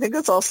thing. And I think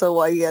that's also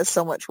why he has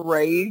so much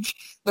rage,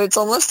 but it's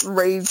almost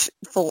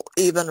rageful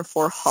even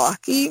for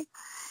hockey.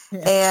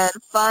 Yeah. And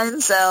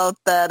finds out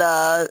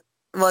that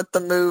what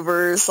the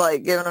movers,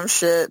 like, giving him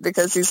shit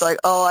because he's like,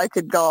 oh, I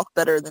could golf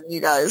better than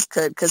you guys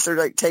could because they're,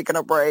 like, taking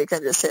a break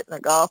and just hitting a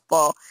golf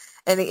ball.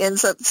 And he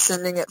ends up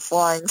sending it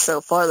flying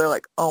so far, they're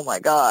like, oh, my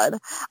God.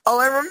 Oh,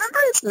 I remember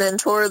his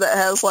mentor that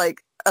has,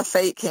 like, a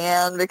fake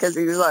hand because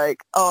he was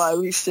like, oh, I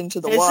reached into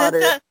the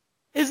water.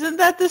 Isn't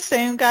that the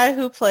same guy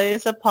who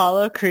plays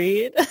Apollo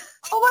Creed?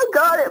 Oh my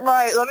god, it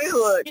might. Let me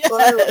look.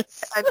 Let me look.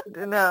 Yes. I need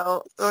to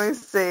know. Let me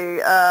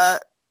see.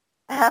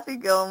 Happy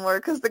Gilmore,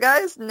 because the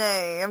guy's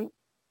name,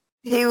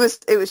 it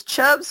was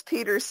Chubbs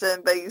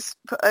Peterson, but he's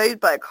played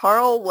by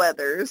Carl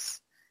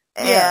Weathers.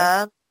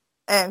 Yeah.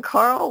 And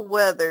Carl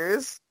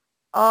Weathers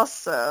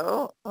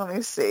also, let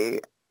me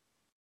see.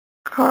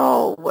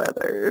 Carl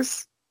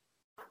Weathers.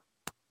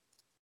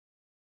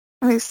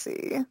 Let me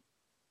see.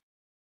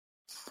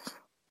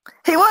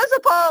 He was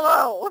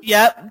Apollo!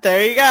 Yep,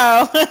 there you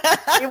go.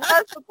 He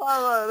was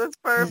Apollo. That's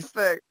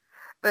perfect.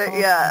 But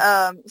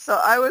yeah, so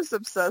I was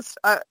obsessed.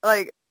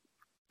 The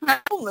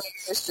whole movie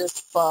is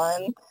just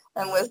fun.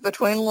 And with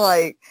between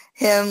like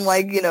him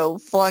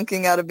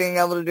flunking out of being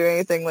able to do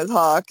anything with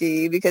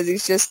hockey because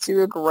he's just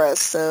too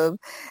aggressive,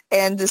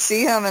 and to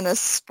see him in a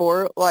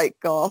sport like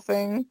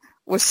golfing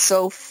was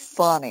so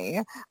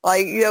funny.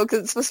 Because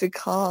it's supposed to be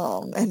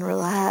calm and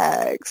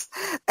relaxed.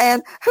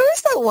 And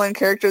who's that one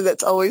character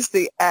that's always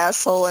the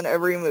asshole in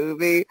every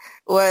movie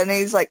when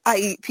he's like, I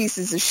eat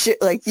pieces of shit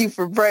like you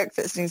for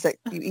breakfast. And he's like,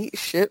 you eat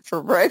shit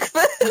for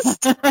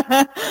breakfast?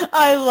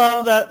 I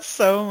love that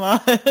so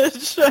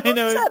much. I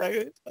know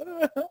exactly.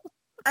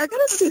 I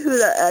gotta see who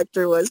that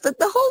actor was, but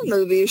the whole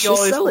movie is He just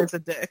always so... plays a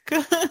dick.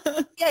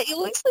 Yeah, he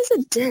always plays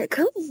a dick.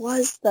 Who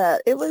was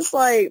that? It was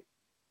like...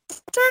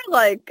 sort of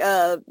like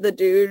the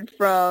dude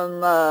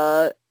from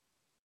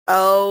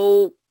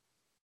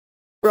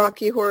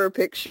Rocky Horror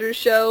Picture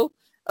Show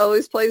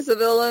always plays the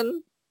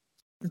villain.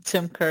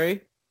 Tim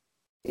Curry.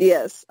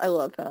 Yes, I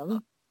love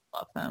him.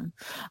 Love him.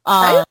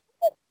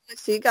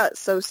 He got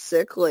so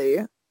sickly.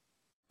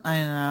 I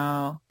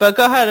know. But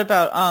go ahead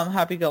about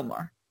Happy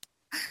Gilmore.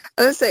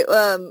 I was say,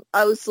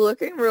 I was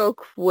looking real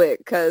quick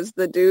because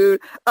the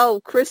dude,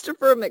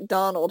 Christopher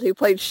McDonald, he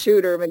played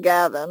Shooter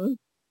McGavin.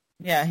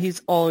 Yeah,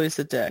 he's always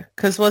a dick.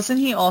 Because wasn't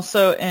he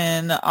also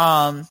in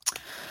The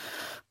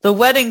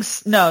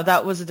Weddings? No,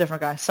 that was a different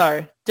guy.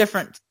 Sorry.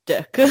 Different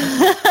dick.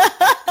 Different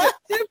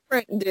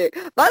dick.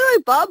 By the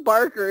way, Bob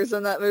Barker's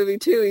in that movie,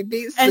 too. He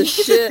beats the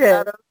shit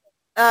out of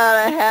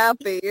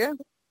Happy.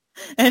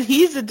 And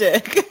he's a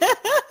dick.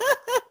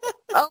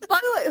 Oh, by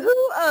the way,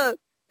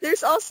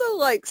 there's also,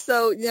 when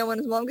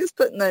his mom gets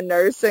put in the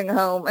nursing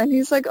home, and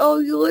he's like, oh,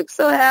 you look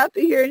so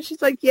happy here, and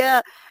she's like,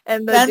 yeah,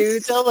 and the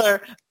dude...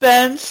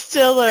 Ben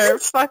Stiller,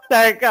 fuck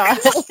that guy.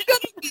 By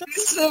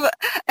the way,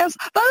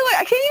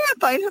 I can't even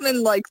find him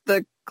in,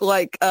 the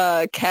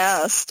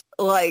cast,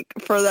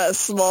 for that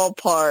small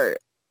part.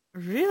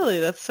 Really?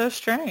 That's so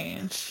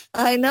strange.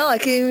 I know, I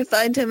can't even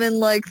find him in,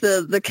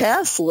 the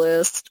cast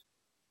list.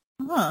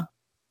 Huh.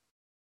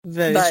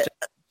 Very but, strange.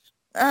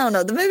 I don't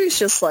know, the movie's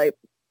just,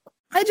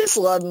 I just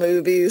love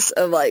movies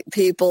of,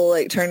 people,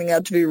 turning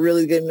out to be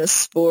really good in a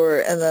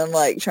sport and then,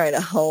 trying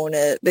to hone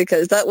it,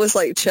 because that was,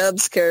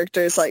 Chubb's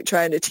character is,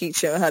 trying to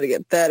teach him how to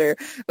get better,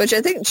 which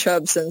I think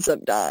Chubbs ends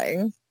up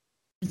dying.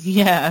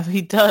 Yeah,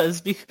 he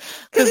does.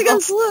 Because he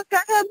goes, look,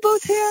 I have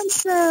both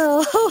hands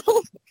now.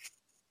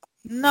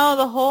 No,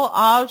 the whole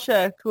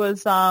object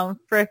was,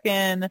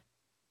 frickin',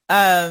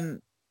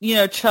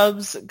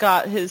 Chubbs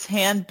got his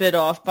hand bit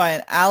off by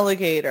an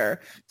alligator,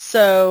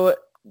 so...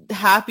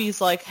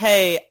 Happy's like,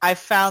 hey, I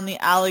found the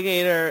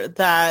alligator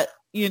that,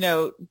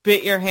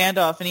 bit your hand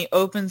off, and he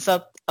opens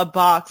up a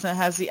box and it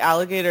has the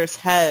alligator's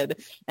head,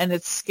 and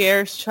it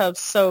scares Chubb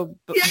so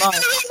much.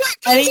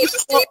 And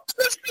he's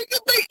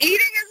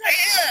eating his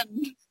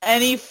hand.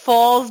 And he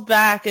falls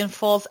back and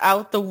falls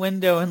out the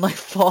window and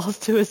falls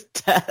to his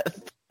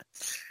death.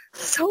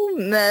 So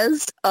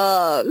messed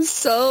up.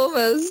 So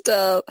messed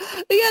up. Yeah,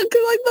 because,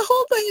 the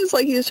whole thing is,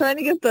 he's trying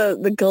to get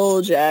the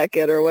gold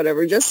jacket or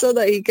whatever, just so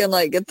that he can,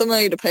 get the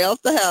money to pay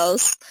off the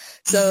house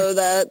so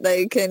that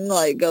they can,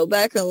 go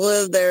back and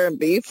live there and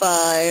be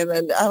fine.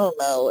 And I don't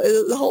know.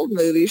 The whole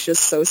movie's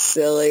just so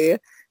silly.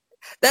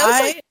 That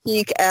was,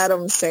 peak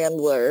Adam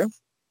Sandler.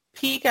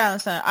 Peak Adam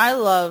Sandler. I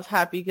love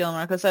Happy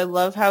Gilmore because I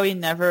love how he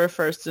never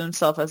refers to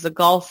himself as a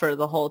golfer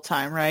the whole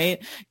time,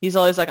 right? He's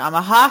always like, I'm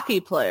a hockey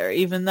player,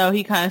 even though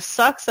he kind of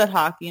sucks at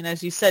hockey. And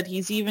as you said,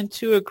 he's even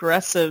too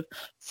aggressive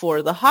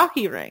for the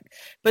hockey rink.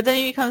 But then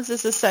he becomes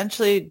this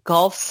essentially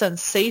golf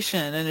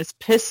sensation, and it's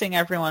pissing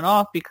everyone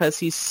off because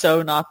he's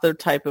so not the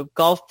type of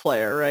golf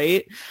player,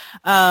 right?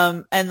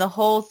 And the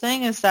whole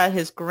thing is that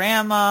his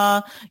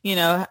grandma,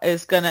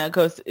 is going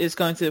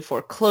through the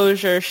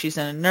foreclosure. She's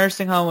in a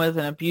nursing home with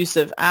an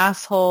abusive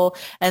asshole.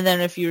 And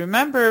then if you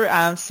remember,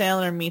 Adam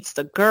Sandler meets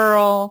the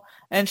girl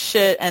and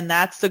shit, and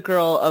that's the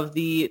girl of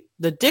the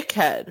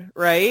dickhead,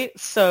 right?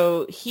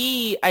 So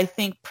he, I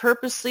think,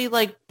 purposely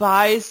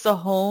buys the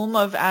home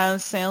of Adam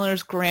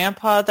Sandler's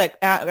grandpa that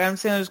Adam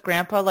Sandler's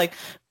grandpa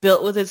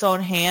built with his own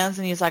hands,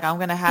 and he's like, I'm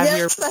gonna have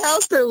your the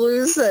house they're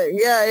losing.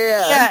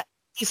 Yeah.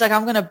 He's like,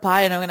 I'm gonna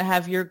buy it. I'm gonna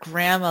have your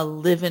grandma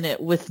live in it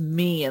with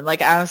me. And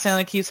Adam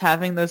Sandler keeps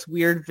having those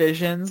weird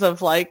visions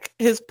of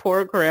his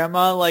poor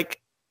grandma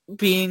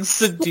being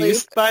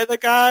seduced by the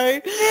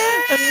guy.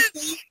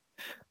 Yes!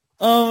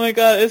 Oh my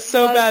god, it's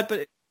so bad,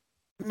 but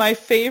my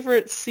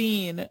favorite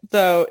scene,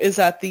 though, is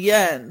at the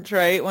end,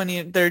 right?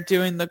 When they're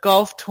doing the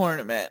golf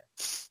tournament.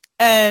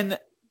 And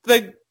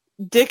the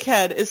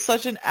dickhead is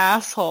such an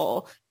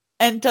asshole.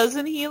 And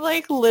doesn't he,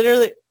 like,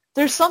 literally...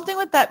 There's something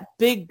with that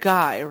big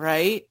guy,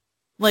 right?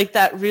 Like,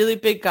 that really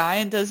big guy.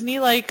 And doesn't he,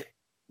 like,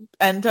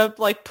 end up,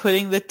 like,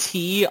 putting the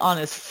tee on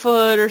his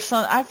foot or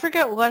something? I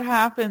forget what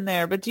happened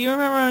there. But do you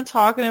remember what I'm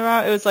talking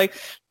about? It was, like...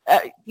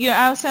 Adam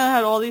Sandler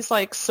had all these,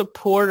 like,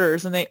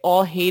 supporters, and they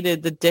all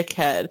hated the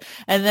dickhead.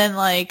 And then,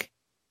 like,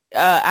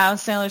 Adam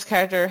Sandler's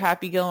character,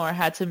 Happy Gilmore,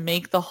 had to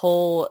make the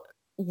whole,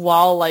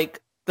 while,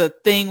 like, the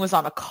thing was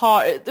on a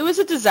car. It was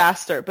a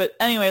disaster. But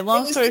anyway,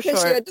 long story short.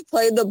 She had to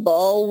play the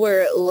ball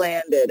where it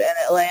landed, and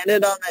it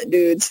landed on that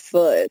dude's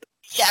foot.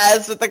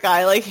 Yes, but the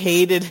guy, like,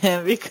 hated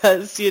him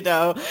because, you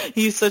know,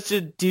 he's such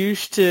a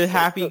douche to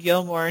Happy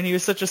Gilmore, and he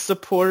was such a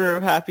supporter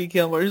of Happy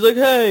Gilmore. He's like,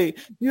 hey,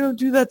 you don't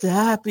do that to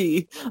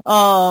Happy.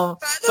 By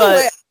the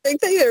way, I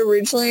think they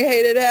originally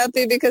hated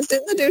Happy because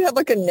didn't the dude have,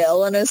 like, a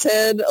nail in his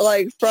head,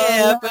 like, from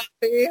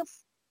Happy?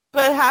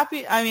 But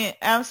Happy, I mean,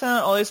 Adam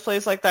Sandler always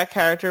plays, like, that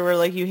character where,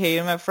 like, you hate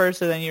him at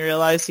first, and then you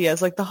realize he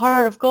has, like, the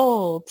heart of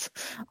gold.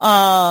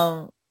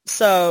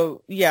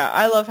 So, yeah,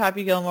 I love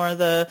Happy Gilmore.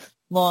 The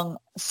long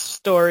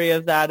story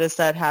of that is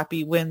that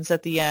Happy wins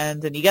at the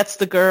end, and he gets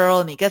the girl,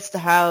 and he gets the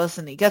house,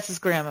 and he gets his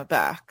grandma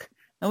back.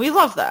 And we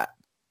love that.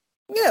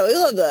 Yeah, we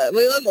love that.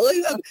 We love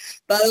it.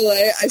 By the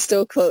way, I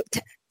still quote,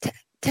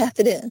 tap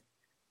it in.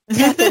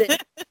 Tap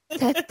it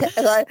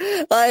in.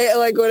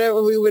 Like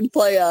whenever we would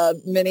play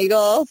mini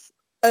golf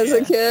as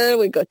a kid,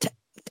 we'd go,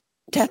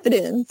 tap it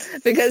in,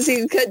 because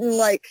he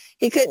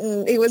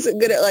wasn't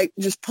good at, like,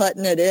 just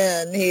putting it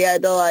in. He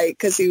had to, like,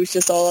 because he was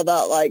just all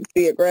about, like,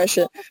 the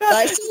aggression. But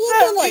I still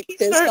love him, like,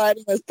 fist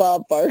fighting with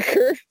Bob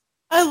Barker.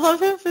 I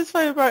love him fist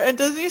fighting Bob Barker. And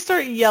doesn't he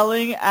start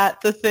yelling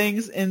at the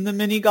things in the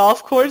mini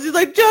golf course? He's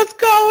like, just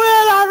go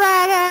in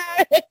already!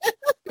 Yeah,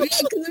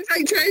 because they're,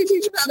 like, trying to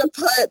teach him how to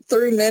putt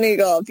through mini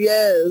golf.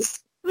 Yes.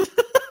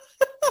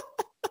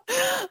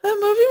 That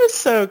movie was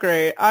so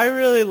great. I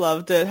really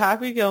loved it.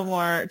 Happy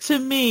Gilmore, to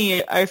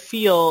me, I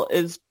feel,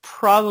 is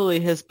probably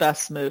his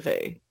best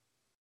movie.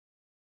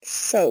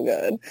 So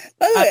good.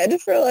 By the way, I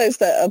just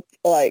realized that,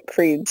 like,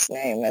 Creed's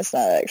name is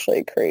not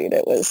actually Creed.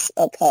 It was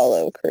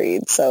Apollo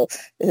Creed. So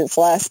his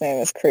last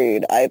name is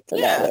Creed. I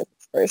forgot what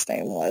his first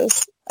name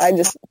was. I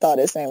just thought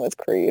his name was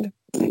Creed.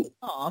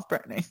 Aw,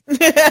 Brittany.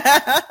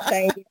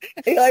 Thank you.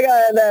 I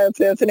got that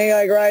epiphany,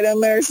 like, right in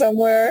there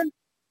somewhere.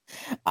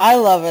 I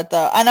love it,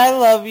 though. And I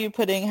love you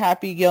putting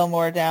Happy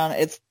Gilmore down.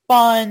 It's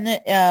fun,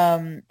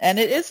 and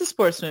it is a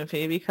sports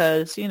movie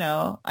because, you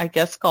know, I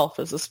guess golf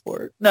is a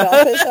sport. No.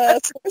 Golf is a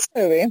sports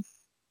movie.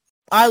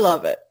 I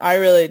love it. I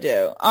really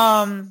do.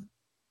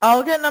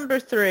 I'll get number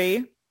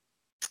 3.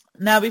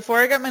 Now, before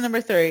I get my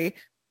number 3,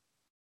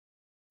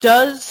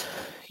 does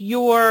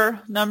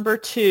your number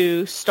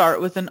 2 start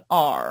with an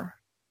R?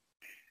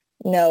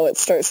 No, it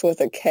starts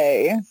with a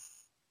K.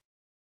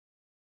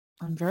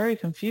 I'm very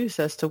confused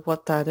as to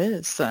what that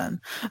is then.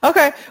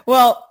 Okay,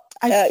 well,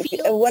 I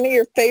feel... One of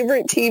your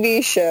favorite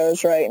TV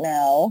shows right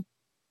now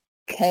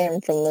came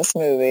from this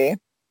movie.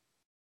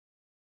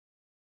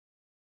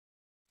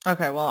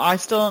 Okay, well, I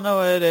still don't know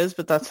what it is,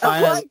 but that's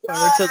fine. Oh my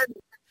God.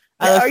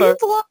 Are you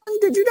blonde?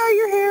 Did you dye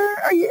your hair?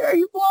 Are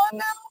you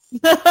blonde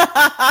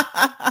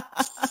now?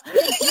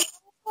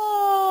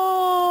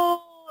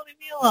 Oh, leave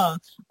me alone.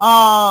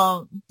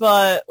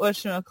 But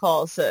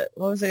whatchamacallit?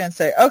 What was I gonna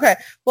say? Okay,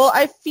 well,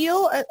 I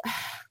feel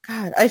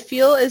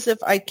as if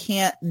I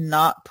can't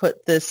not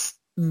put this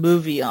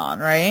movie on,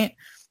 right?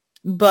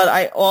 But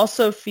I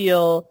also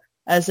feel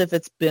as if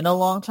it's been a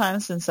long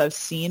time since I've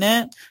seen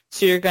it,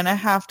 so you're gonna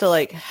have to,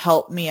 like,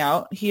 help me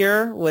out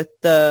here with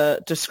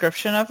the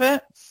description of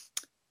it.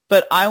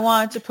 But I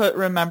wanted to put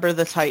Remember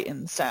the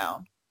Titans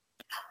down.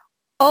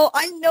 Oh,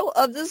 I know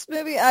of this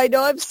movie. I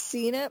know I've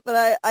seen it,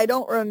 but I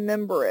don't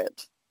remember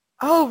it.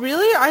 Oh,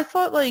 really? I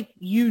thought, like,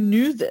 you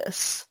knew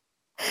this.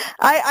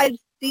 I've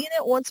seen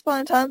it once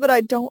upon a time, but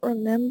I don't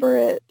remember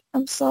it.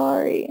 I'm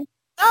sorry.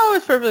 Oh,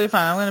 it's perfectly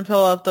fine. I'm going to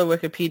pull up the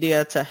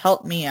Wikipedia to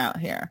help me out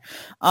here.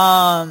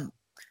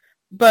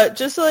 But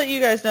just to let you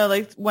guys know,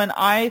 like, when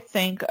I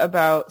think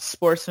about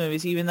sports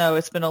movies, even though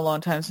it's been a long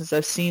time since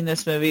I've seen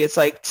this movie, it's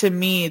like, to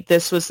me,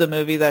 this was the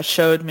movie that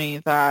showed me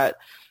that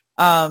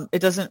it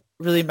doesn't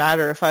really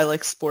matter if I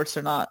like sports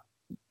or not.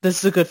 This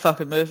is a good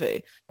fucking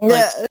movie.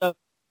 Yeah. Like,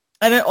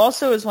 and it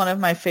also is one of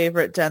my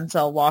favorite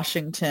Denzel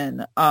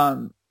Washington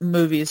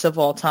movies of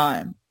all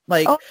time.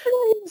 Like, oh,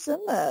 he was in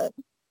that.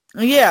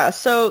 Yeah,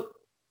 so,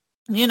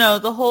 you know,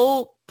 the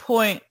whole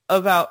point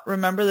about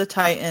Remember the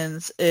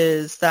Titans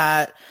is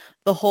that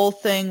the whole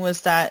thing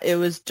was that it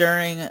was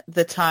during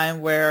the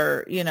time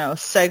where, you know,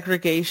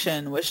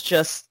 segregation was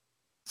just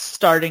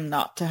starting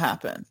not to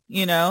happen,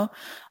 you know?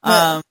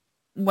 Yeah.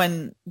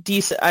 When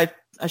I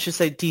should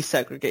say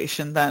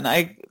desegregation then.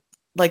 I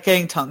like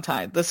getting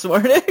tongue-tied this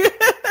morning.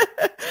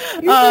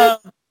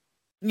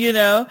 You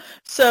know?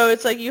 So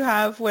it's like you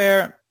have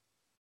where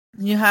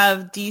you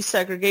have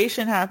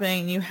desegregation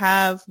happening, you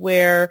have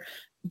where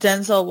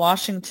Denzel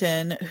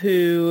Washington,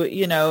 who,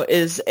 you know,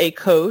 is a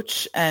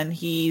coach and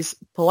he's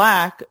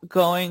black,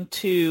 going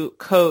to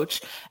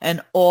coach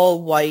an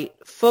all-white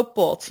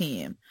football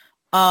team.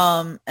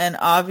 And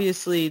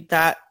obviously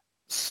that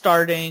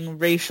starting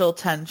racial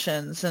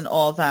tensions and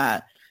all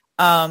that.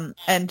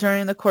 And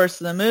during the course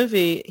of the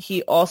movie,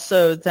 he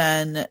also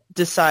then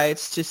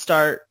decides to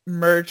start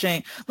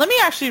merging. Let me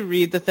actually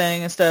read the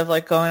thing instead of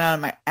like going out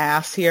of my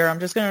ass here. I'm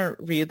just going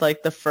to read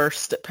like the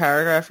first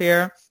paragraph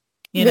here.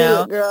 You Do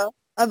know, it, girl.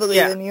 I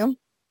believe in you.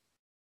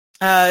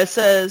 it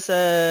says,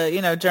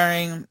 you know,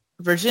 during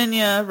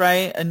Virginia,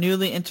 right, a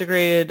newly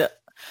integrated.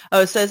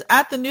 Oh, it says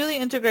at the newly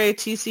integrated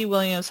T.C.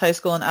 Williams High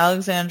School in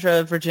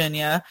Alexandria,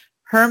 Virginia,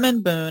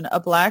 Herman Boone, a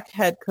black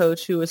head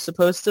coach who was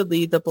supposed to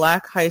lead the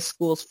black high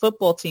school's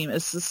football team,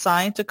 is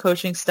assigned to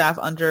coaching staff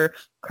under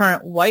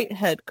current white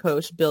head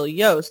coach Bill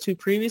Yost, who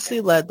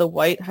previously led the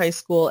white high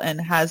school and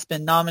has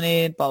been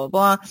nominated, blah,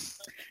 blah, blah.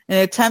 In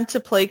an attempt to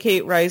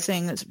placate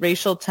rising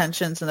racial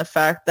tensions and the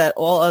fact that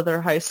all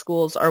other high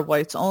schools are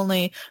whites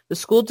only, the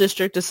school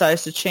district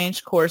decides to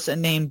change course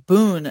and name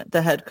Boone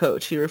the head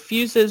coach. He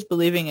refuses,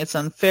 believing it's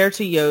unfair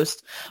to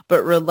Yost,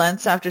 but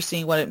relents after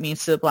seeing what it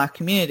means to the black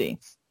community.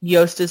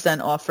 Yost is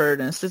then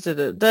offered and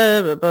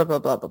blah, blah, blah, blah,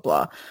 blah,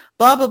 blah,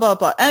 blah, blah, blah,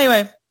 blah.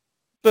 Anyway,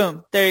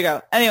 boom, there you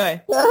go.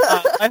 Anyway,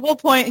 my whole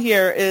point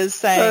here is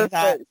saying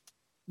that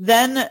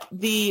then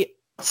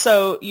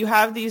so you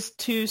have these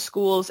two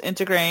schools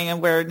integrating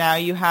and where now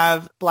you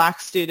have black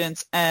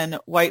students and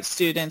white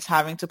students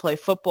having to play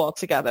football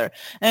together.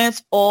 And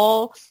it's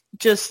all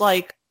just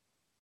like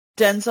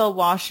Denzel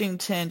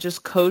Washington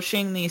just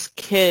coaching these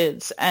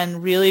kids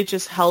and really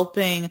just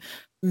helping,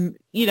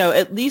 you know,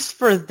 at least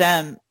for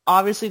them,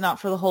 obviously not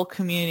for the whole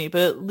community,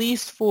 but at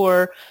least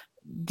for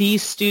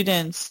these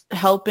students,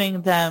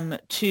 helping them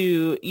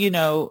to, you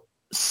know,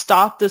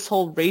 stop this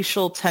whole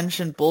racial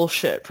tension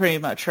bullshit pretty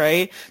much,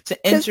 right?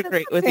 To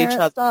integrate with each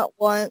other. Not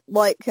want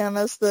like him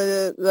as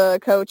the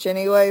coach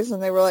anyways,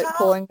 and they were like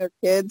pulling their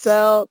kids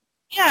out.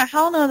 Yeah,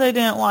 hell no, they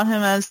didn't want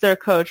him as their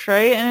coach,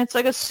 right? And it's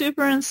like a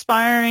super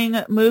inspiring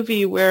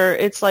movie where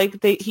it's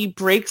like he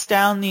breaks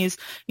down these,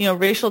 you know,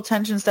 racial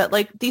tensions that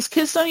like these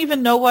kids don't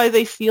even know why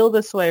they feel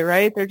this way,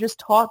 right? They're just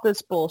taught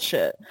this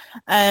bullshit.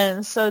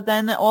 And so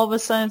then all of a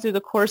sudden through the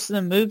course of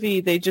the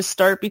movie, they just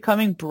start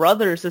becoming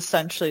brothers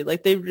essentially.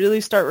 Like they really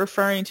start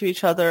referring to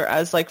each other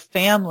as like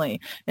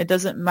family. It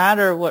doesn't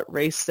matter what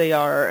race they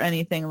are or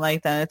anything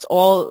like that. It's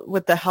all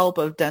with the help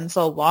of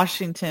Denzel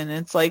Washington.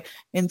 It's like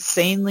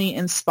insanely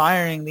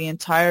inspiring the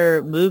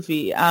entire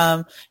movie,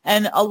 and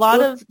a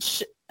lot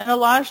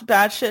of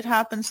bad shit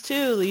happens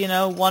too. You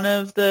know, one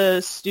of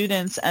the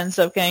students ends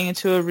up getting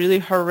into a really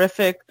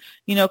horrific,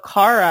 you know,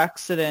 car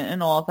accident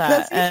and all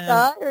that. Does he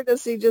die, or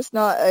does he just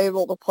not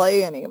able to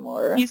play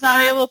anymore? He's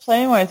not able to play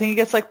anymore. I think he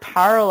gets like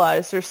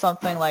paralyzed or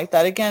something like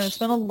that. Again, it's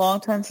been a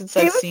long time since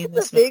I've seen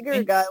this movie. He was the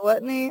bigger guy,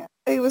 wasn't he?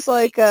 He was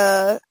like,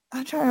 I'm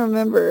trying to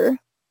remember.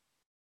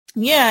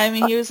 Yeah, I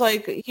mean, he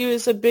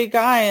was a big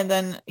guy, and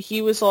then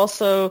he was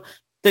also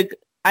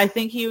I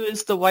think he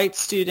was the white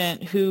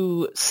student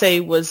who, say,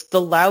 was the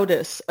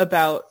loudest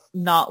about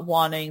not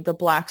wanting the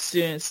black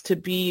students to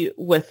be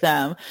with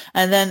them.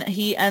 And then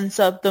he ends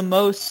up the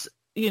most,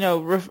 you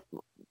know,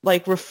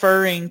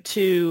 referring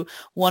to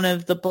one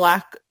of the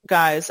black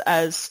guys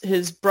as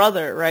his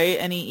brother, right?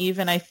 And he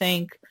even, I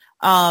think,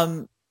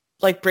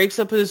 like breaks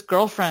up with his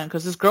girlfriend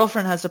because his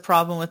girlfriend has a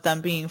problem with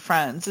them being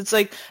friends. It's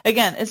like,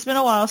 again, it's been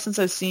a while since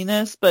I've seen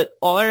this, but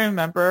all I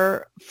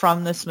remember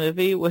from this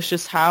movie was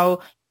just how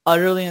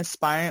utterly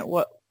inspiring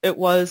what it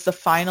was, the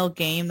final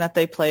game that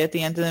they play at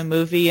the end of the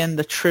movie and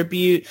the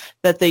tribute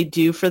that they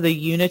do for the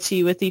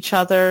unity with each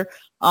other,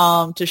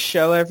 to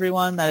show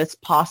everyone that it's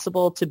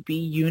possible to be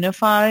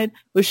unified,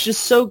 was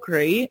just so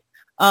great.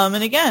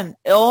 And again,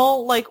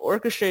 all like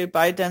orchestrated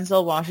by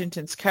Denzel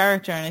Washington's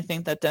character. And I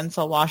think that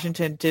Denzel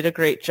Washington did a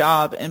great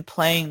job in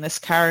playing this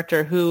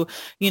character who,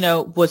 you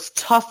know, was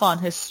tough on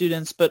his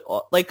students, but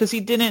like, cause he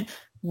didn't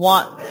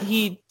want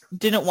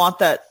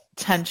that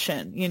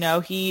tension, you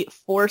know, he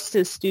forced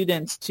his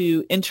students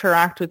to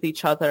interact with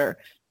each other,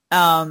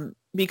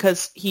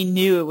 because he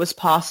knew it was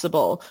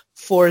possible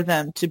for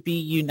them to be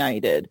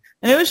united.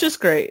 And it was just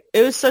great.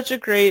 It was such a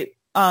great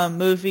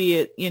movie.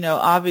 It, you know,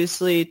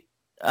 obviously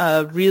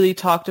really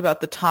talked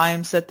about the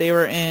times that they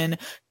were in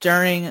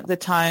during the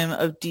time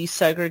of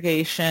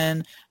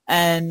desegregation,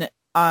 and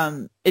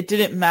it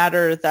didn't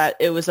matter that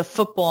it was a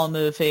football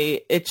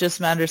movie. It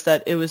just matters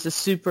that it was a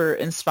super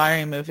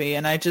inspiring movie.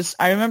 And I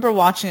remember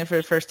watching it for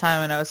the first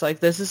time and I was like,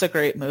 this is a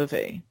great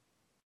movie.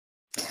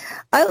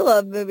 I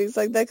love movies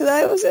like that because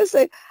I was going to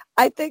say,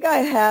 I think I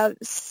have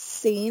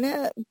seen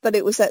it, but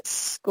it was at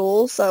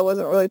school, so I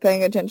wasn't really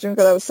paying attention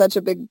because I was such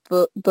a big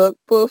book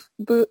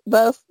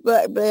buff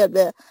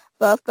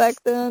back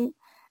then.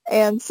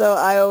 And so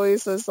I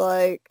always was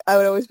like, I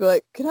would always be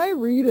like, can I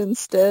read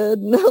instead?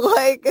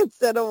 Like,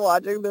 instead of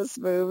watching this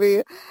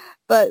movie.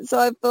 But so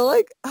I feel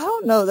like, I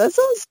don't know, that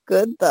sounds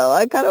good though.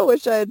 I kind of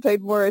wish I had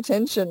paid more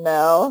attention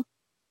now.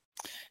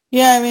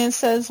 Yeah, I mean, it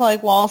says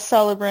like while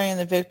celebrating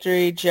the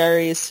victory,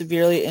 Jerry is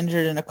severely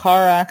injured in a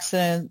car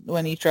accident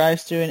when he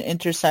drives through an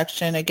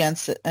intersection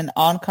against an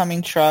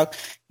oncoming truck.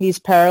 He's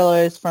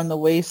paralyzed from the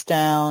waist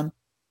down.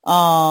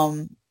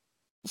 Um,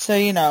 so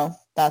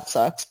that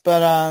sucks.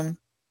 But I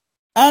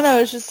don't know.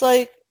 It's just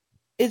like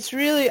it's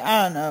really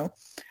I don't know.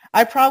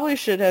 I probably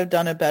should have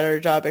done a better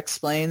job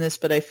explaining this,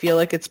 but I feel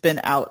like it's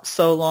been out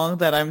so long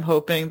that I'm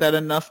hoping that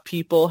enough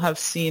people have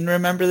seen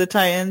Remember the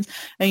Titans,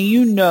 and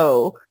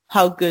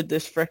how good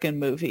this frickin'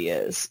 movie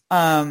is.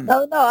 Oh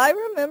no, I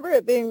remember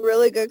it being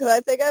really good because I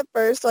think at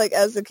first, like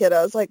as a kid,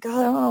 I was like, God,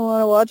 I don't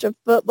want to watch a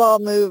football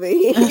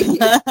movie.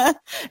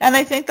 And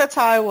I think that's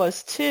how I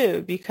was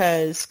too,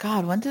 because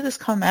God, when did this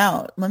come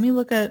out? Let me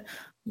look at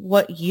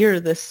what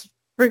year this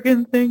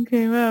friggin' thing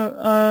came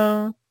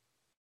out.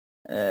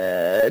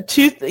 In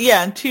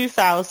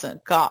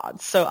 2000. God,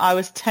 so I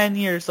was 10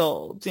 years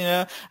old.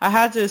 I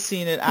had to have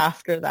seen it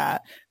after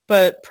that,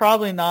 but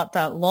probably not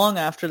that long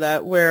after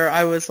that, where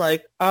I was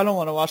like, I don't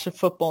want to watch a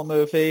football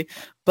movie,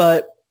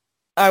 but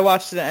I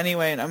watched it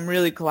anyway, and I'm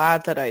really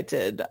glad that I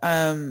did.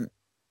 Because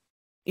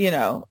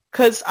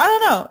I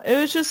don't know, it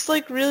was just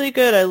like really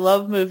good. I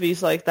love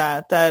movies like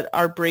that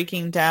are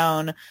breaking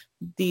down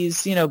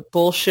these,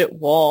 bullshit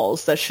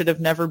walls that should have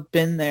never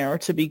been there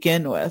to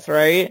begin with,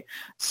 right?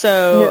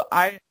 So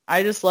yeah.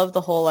 I just love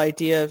the whole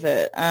idea of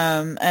it.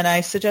 And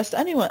I suggest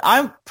anyone,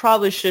 I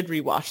probably should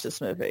rewatch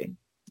this movie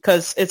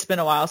because it's been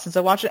a while since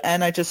I watched it,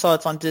 and I just saw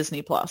it's on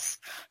Disney Plus.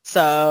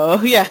 So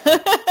yeah.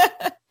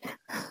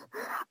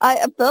 I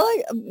feel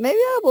like maybe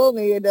I will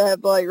need to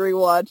have to like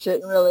rewatch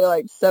it and really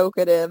like soak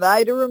it in.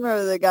 I do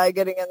remember the guy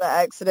getting in the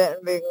accident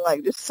and being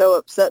like just so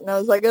upset, and I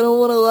was like, I don't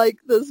want to like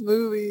this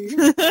movie.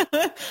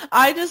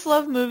 I just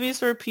love movies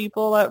where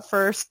people at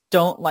first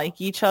don't like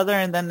each other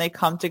and then they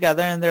come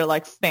together and they're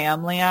like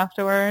family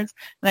afterwards.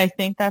 And I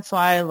think that's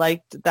why I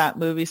liked that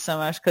movie so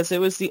much, because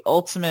it was the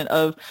ultimate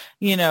of,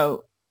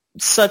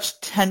 such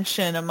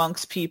tension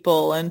amongst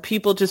people and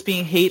people just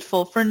being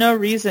hateful for no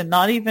reason,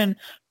 not even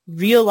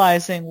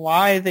realizing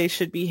why they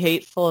should be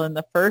hateful in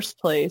the first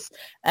place,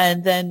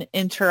 and then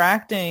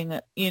interacting,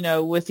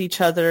 with each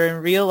other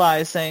and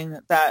realizing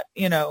that,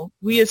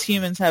 we as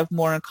humans have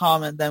more in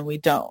common than we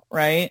don't,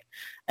 right?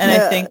 And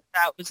yeah. I think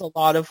that was a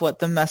lot of what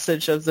the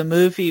message of the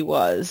movie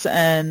was.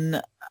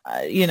 And,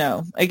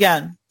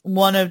 again,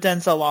 one of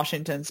Denzel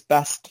Washington's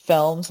best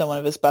films and one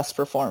of his best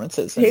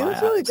performances in my eyes. He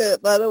was really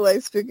good, by the way.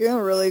 Speaking of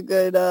really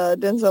good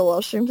Denzel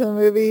Washington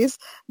movies,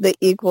 The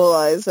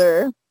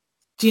Equalizer.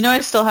 Do you know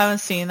I still haven't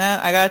seen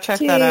that? I gotta check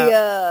that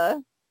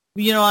out.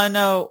 I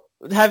know.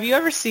 Have you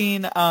ever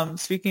seen?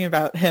 Speaking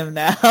about him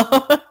now,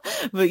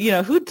 but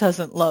who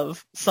doesn't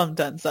love some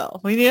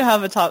Denzel? We need to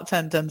have a top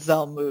 10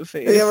 Denzel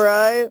movies. Yeah,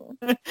 right.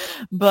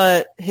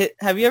 But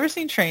have you ever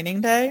seen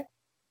Training Day?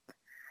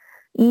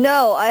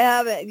 No, I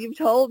haven't. You've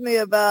told me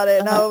about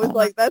it, and I was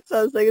like, that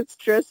sounds like it's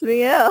stressed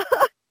me out.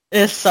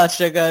 It's such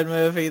a good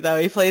movie,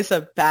 though. He plays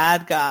a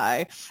bad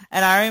guy.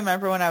 And I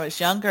remember when I was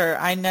younger,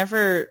 I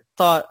never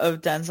thought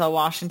of Denzel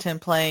Washington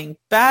playing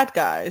bad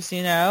guys,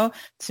 To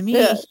me,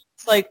 it's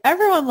like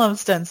everyone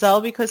loves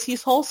Denzel because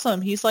he's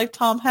wholesome. He's like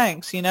Tom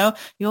Hanks, He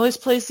always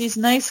plays these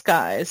nice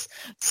guys.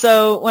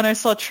 So when I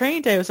saw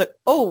Training Day, I was like,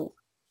 oh,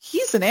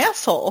 he's an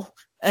asshole.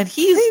 And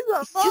he's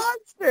a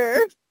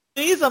monster.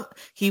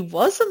 He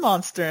was a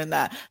monster in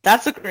that.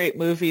 That's a great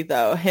movie,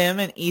 though. Him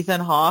and Ethan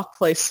Hawke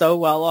play so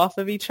well off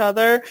of each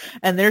other,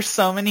 and there's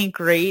so many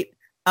great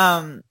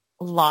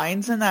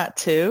lines in that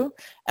too.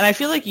 And I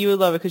feel like you would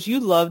love it because you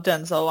love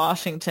Denzel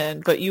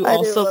Washington, but I do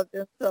love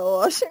Denzel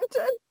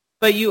Washington.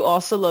 But you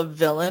also love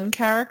villain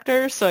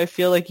characters, so I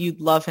feel like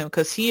you'd love him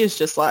because he is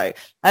just like,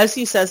 as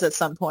he says at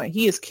some point,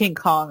 he is King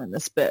Kong in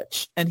this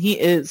bitch, and he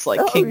is like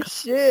King Kong.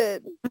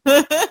 Shit.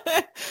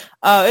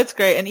 Oh, it's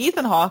great, and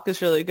Ethan Hawke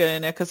is really good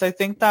in it because I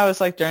think that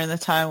was like during the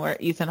time where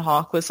Ethan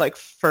Hawke was like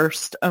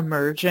first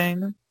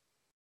emerging.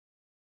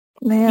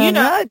 Man,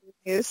 I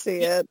didn't see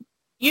it.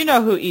 You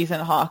know who Ethan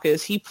Hawke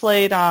is? He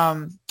played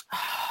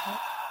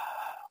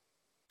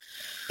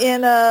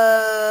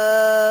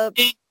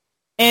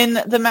in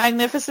The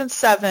Magnificent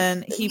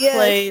Seven, he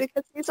played...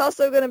 because he's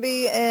also going to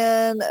be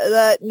in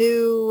that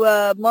new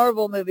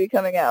Marvel movie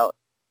coming out.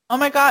 Oh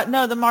my God,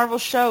 no, the Marvel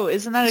show.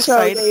 Isn't that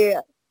exciting?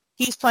 Yeah.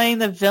 He's playing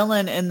the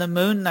villain in the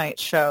Moon Knight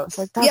show. It's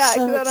like, that's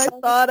so when I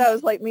thought, I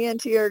was like, me and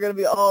Tia are going to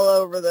be all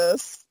over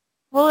this.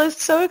 Well,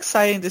 it's so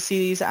exciting to see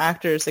these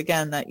actors,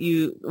 again, that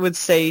you would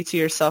say to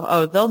yourself,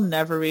 oh, they'll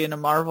never be in a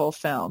Marvel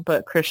film.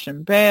 But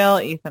Christian Bale,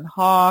 Ethan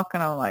Hawke,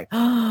 and I'm like,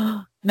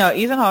 oh, no,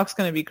 Ethan Hawke's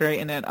going to be great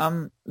in it.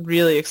 I'm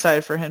really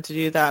excited for him to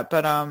do that.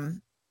 But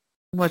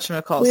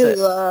whatchamacallit? We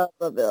love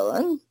a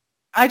villain.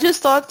 I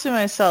just thought to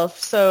myself,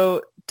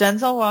 so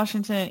Denzel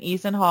Washington and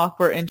Ethan Hawke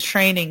were in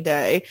Training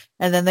Day,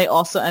 and then they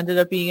also ended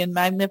up being in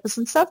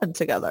Magnificent Seven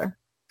together.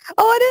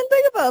 Oh, I didn't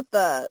think about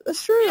that.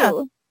 That's true.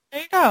 Yeah.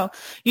 There you go.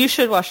 You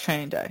should watch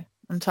Training Day.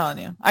 I'm telling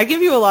you. I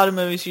give you a lot of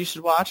movies you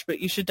should watch, but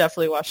you should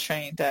definitely watch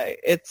Training Day.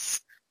 It's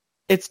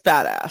It's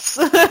badass.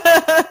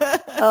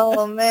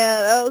 Oh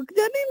man! Oh,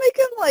 didn't he make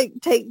him like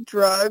take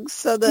drugs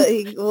so that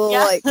he will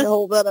Yeah. like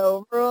hold that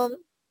over him?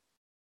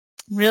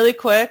 Really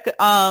quick,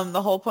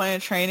 the whole point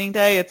of Training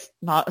Day, it's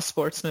not a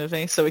sports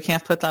movie, so we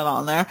can't put that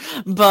on there.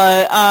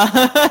 But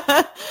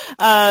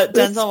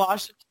Denzel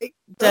Washington,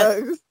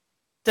 Drugs.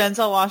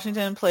 Denzel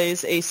Washington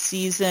plays a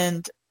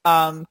seasoned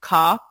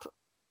cop,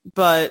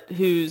 but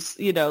who's,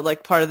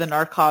 like part of the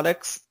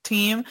narcotics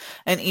team.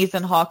 And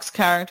Ethan Hawke's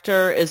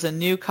character is a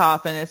new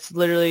cop, and it's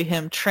literally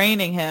him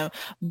training him.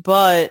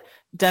 But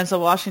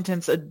Denzel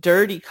Washington's a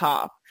dirty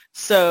cop,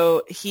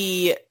 so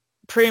he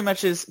pretty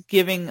much is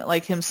giving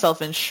like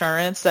himself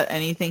insurance that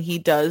anything he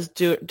does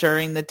do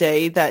during the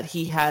day that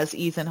he has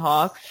Ethan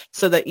Hawke,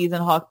 so that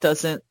Ethan Hawke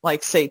doesn't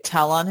like say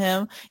tell on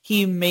him.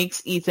 He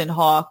makes Ethan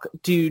Hawke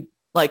do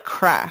like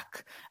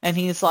crack, and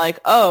he's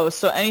like, oh,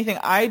 so anything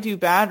I do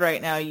bad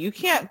right now, you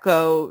can't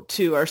go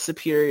to our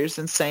superiors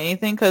and say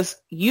anything because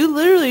you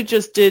literally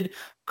just did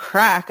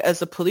crack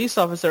as a police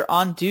officer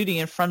on duty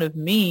in front of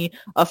me,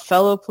 a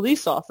fellow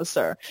police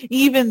officer,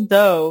 even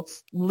though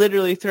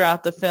literally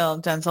throughout the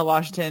film, Denzel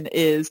Washington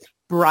is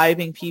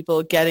bribing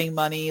people, getting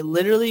money,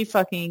 literally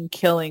fucking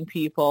killing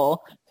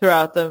people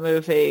throughout the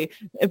movie.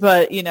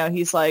 But,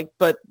 he's like,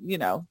 but,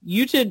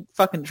 you did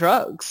fucking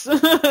drugs.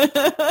 Yeah,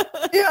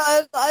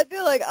 I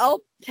feel like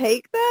I'll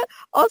take that.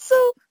 Also,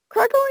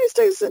 crack only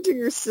stays into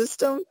your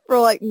system for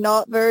like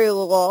not very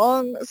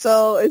long.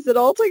 So is it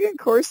all taking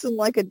course in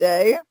like a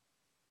day?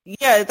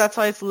 Yeah, that's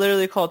why it's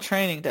literally called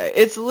Training Day.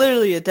 It's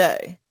literally a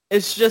day.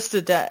 It's just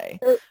a day.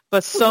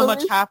 But so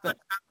much happens.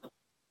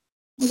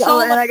 And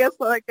I guess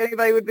like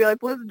anybody would be like,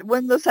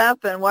 when this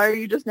happened? Why are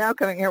you just now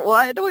coming here? Well,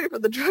 I had to wait for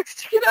the drugs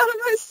to get out of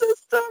my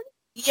system.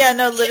 Yeah,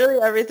 no,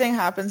 literally everything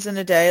happens in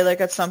a day.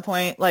 Like at some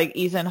point, like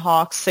Ethan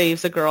Hawke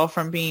saves a girl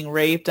from being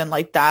raped, and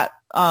like that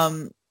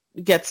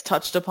gets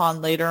touched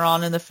upon later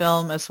on in the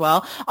film as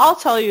well. I'll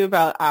tell you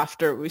about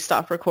after we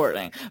stop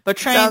recording. But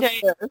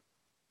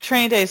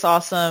Training Day is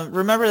awesome.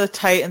 Remember the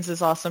Titans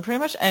is awesome. Pretty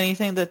much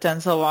anything that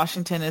Denzel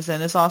Washington is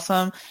in is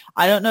awesome.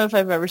 I don't know if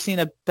I've ever seen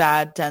a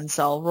bad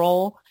Denzel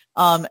role.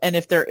 And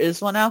if there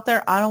is one out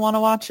there, I don't want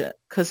to watch it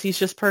because he's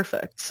just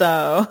perfect.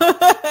 So.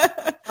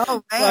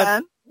 Oh,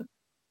 man.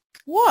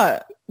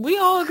 What? We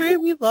all agree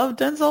we love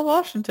Denzel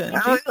Washington.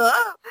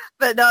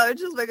 But no, it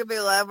just making me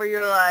laugh where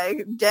you're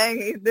like,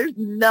 dang, there's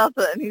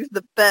nothing. He's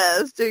the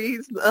best.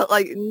 He's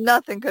like,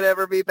 nothing could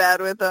ever be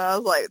bad with him. I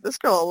was like, this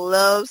girl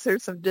loves her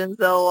some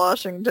Denzel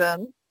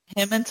Washington.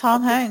 Him and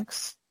Tom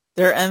Hanks.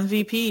 They're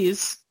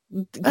MVPs.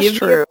 That's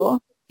true.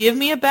 Give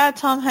me a bad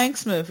Tom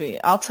Hanks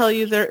movie. I'll tell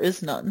you there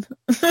is none.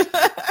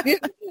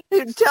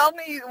 Tell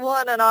me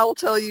one and I'll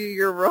tell you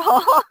you're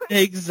wrong.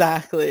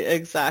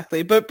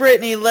 Exactly. But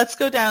Brittany, let's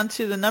go down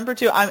to the number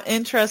 2. I'm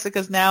interested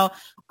because now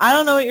I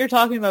don't know what you're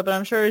talking about, but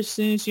I'm sure as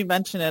soon as you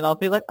mention it, I'll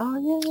be like,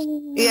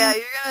 oh yeah.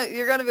 Yeah,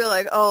 you're gonna be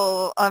like,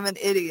 oh, I'm an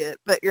idiot,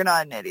 but you're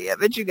not an idiot,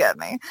 but you get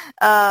me.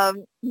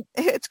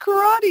 It's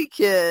Karate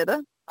Kid.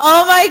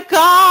 Oh my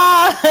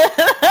god!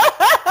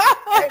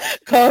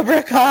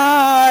 Cobra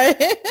Kai!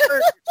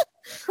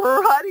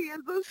 Karate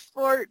is a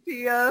sport,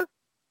 Tia.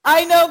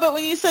 I know, but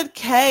when you said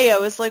K, I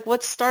was like,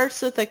 what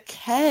starts with a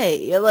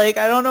K? Like,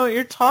 I don't know what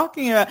you're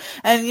talking about.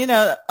 And,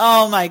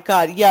 oh my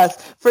god, yes.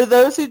 For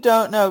those who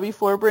don't know,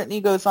 before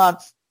Brittany goes on,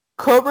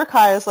 Cobra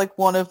Kai is like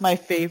one of my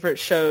favorite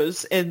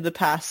shows in the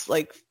past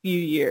like few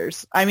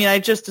years. I mean, I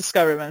just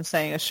discovered, I'm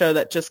saying, a show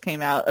that just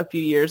came out a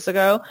few years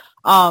ago.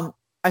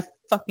 I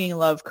fucking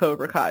love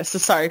Cobra Kai. So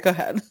sorry, go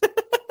ahead.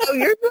 Oh,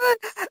 you're good.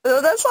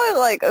 That's why I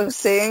like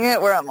seeing it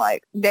where I'm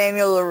like,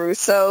 Daniel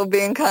LaRusso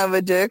being kind of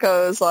a dick.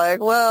 I was like,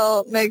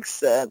 well, makes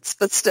sense,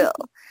 but still.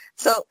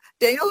 So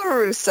Daniel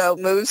LaRusso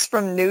moves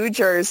from New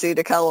Jersey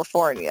to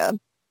California.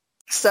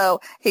 So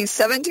he's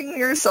 17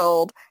 years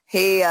old.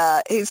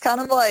 He's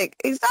kind of like,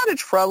 he's not a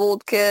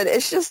troubled kid.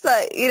 It's just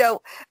that,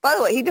 by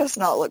the way, he does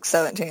not look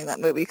 17 in that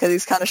movie because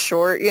he's kind of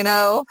short,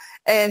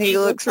 and he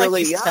looks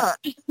really young.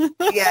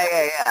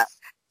 Yeah.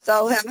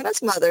 So him and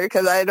his mother,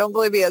 because I don't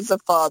believe he has a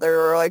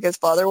father, or like his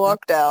father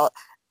walked out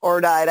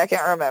or died, I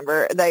can't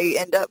remember. They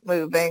end up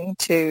moving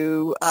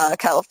to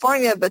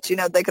California, but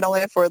they can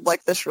only afford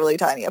like this really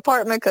tiny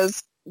apartment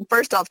because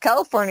first off,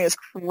 California is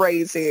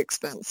crazy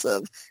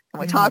expensive. Can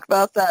we talk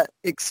about that?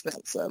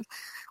 Expensive.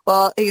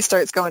 Well, he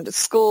starts going to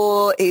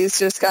school. He's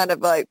just kind of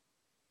like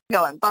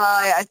going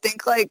by. I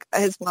think like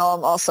his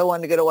mom also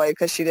wanted to get away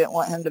because she didn't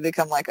want him to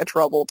become like a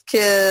troubled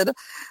kid.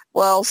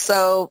 Well,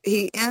 so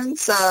he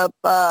ends up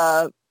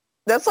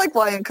that's like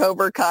why in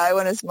Cobra Kai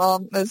when his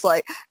mom is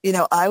like,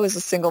 I was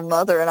a single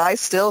mother and I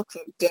still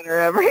cook dinner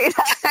every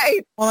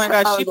night. Oh my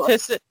god, she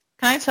pissed it.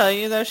 Can I tell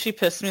you though, she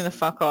pissed me the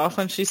fuck off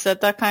when she said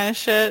that kind of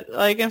shit,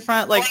 like in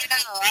front, like.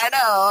 I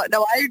know.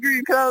 No, I agree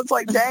because I was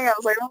like, dang, I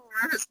was like, I don't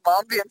remember his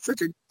mom being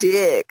such a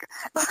dick.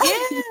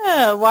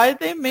 Yeah, why did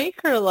they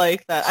make her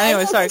like that?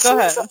 Anyway, sorry, go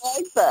ahead.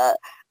 Like that.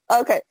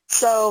 Okay,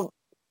 so,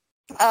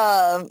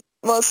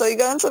 so he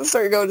goes and starts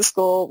to go to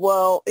school.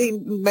 Well, he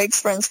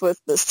makes friends with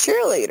this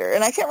cheerleader,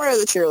 and I can't remember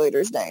the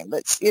cheerleader's name,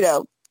 but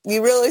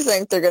you really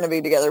think they're going to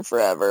be together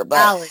forever.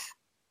 But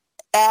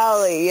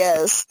Allie,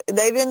 yes.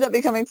 They end up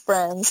becoming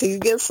friends. He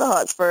gets the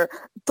Hotspur,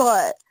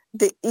 but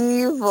the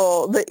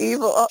evil,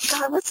 oh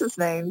God, what's his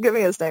name? Give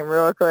me his name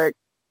real quick.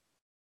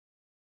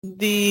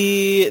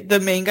 The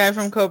main guy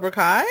from Cobra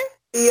Kai?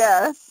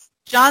 Yes.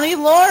 Johnny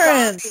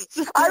Lawrence.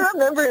 Johnny. I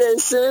remembered it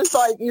as soon as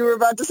like you were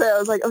about to say it. I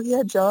was like, oh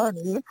yeah,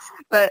 Johnny.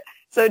 But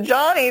so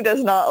Johnny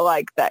does not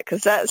like that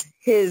because that's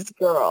his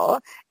girl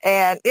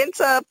and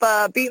ends up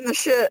beating the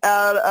shit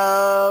out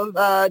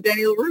of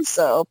Daniel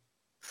Russo.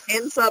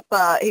 Ends up,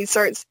 he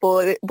starts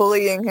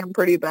bullying him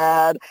pretty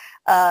bad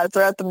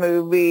throughout the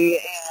movie,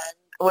 and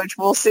which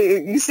we'll see.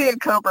 You see in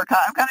Cobra Kai.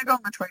 I'm kind of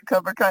going between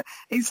Cobra Kai.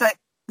 He's like,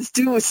 this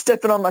dude was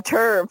stepping on my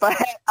turf. I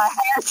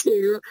had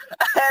to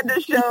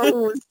show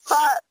who was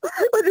hot.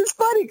 But it's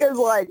funny because,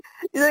 like,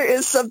 there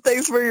is some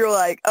things where you're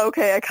like,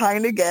 okay, I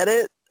kind of get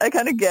it.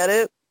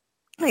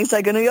 He's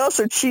like, and he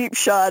also cheap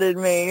shotted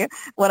me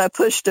when I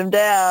pushed him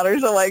down or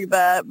something like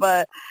that.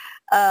 But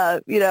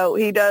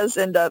he does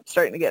end up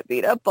starting to get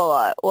beat up a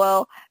lot.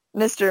 Well,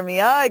 Mr.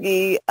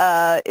 Miyagi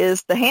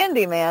is the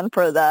handyman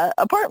for that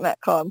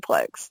apartment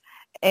complex.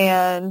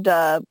 And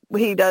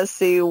he does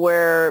see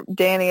where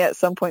Danny at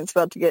some point is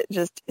about to get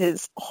just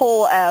his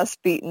whole ass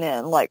beaten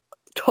in, like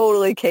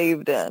totally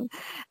caved in.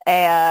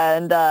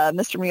 And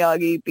Mr.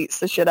 Miyagi beats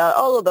the shit out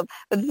of all of them.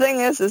 But the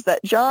thing is that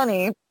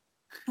Johnny,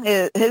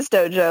 his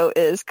dojo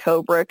is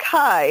Cobra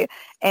Kai,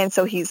 and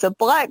so he's a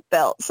black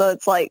belt. So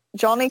it's like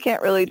Johnny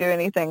can't really do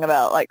anything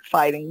about like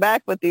fighting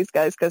back with these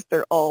guys because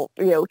they're all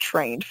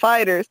trained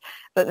fighters.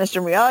 But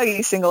Mr.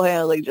 Miyagi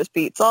single-handedly just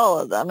beats all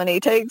of them, and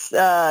he takes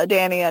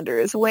Danny under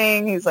his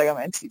wing. He's like, I'm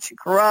going to teach you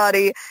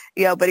karate,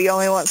 but he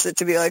only wants it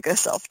to be like a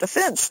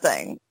self-defense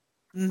thing.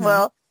 Mm-hmm.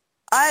 Well,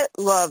 I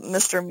love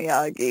Mr.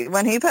 Miyagi.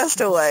 When he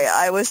passed away,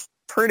 I was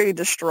pretty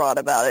distraught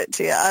about it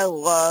too. I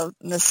love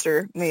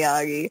Mr.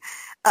 Miyagi.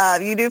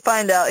 You do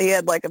find out he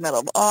had like a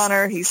Medal of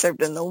Honor. He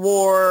served in the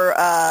war.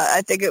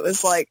 I think it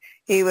was like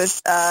he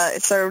was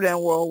served in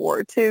World War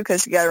II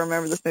because you got to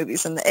remember this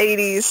movie's in the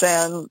 80s,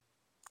 and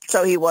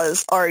so he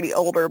was already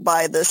older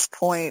by this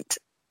point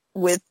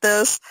with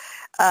this.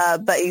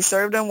 But he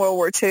served in World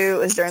War II. It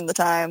was during the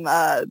time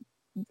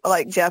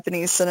like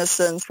Japanese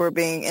citizens were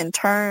being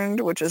interned,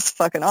 which is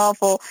fucking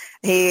awful.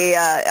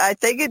 I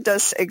think it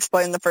does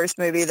explain in the first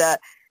movie that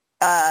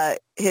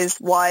his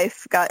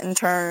wife got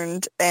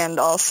interned, and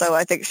also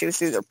I think she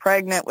was either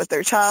pregnant with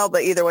their child,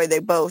 but either way they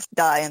both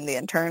die in the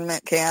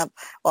internment camp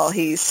while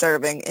he's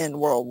serving in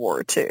World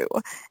War II.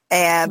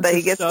 But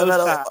he gets the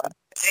medal.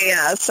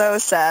 Yeah, so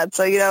sad.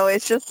 So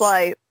it's just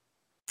like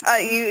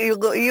you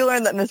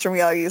learn that Mr.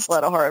 Miyagi's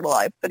led a hard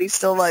life, but he's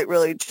still like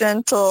really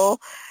gentle.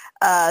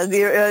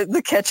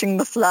 The catching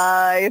the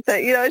fly,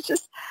 it's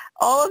just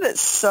all of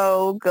it's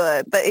so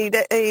good. But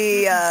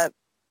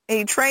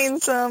he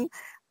trains him.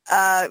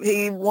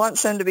 He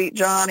wants him to beat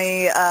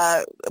Johnny,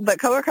 but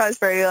Cobra Kai is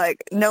very,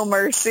 like, no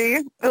mercy.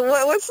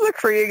 What's the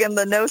Cree again?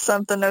 The no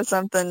something,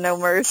 no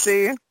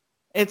mercy?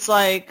 It's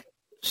like,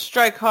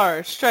 strike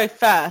hard, strike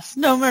fast,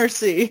 no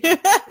mercy.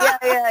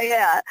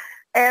 Yeah.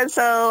 And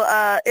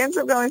so ends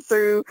up going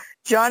through.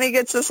 Johnny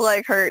gets his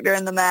leg hurt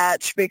during the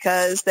match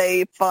because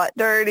they fought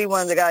dirty.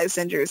 One of the guys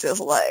injures his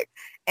leg.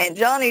 And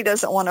Johnny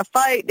doesn't want to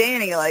fight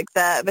Danny like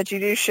that, but you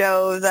do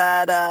show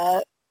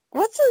that...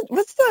 What's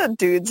the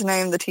dude's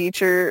name? The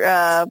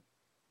teacher.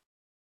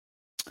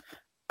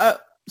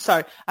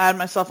 Sorry, I had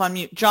myself on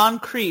mute. John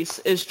Kreese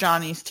is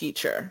Johnny's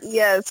teacher.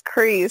 Yes,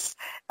 Kreese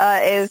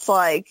is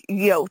like,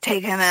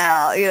 take him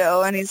out,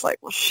 and he's like,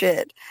 well,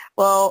 shit.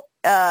 Well,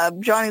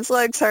 Johnny's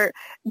legs hurt,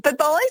 but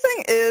the only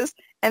thing is,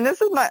 and this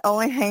is my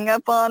only hang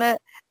up on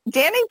it,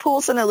 Danny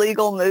pulls an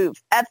illegal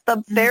move at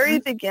the very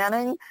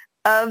beginning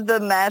of the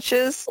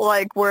matches,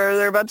 like where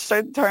they're about to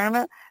start the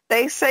tournament.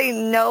 They say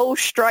no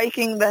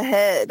striking the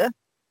head.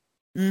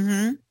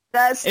 Mm-hmm.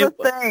 That's the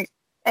thing.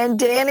 And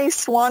Danny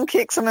swan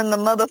kicks him in the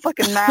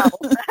motherfucking mouth.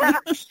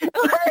 He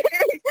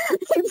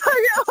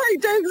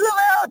fucking takes him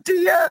out to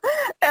you.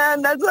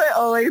 And that's the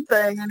only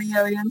thing. And he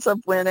ends up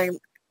winning.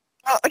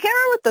 I can't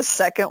remember what the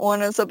second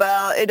one is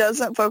about. It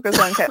doesn't focus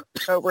on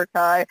Cobra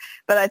Kai,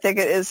 but I think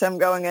it is him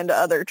going into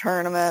other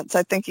tournaments.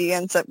 I think he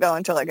ends up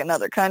going to like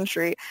another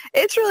country.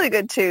 It's really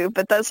good too,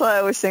 but that's why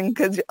I was singing,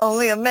 because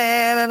only a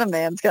man and a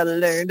man's got to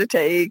learn to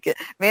take it.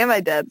 Me and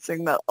my dad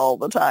sing that all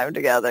the time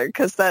together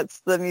because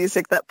that's the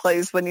music that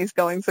plays when he's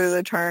going through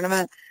the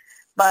tournament.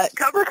 But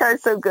Cobra Kai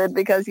is so good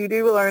because you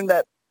do learn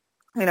that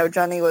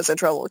Johnny was a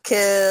troubled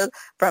kid.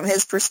 From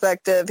his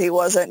perspective, he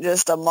wasn't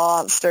just a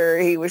monster.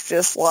 He was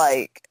just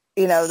like,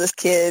 this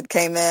kid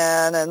came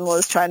in and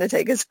was trying to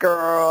take his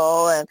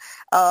girl, and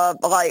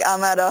like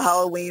I'm at a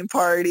Halloween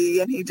party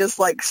and he just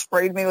like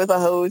sprayed me with a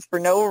hose for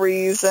no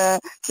reason.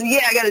 So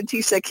yeah, I got to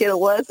teach that kid a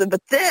lesson.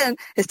 But then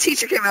his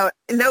teacher came out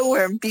of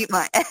nowhere and beat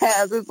my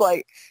ass. It's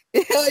like,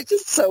 it's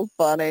just so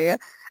funny. It's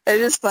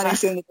just funny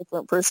seeing the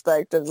different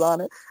perspectives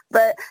on it.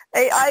 But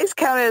I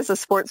count it as a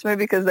sports movie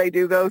because they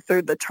do go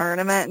through the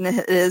tournament, and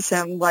it is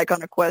him like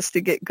on a quest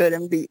to get good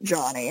and beat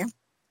Johnny.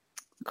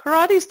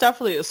 Karate's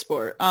definitely a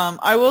sport.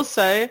 I will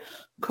say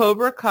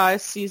Cobra Kai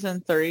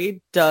season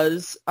 3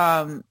 does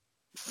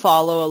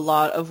follow a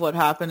lot of what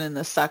happened in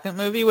the second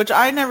movie, which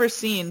I never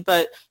seen,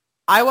 but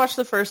I watched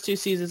the first 2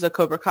 seasons of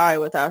Cobra Kai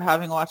without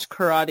having watched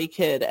Karate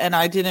Kid, and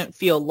I didn't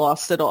feel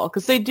lost at all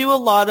because they do a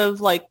lot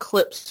of like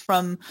clips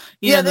from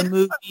the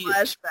movie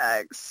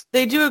flashbacks.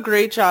 They do a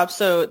great job.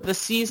 So the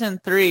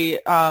season 3,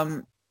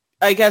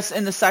 I guess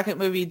in the second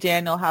movie,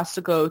 Daniel has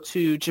to go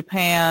to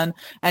Japan,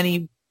 and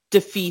he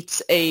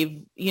defeats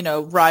a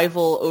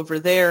rival over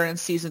there. And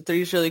season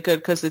 3 is really good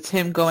because it's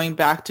him going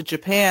back to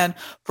Japan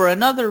for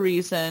another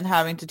reason,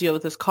 having to deal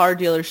with his car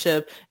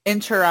dealership,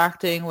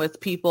 interacting with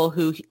people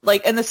who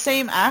and the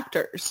same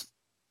actors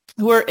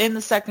who are in the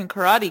second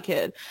Karate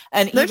Kid,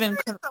 and They're even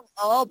them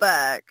all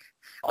back.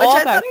 Which all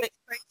I back. thought was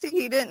crazy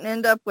he didn't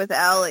end up with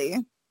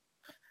Allie.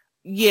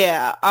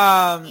 Yeah,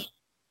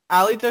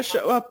 Allie does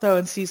show up though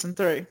in season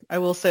 3. I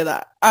will say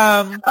that.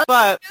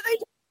 But they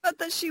thought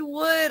that she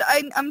would.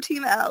 I'm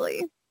Team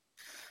Allie.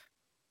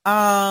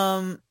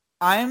 I'm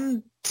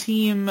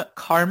Team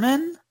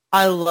Carmen.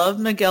 I love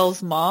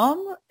Miguel's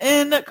mom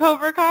in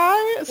Cobra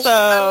Kai,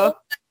 so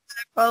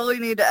I probably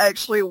need to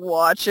actually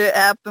watch it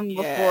happen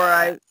before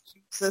I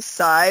choose a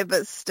side.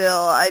 But still,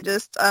 I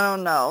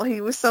don't know.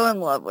 He was so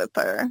in love with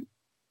her.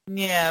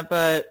 Yeah,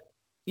 but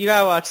you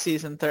gotta watch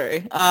season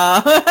 3.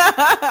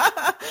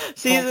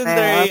 Season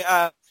 3,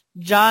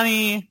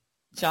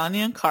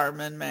 Johnny and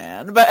Carmen,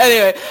 man. But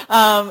anyway,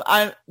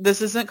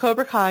 this isn't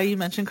Cobra Kai. You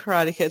mentioned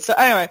Karate Kid. So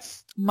anyway,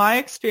 my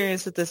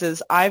experience with this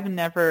is I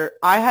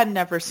had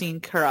never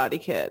seen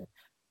Karate Kid.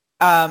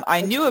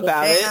 I knew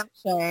about it.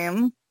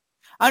 Shame.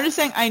 I'm just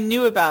saying I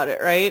knew about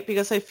it, right?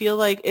 Because I feel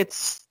like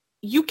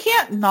you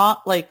can't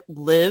not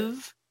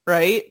live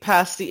right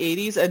past the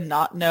 80s and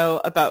not know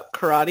about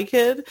Karate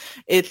Kid.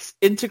 It's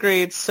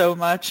integrated so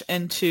much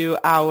into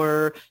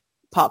our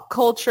pop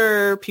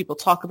culture. People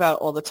talk about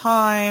it all the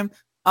time.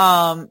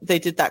 They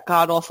did that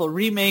god-awful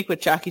remake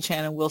with Jackie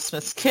Chan and Will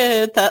Smith's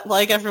kid that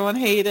everyone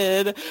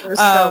hated. It was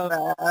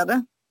so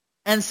bad.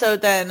 And so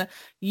then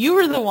you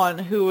were the one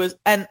who was,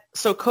 and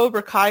so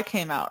Cobra Kai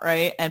came out,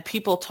 right? And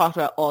people talked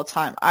about it all the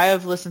time. I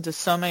have listened to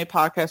so many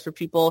podcasts where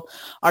people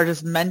are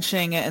just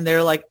mentioning it and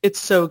they're like, it's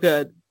so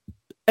good.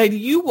 And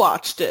you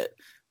watched it,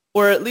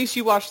 or at least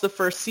you watched the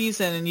first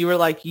season, and you were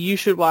like, you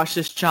should watch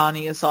this.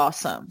 Johnny is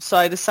awesome. So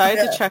I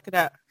decided to check it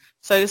out.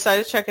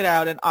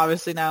 And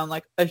obviously now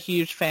I'm a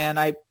huge fan.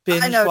 I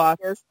binge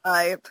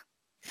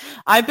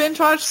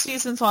watched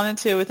seasons 1 and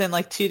 2 within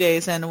 2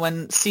 days, and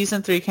when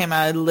season 3 came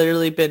out, I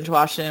literally binge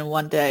watched it in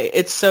one day.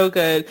 It's so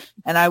good,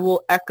 and I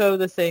will echo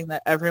the thing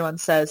that everyone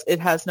says: it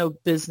has no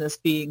business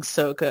being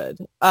so good.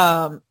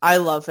 I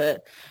love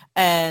it,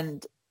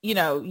 and you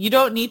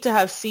don't need to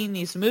have seen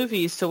these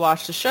movies to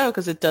watch the show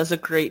because it does a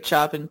great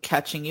job in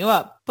catching you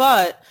up.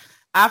 But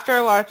after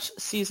I watched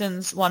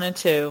seasons 1 and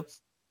 2,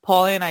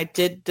 Paulie and I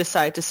did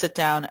decide to sit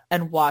down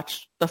and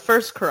watch the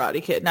first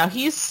Karate Kid. Now,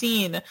 he's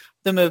seen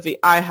the movie.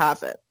 I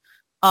haven't.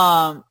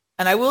 And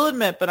I will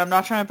admit, but I'm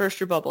not trying to burst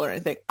your bubble or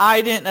anything,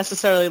 I didn't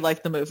necessarily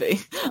like the movie.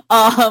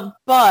 But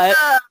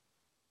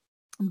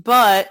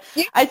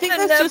I think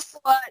that's just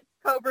what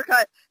Cobra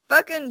Kai.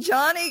 Fucking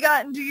Johnny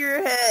got into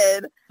your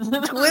head.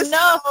 Twist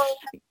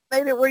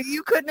made it where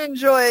you couldn't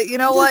enjoy it. You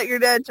know what? You're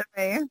dead to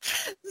me.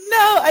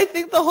 No, I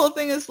think the whole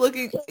thing is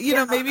looking,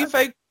 maybe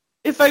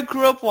if I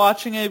grew up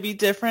watching it, it'd be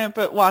different,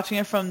 but watching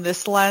it from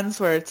this lens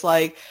where it's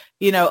a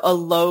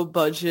low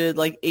budget,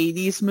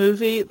 80s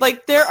movie,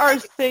 there are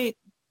things.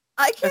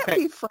 I can't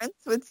be friends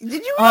with you.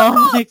 Did you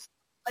call budget?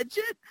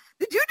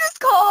 Did you just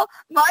call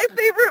my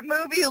favorite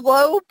movie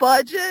low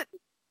budget?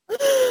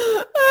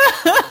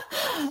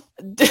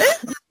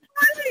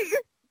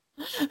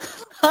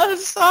 I'm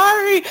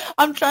sorry.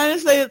 I'm trying to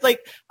say it's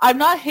I'm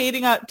not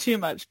hating out too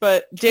much,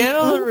 but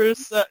Daniel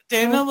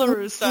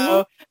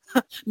LaRusso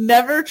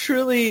never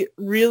truly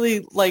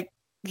really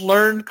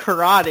learned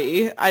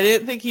karate. I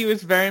didn't think he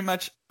was very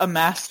much a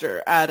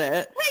master at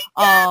it.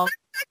 The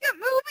second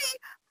movie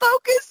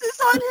focuses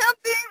on him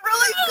being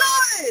really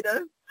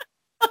good.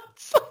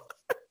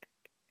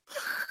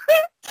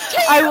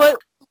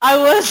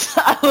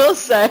 I will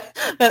say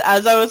that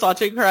as I was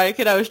watching Karate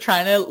Kid, I was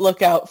trying to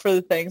look out for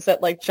the things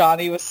that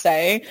Johnny was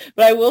saying,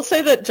 but I will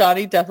say that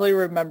Johnny definitely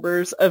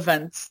remembers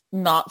events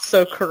not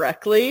so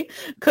correctly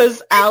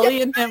because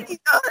Allie and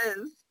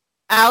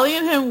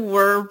him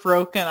were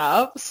broken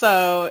up,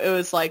 so it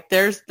was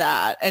there's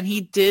that, and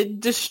he did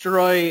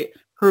destroy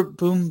her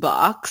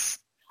boombox,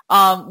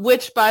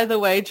 which, by the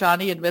way,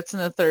 Johnny admits in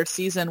the 3rd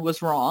season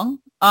was wrong.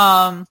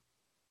 But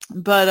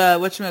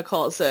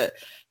whatchamacallit,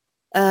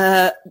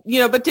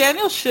 but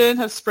Daniel shouldn't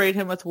have sprayed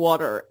him with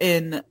water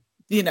in,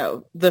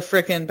 the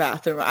frickin'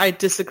 bathroom. I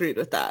disagreed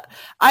with that.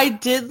 I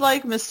did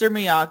like Mr.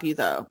 Miyagi,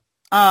 though.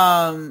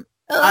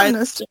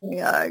 Mr.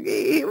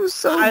 Miyagi. He was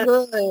so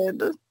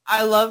good.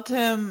 I loved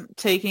him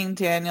taking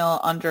Daniel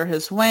under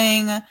his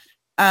wing.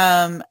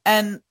 And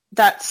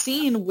that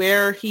scene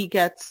where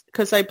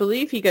because I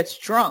believe he gets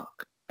drunk,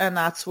 and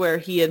that's where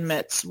he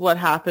admits what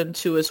happened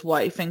to his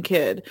wife and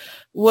kid,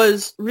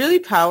 was really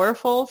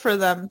powerful for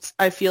them,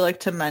 I feel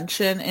to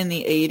mention in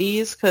the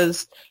 80s,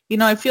 because,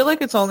 I feel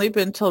it's only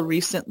been till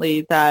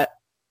recently that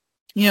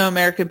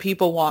American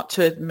people want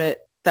to admit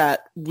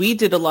that we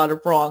did a lot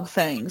of wrong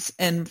things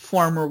in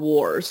former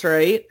wars,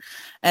 right?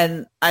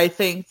 And I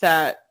think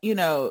that,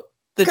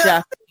 the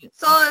Japanese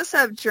saw us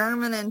have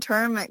German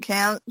internment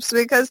camps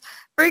because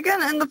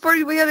freaking in the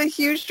 40s we had a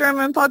huge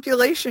German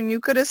population. You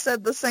could have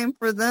said the same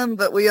for them,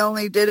 but we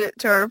only did it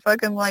to our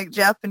fucking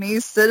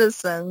Japanese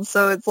citizens.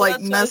 So it's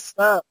messed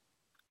up.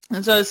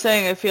 And so I was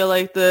saying, I feel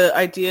like the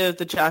idea of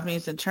the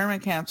Japanese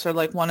internment camps are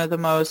one of the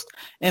most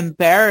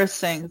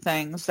embarrassing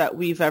things that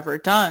we've ever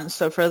done.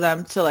 So for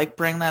them to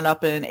bring that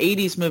up in an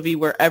 80s movie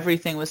where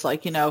everything was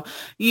again,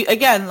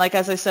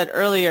 as I said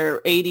earlier,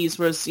 80s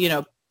was,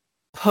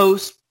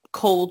 post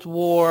Cold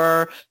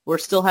War. We're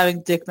still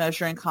having dick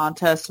measuring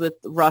contests with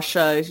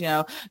Russia.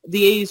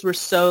 The 80s were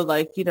so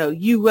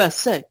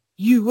USA,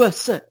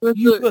 USA,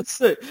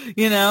 USA,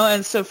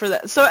 and so for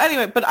that. So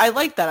anyway, but I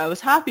like that. I was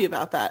happy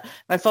about that.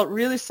 I felt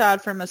really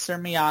sad for Mr.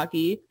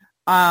 Miyagi.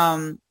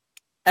 And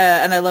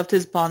I loved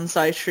his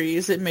bonsai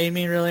trees. It made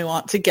me really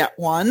want to get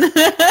one.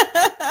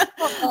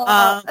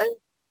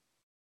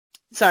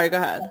 Sorry, go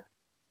ahead.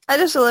 I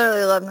just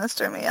literally love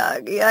Mr.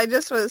 Miyagi. I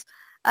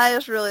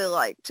just really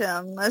liked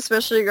him,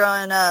 especially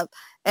growing up.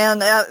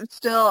 And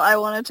still, I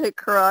want to take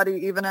karate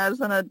even as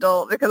an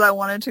adult because I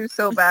wanted to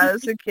so bad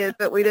as a kid,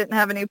 but we didn't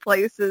have any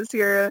places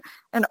here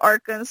in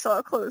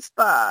Arkansas close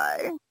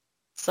by.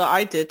 So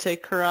I did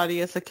take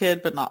karate as a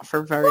kid, but not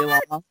for very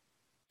long. What?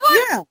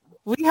 Yeah,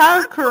 we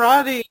have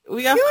karate.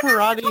 We have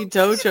karate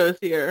dojos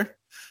here.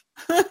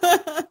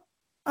 Oh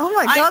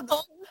my God,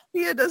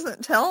 Sophia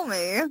doesn't tell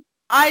me.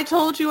 I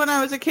told you when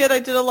I was a kid I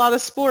did a lot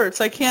of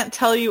sports. I can't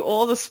tell you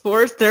all the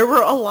sports. There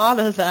were a lot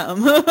of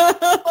them.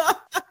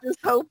 Just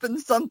hoping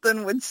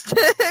something would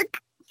stick.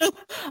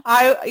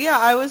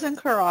 I was in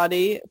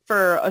karate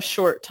for a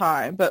short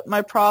time, but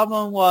my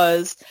problem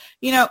was,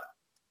 not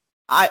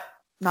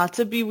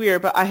to be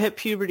weird, but I hit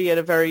puberty at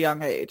a very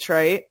young age,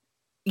 right?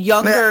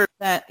 Younger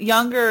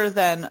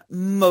than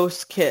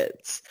most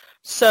kids.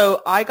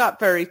 So I got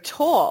very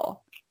tall.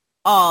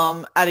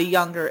 At a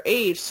younger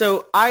age.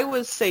 So I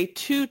was, say,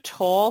 too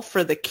tall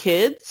for the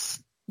kids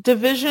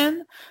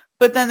division,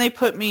 but then they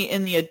put me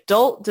in the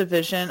adult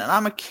division, and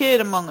I'm a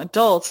kid among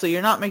adults, so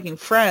you're not making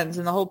friends.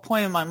 And the whole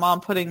point of my mom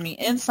putting me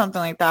in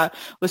something like that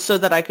was so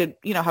that I could,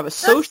 have a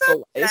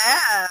social life.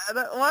 Bad.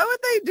 Why would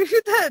they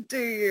do that to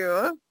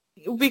you?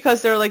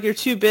 Because they're you're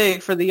too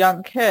big for the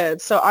young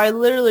kids. So I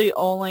literally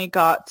only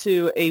got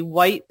to a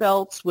white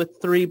belt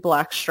with 3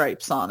 black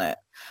stripes on it.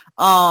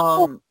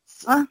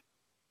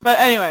 But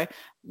anyway,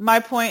 my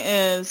point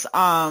is,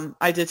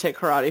 I did take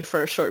karate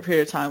for a short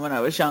period of time when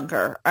I was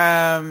younger.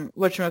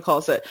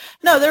 Whatchamacallit.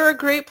 No, there were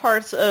great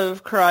parts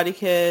of Karate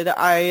Kid.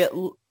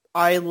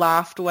 I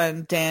laughed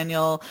when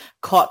Daniel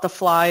caught the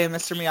fly and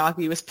Mr.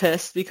 Miyagi was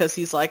pissed because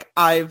he's like,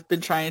 I've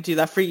been trying to do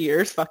that for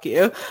years, fuck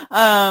you.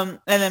 And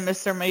then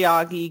Mr.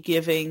 Miyagi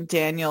giving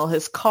Daniel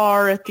his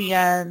car at the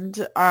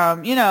end.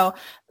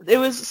 It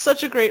was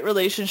such a great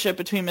relationship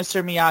between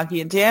Mr. Miyagi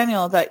and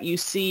Daniel that you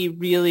see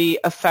really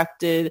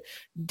affected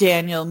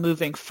Daniel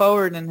moving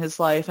forward in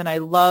his life. And I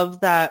love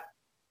that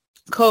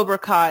Cobra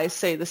Kai,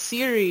 say the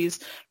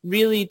series,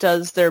 really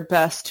does their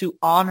best to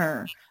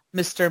honor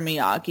Mr.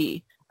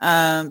 Miyagi.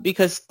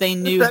 Because they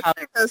knew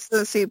because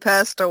since he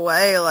passed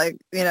away,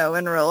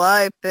 in real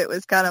life, it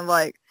was kind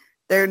of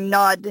their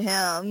nod to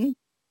him.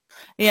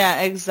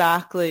 Yeah,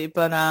 exactly.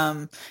 But,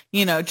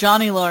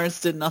 Johnny Lawrence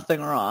did nothing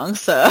wrong,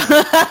 so.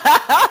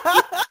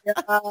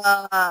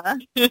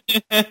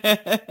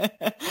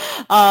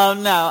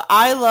 No,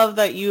 I love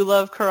that you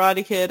love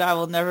Karate Kid. I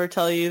will never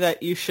tell you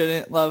that you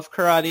shouldn't love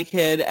Karate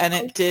Kid, and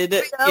it did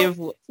give.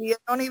 You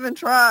don't even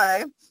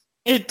try.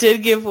 It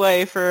did give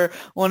way for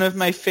one of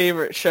my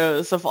favorite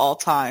shows of all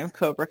time,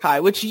 Cobra Kai,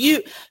 which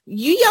you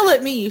yell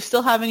at me. You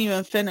still haven't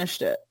even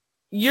finished it.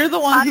 You're the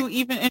one who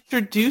even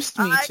introduced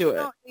me to it.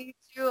 I don't need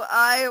to.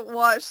 I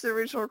watched the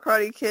original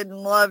Karate Kid and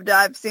loved it.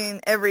 I've seen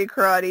every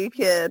Karate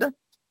Kid.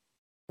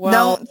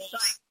 Well, don't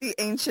cite the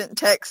ancient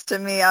text to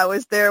me. I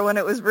was there when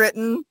it was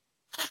written.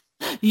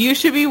 You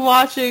should be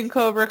watching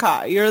Cobra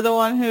Kai. You're the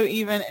one who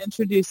even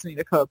introduced me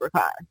to Cobra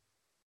Kai.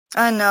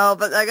 I know,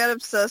 but I got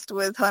obsessed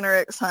with Hunter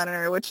x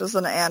Hunter, which was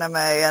an anime,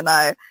 and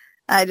I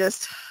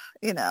just,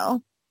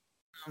 Oh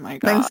my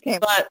God.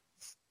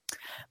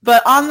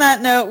 But on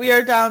that note, we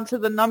are down to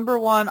the number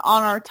 1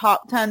 on our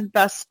top 10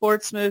 best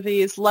sports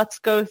movies. Let's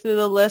go through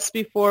the list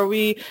before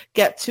we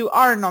get to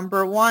our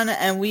number 1,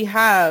 and we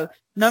have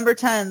number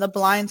 10, The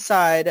Blind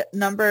Side,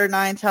 number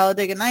 9,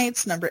 Talladega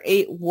Nights, number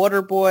 8,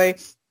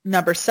 Waterboy,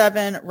 number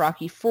 7,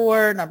 Rocky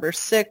IV, number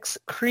 6,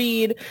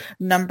 Creed,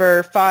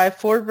 number 5,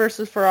 Ford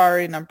versus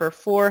Ferrari, number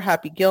 4,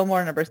 Happy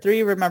Gilmore, number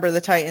 3, Remember the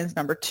Titans,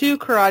 number 2,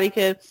 Karate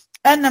Kid,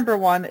 and number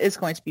 1 is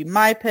going to be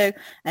my pick,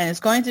 and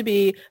it's going to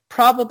be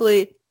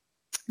probably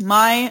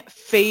my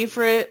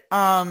favorite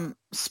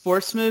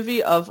sports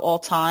movie of all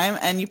time,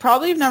 and you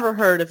probably have never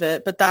heard of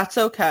it, but that's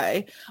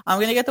okay. I'm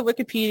going to get the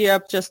Wikipedia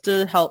up just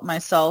to help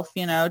myself,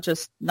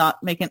 just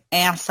not make an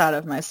ass out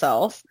of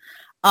myself.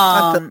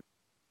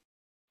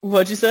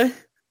 What'd you say?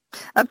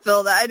 I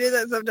feel that. I do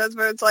that sometimes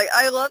where it's like,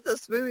 I love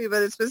this movie,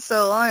 but it's been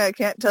so long I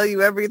can't tell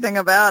you everything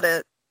about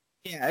it.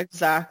 Yeah,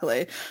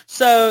 exactly.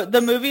 So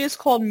the movie is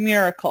called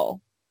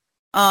Miracle.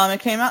 It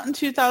came out in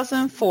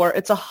 2004.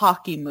 It's a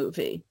hockey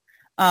movie.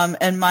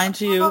 And mind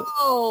you...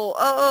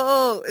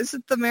 Is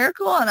it The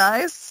Miracle on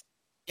Ice?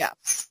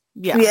 Yes.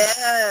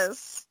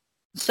 Yes.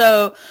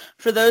 So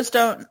for those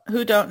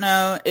who don't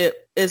know,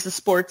 it is a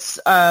sports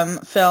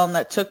film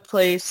that took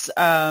place.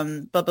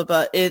 So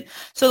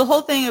the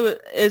whole thing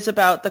is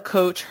about the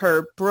coach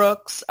Herb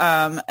Brooks,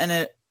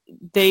 and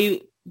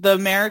the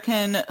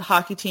American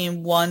hockey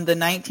team won the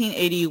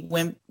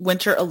 1980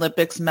 Winter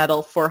Olympics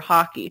medal for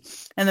hockey.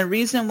 And the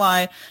reason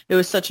why it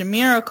was such a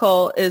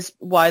miracle is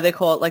why they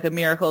call it like a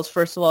miracle is,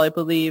 first of all, I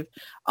believe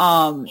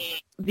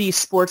the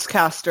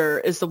sportscaster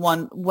is the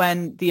one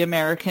when the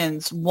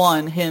Americans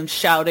won, him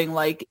shouting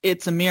like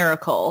it's a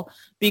miracle,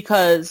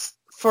 because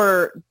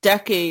for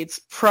decades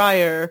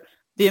prior,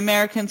 the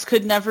Americans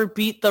could never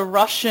beat the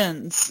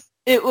Russians.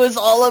 It was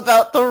all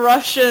about the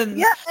Russians.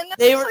 Yeah, and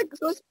they were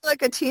supposed to be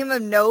like a team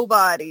of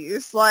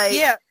nobodies, like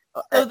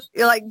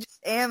like just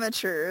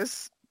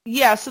amateurs.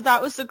 Yeah, so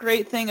that was the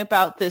great thing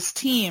about this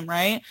team,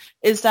 right?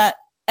 Is that,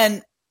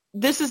 and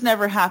this has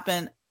never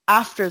happened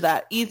after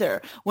that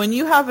either. When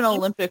you have an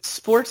Olympic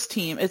sports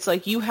team, it's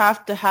like you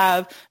have to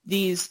have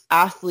these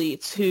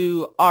athletes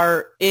who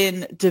are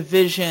in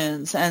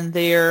divisions and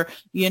they're,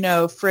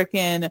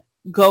 freaking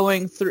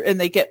going through, and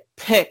they get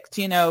picked,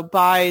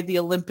 by the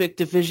Olympic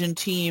division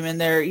team, and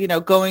they're,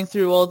 going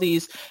through all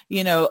these,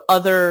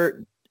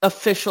 other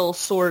official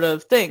sort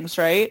of things,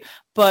 right?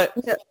 But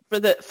for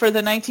the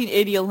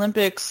 1980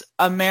 Olympics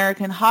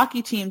American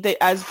hockey team, they,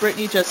 as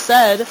Brittany just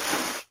said,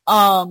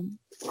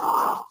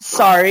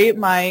 sorry,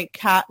 my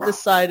cat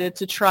decided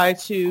to try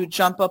to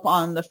jump up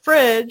on the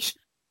fridge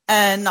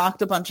and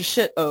knocked a bunch of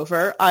shit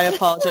over. I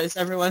apologize,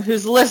 everyone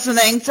who's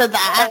listening to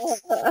that.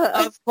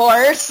 Of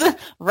course,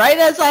 right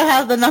as I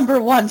have the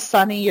number one,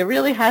 Sunny, you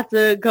really had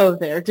to go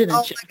there,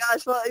 didn't you? Oh my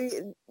gosh, well,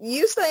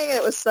 you saying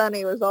it was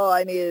Sunny was all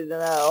I needed to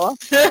know.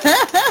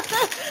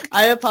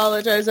 I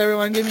apologize,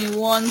 everyone. Give me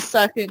 1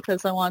 second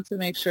because I want to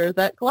make sure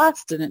that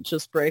glass didn't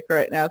just break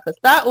right now, because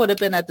that would have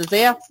been a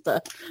disaster.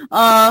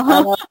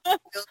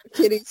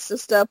 Kitties to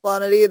step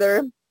on it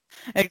either.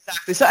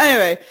 Exactly. So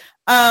anyway,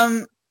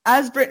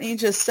 as Brittany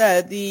just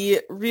said, the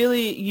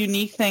really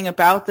unique thing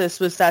about this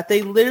was that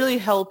they literally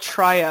held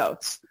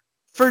tryouts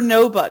for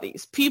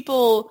nobodies,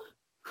 people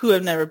who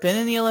have never been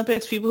in the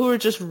Olympics, people who are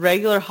just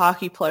regular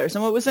hockey players.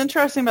 And what was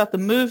interesting about the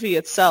movie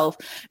itself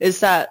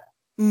is that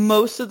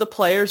most of the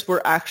players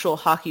were actual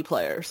hockey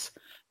players.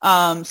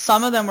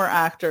 Some of them were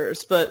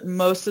actors, but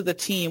most of the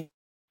team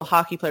were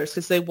hockey players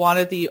because they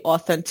wanted the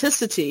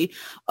authenticity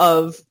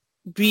of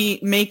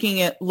making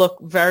it look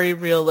very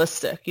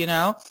realistic, Yeah.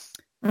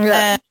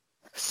 And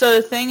so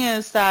the thing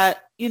is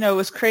that,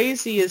 what's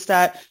crazy is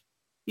that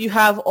you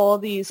have all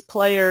these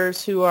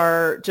players who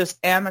are just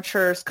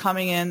amateurs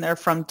coming in. They're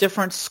from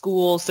different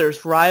schools.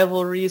 There's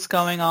rivalries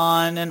going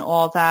on and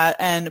all that.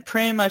 And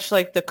pretty much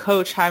like the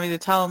coach having to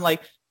tell them,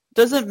 like,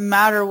 doesn't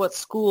matter what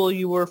school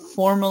you were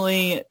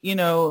formerly,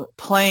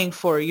 playing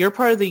for. You're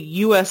part of the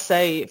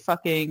USA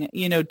fucking,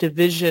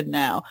 division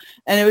now.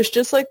 And it was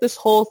just like this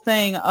whole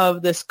thing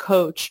of this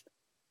coach,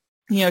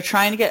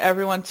 trying to get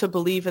everyone to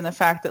believe in the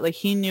fact that, like,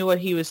 he knew what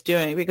he was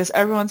doing, because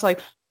everyone's like,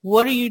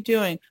 what are you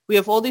doing? We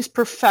have all these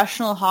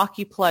professional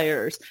hockey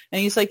players.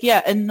 And he's like,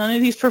 yeah, and none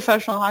of these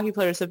professional hockey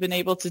players have been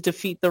able to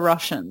defeat the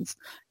Russians.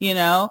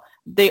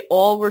 They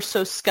all were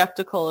so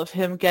skeptical of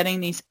him getting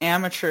these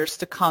amateurs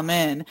to come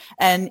in.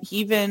 And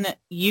even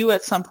you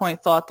at some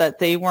point thought that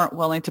they weren't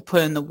willing to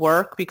put in the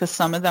work because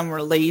some of them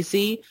were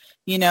lazy.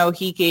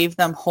 He gave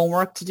them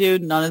homework to do.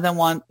 None of them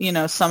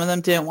some of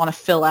them didn't want to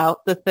fill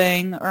out the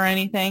thing or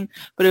anything.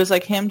 But it was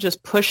like him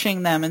just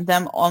pushing them and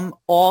them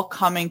all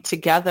coming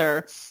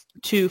together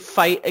to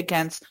fight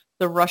against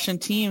the Russian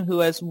team who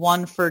has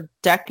won for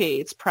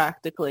decades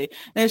practically.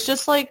 And it's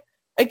just like,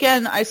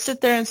 again, I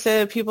sit there and say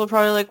that people are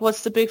probably like,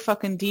 what's the big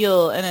fucking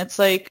deal? And it's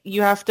like,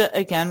 you have to,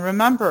 again,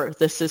 remember,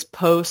 this is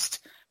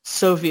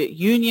post-Soviet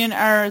Union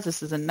era.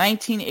 This is a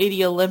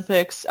 1980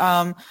 Olympics.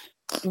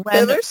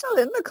 They're still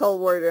in the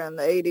Cold War during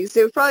the 80s.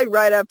 It was probably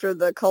right after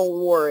the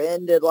Cold War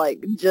ended,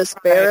 like, just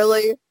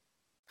barely.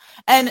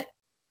 And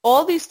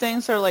all these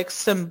things are, like,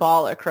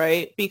 symbolic,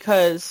 right?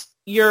 Because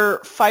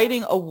you're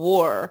fighting a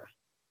war,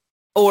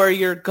 or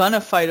you're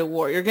gonna fight a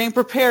war. You're getting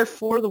prepared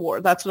for the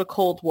war. That's what a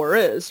Cold War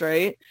is,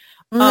 right?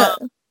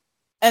 Mm-hmm.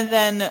 And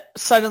then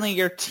suddenly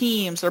your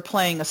teams are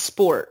playing a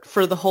sport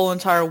for the whole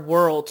entire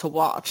world to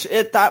watch.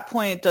 At that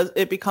point,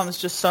 it becomes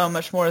just so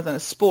much more than a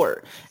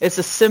sport. It's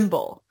a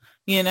symbol.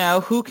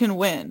 Who can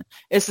win?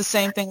 It's the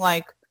same thing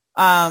like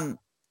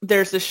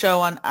there's a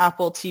show on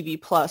Apple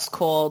TV Plus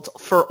called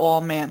For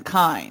All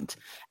Mankind.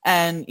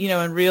 And, you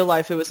know, in real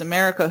life, it was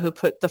America who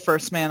put the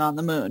first man on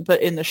the moon.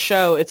 But in the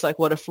show, it's like,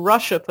 what if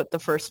Russia put the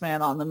first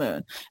man on the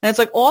moon? And it's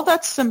like, all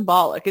that's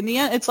symbolic. In the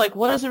end, it's like,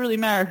 what does it really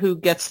matter who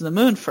gets to the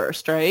moon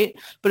first, right?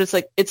 But it's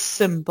like, it's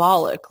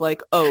symbolic.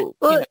 Like, oh.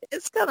 Well, you know.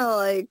 it's kind of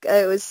like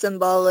it was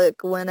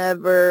symbolic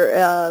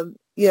whenever,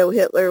 you know,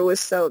 Hitler was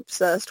so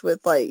obsessed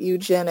with, like,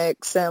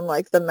 eugenics and,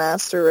 like, the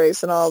master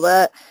race and all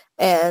that.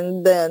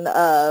 And then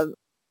I'm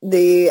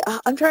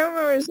trying to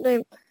remember his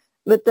name,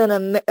 but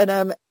then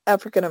an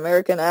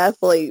African-American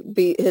athlete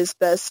beat his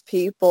best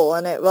people,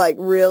 and it, like,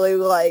 really,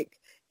 like,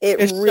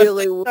 it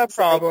really was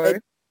probably.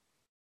 like,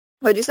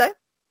 what'd you say?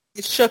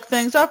 It shook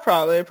things up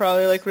probably. It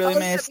probably, like, really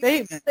made a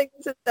statement. The thing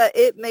is that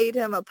it made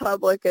him a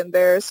public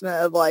embarrassment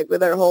of, like,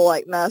 with their whole,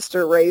 like,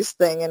 master race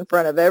thing in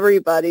front of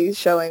everybody,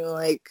 showing,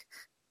 like,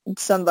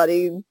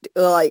 somebody,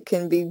 like,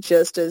 can be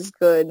just as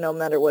good no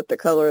matter what the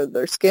color of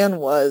their skin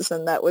was,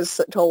 and that was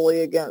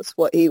totally against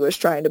what he was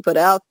trying to put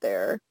out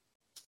there.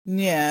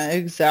 Yeah,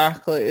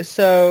 exactly.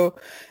 So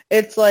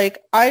it's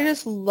like, I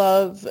just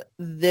love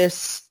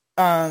this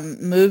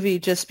movie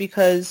just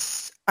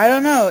because, I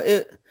don't know,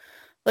 it,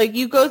 like,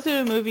 you go through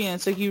a movie and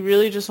it's like you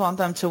really just want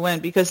them to win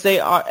because they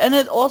are, and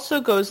it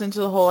also goes into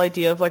the whole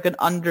idea of, like, an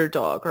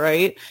underdog,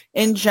 right?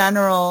 In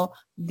general,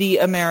 the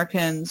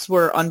Americans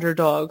were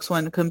underdogs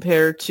when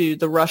compared to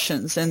the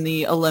Russians in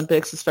the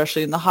Olympics,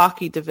 especially in the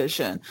hockey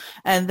division.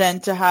 And then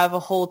to have a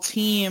whole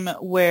team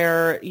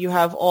where you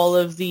have all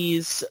of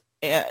these,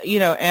 you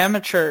know,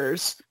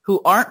 amateurs who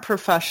aren't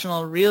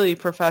professional, really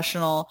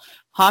professional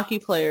hockey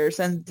players,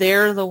 and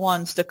they're the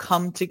ones to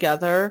come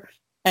together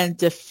and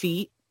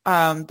defeat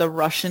the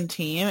Russian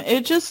team.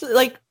 It just,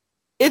 like,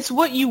 it's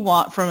what you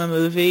want from a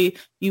movie.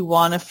 You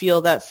want to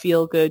feel that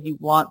feel good. You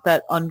want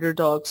that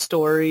underdog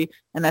story,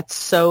 and that's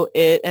so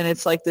it. And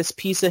it's like this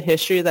piece of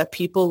history that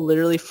people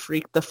literally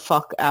freak the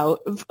fuck out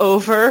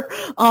over.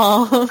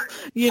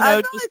 You know,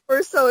 I feel like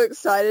we're so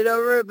excited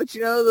over it, but you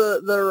know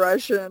the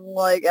Russian,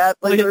 like,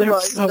 athletes are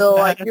like, so still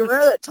bad. like, you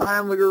remember that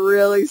time we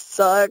really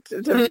sucked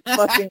to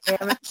fucking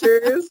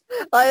amateurs?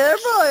 Like, they're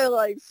probably,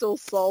 like, still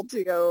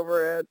salty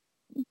over it.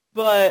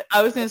 But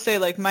I was going to say,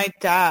 like, my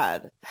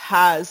dad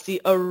has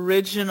the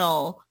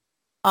original,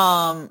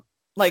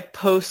 like,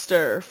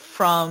 poster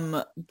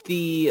from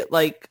the,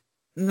 like,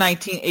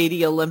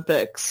 1980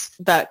 Olympics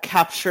that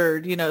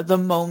captured, you know, the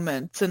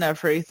moments and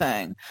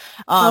everything.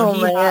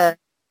 Man.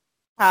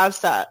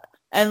 Has that.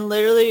 And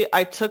literally,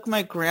 I took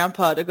my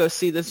grandpa to go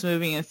see this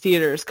movie in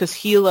theaters because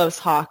he loves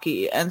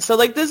hockey. And so,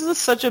 like, this is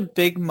such a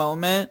big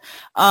moment.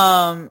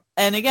 And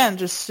again,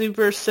 just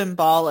super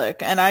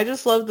symbolic. And I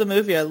just loved the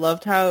movie. I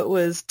loved how it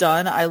was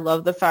done. I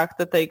love the fact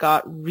that they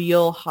got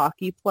real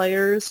hockey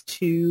players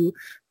to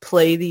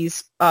play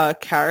these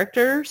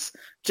characters,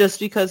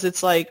 just because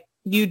it's like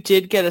you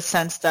did get a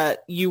sense that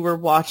you were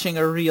watching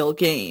a real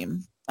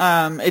game.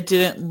 It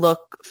didn't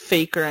look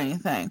fake or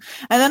anything.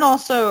 And then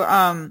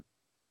also,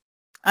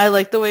 I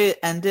like the way it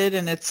ended,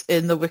 and it's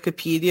in the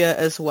Wikipedia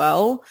as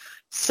well.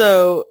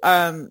 So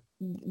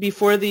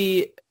before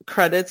the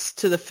credits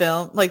to the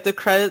film, like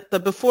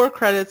the before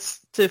credits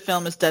to the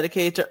film is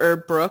dedicated to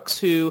Herb Brooks,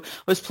 who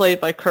was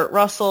played by Kurt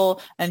Russell,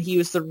 and he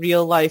was the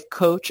real life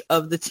coach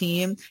of the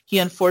team. He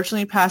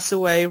unfortunately passed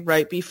away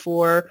right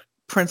before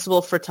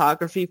principal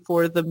photography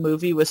for the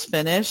movie was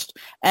finished,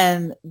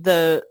 and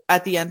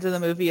at the end of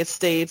the movie it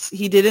states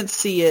he didn't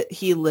see it,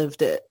 he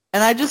lived it.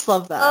 And I just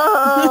love that.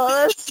 Oh,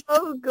 that's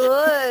so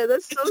good.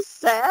 That's so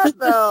sad,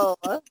 though.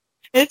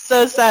 It's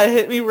so sad. It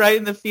hit me right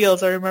in the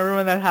feels. I remember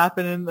when that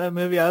happened in the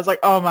movie. I was like,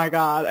 oh my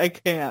God, I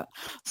can't.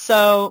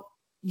 So,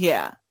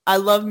 yeah, I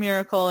love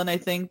Miracle, and I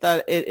think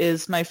that it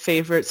is my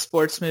favorite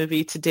sports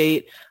movie to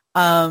date.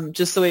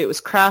 Just the way it was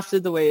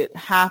crafted, the way it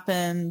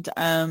happened.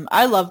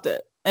 I loved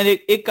it. And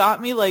it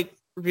got me, like,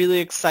 really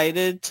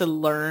excited to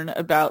learn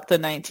about the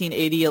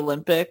 1980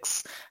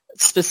 Olympics,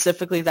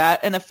 specifically that,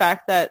 and the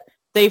fact that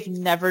they've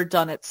never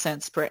done it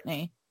since,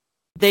 Brittany.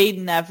 They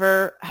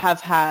never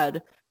have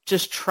had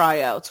just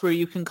tryouts where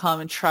you can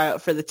come and try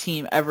out for the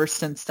team ever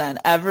since then.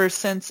 Ever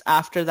since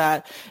after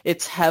that,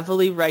 it's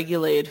heavily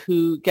regulated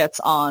who gets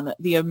on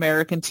the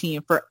American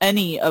team for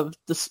any of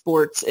the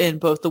sports in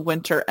both the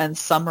Winter and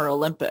Summer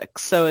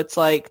Olympics. So it's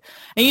like,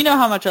 and you know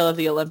how much I love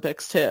the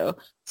Olympics too.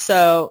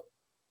 So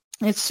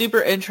it's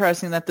super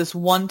interesting that this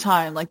one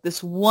time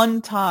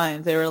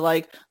they were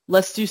like,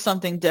 let's do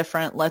something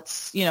different.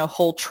 Let's, you know,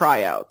 hold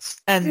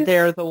tryouts. And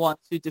they're the ones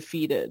who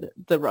defeated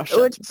the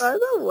Russians. Which, by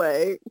the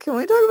way, can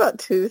we talk about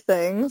two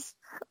things?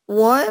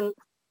 One,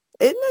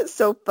 isn't it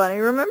so funny?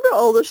 Remember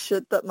all the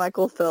shit that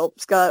Michael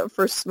Phelps got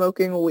for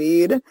smoking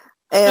weed?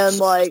 And,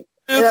 like,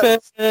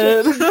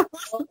 Stupid.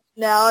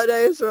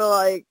 nowadays we're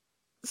like,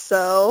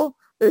 so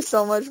there's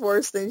so much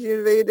worse things you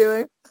could be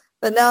doing.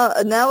 But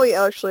now we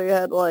actually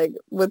had, like,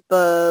 with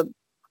the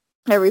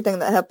everything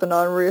that happened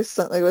on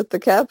recently with the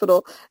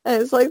Capitol,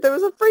 and it's like there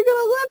was a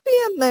freaking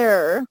Olympian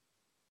there,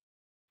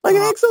 like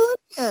an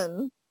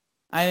ex-Olympian.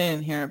 I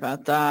didn't hear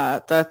about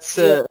that. That's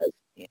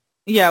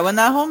yeah. When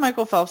that whole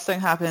Michael Phelps thing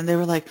happened, they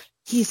were like,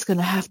 he's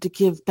gonna have to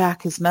give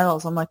back his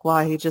medals. I'm like,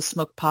 why? He just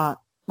smoked pot.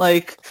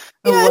 Like,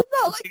 Yeah, what it's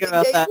not do you like think they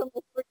about gave that? him a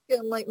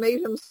freaking, like,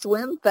 made him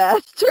swim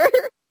faster.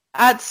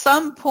 At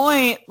some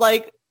point,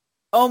 like,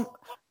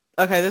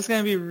 okay, this is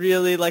going to be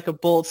really like a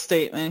bold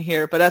statement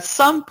here, but at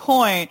some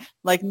point,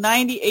 like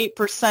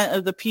 98%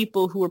 of the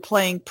people who were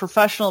playing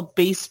professional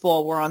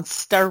baseball were on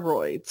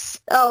steroids.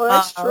 Oh,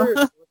 that's true.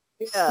 Uh,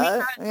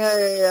 Yeah,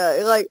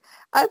 yeah. Like,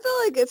 I feel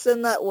like it's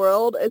in that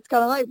world. It's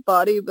kind of like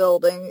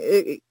bodybuilding.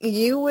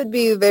 It would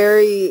be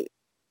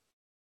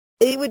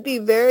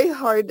very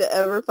hard to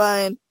ever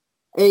find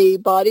a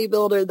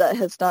bodybuilder that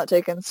has not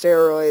taken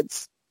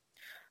steroids.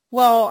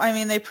 Well, I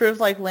mean, they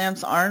proved like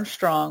Lance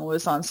Armstrong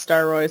was on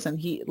steroids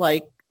and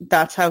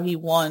that's how he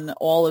won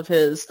all of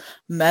his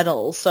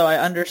medals. So I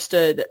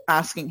understood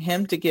asking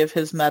him to give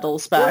his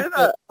medals What back.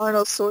 about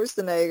Arnold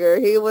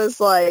Schwarzenegger? He was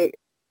like,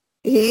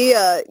 he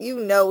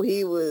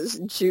was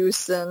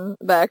juicing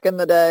back in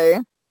the day.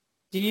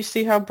 Do you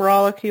see how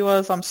brolic he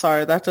was? I'm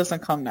sorry, that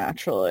doesn't come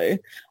naturally.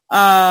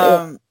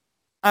 Yeah.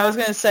 I was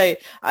going to say,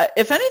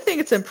 if anything,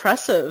 it's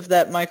impressive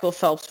that Michael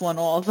Phelps won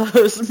all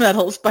those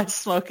medals by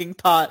smoking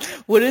pot.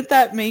 Wouldn't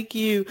that make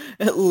you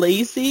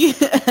lazy?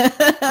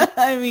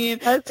 I mean,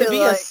 I to feel be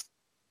like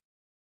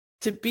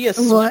to be a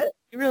swimmer, what?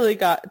 you really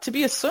got to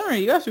be a swimmer.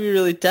 You have to be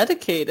really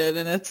dedicated,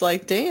 and it's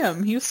like,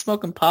 damn, he was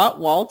smoking pot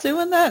while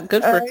doing that.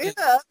 Good for him. Yeah,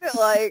 I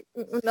feel like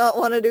not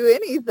want to do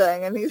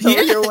anything, and he's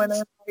over here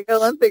winning like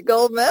Olympic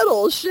gold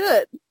medals.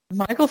 Shit.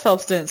 Michael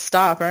Phelps didn't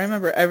stop. I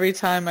remember every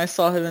time I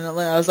saw him in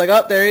Atlanta, I was like,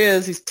 oh, there he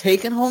is. He's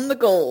taking home the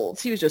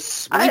golds. He was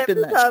just sweeping Every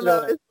that time shit I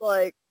up. was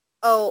like,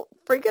 oh,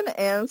 freaking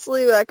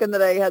Ansley back in the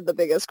day had the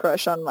biggest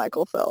crush on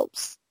Michael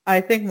Phelps.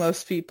 I think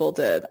most people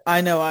did. I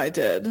know I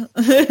did.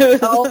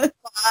 Oh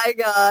my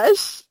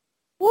gosh.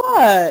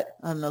 What?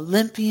 An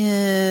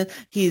Olympian.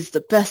 He's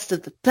the best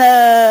of the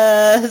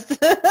best.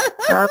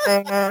 Oh,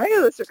 man.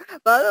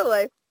 By the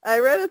way, I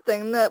read a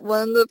thing that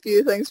one of the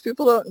few things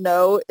people don't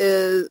know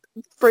is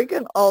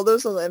freaking all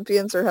those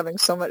Olympians are having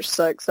so much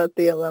sex at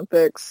the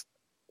Olympics.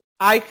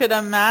 I could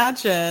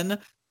imagine.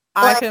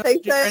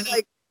 They say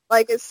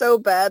like it's so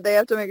bad they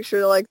have to make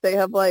sure like they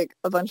have like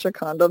a bunch of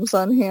condoms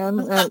on hand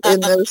and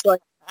in those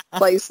like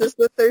places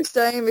that they're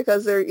staying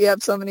because you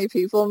have so many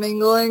people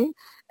mingling,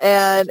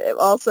 and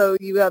also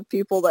you have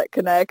people that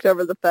connect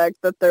over the fact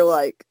that they're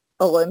like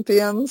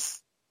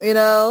Olympians, you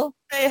know?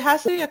 It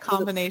has to be a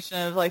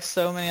combination of like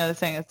so many other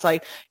things. It's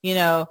like,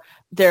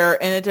 they're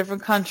in a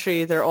different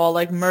country. They're all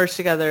like merged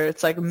together.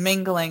 It's like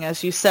mingling,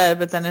 as you said,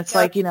 but then it's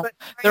like,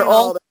 they're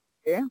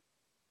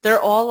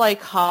all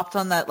like hopped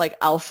on that like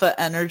alpha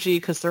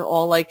energy because they're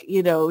all like,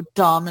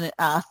 dominant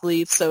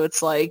athletes. So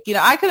it's like,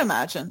 I could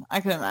imagine.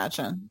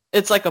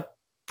 It's like a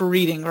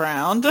breeding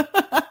ground. A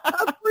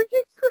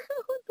freaking ground.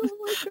 Oh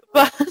my God.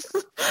 But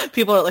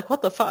people are like,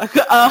 what the fuck?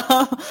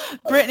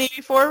 Brittany,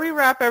 before we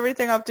wrap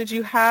everything up, did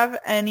you have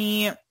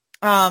any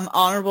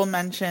honorable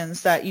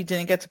mentions that you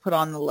didn't get to put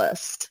on the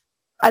list?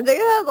 I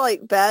think I had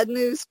like Bad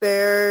News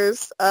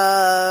Bears.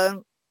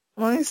 Let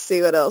me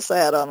see what else I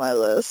had on my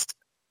list.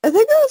 I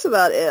think that was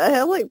about it. I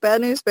had like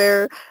Bad News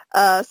Bear,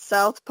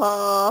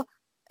 Southpaw,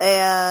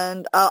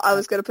 and I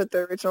was going to put the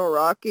original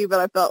Rocky, but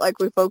I felt like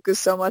we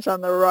focused so much on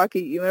the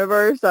Rocky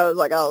universe, I was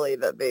like, I'll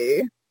leave it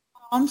be.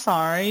 I'm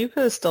sorry. You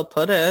could have still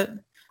put it.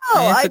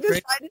 No, I I mean,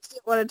 just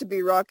didn't want it to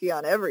be Rocky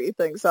on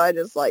everything, so I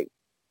mean,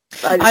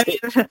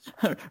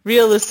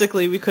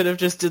 realistically, we could have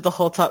just did the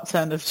whole top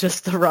 10 of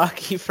just the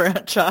Rocky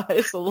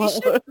franchise alone.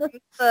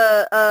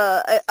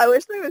 I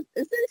wish there was.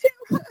 Is there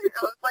 10?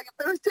 Like if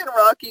there was 10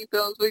 Rocky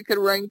films, we could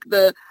rank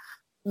the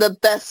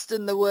best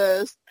and the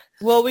worst.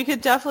 Well, we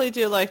could definitely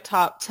do like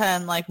top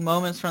 10 like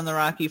moments from the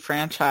Rocky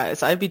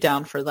franchise. I'd be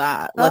down for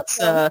that. Let's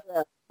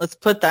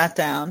put that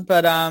down.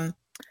 But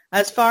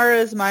as far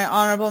as my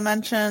honorable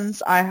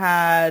mentions, I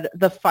had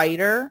The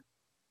Fighter,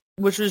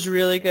 which was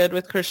really good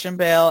with Christian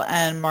Bale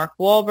and Mark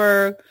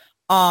Wahlberg.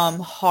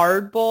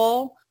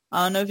 Hardball.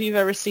 I don't know if you've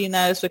ever seen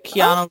that. It's with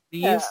Keanu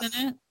Reeves in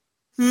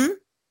it.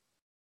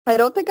 I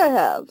don't think I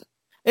have.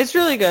 It's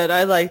really good.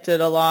 I liked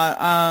it a lot.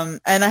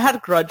 And I had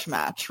Grudge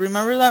Match.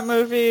 Remember that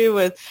movie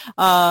with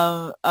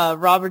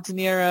Robert De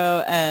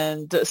Niro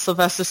and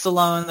Sylvester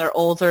Stallone? They're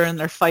older and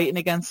they're fighting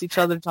against each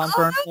other. John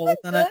Bernthal was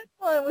in it.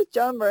 One with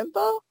John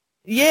Bernthal?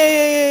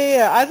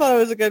 Yeah. I thought it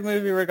was a good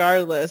movie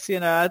regardless.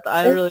 I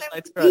really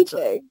liked Grudge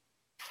Match.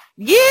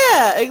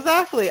 Yeah,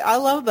 exactly. I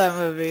love that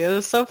movie. It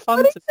was so fun.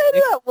 What did he say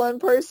to that one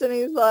person?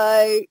 He's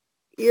like,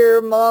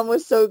 your mom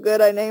was so good,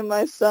 I named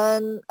my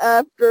son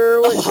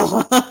after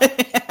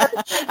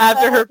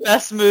after her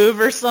best move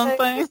or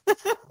something.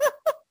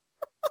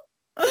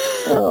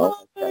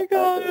 Oh my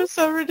God, it was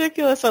so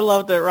ridiculous. I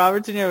loved it.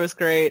 Robert De Niro was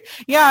great.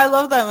 Yeah, I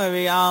love that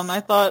movie. I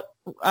thought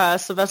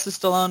Sylvester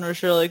Stallone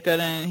was really good,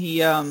 and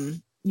he, I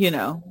don't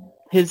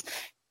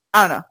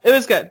know, it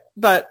was good.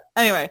 But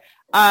anyway,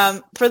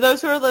 for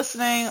those who are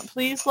listening,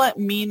 please let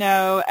me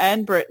know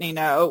and Brittany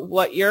know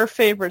what your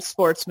favorite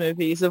sports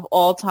movies of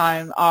all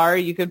time are.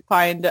 You can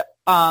find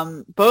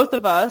both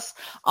of us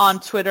on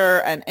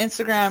Twitter and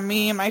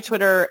Instagram. My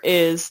Twitter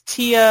is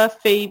Tia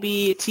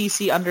Fabi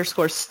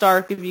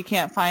TC_Stark if you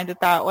can't find it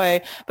that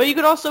way. But you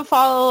could also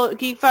follow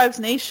Geek Vibes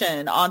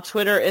Nation on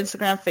Twitter,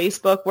 Instagram,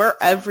 Facebook. We're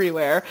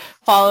everywhere.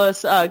 Follow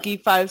us,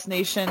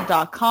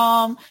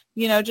 geekvibesnation.com.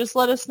 Just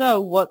let us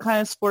know what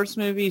kind of sports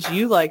movies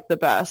you like the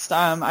best.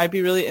 I'd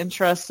be really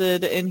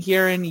interested in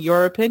hearing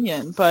your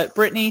opinion. But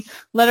Brittany,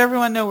 let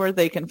everyone know where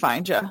they can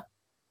find you.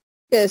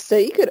 Yeah, so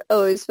you could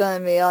always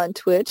find me on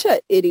Twitch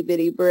at Itty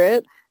Bitty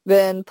Brit.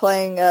 Been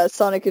playing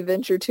Sonic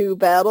Adventure 2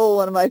 Battle,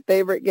 one of my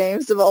favorite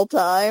games of all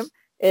time.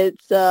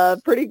 It's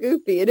pretty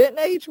goofy. It didn't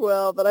age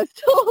well, but I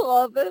still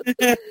love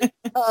it.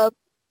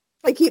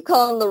 I keep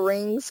calling the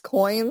rings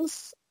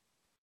coins.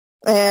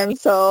 And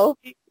so,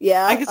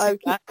 yeah,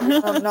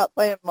 I'm not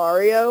playing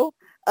Mario.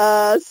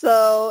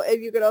 So,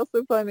 and you can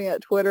also find me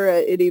at Twitter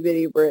at Itty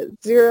Bitty Brit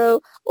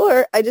 0.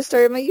 Or I just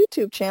started my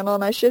YouTube channel,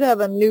 and I should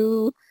have a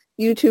new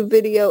YouTube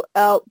video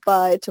out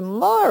by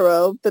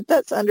tomorrow, but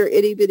that's under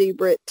Itty Bitty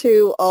Brit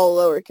 2, all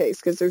lowercase,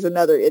 because there's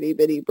another Itty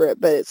Bitty Brit,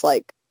 but it's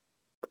like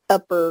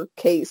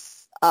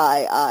uppercase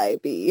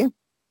I-I-B.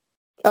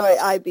 Oh, wait,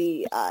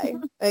 I-B-I.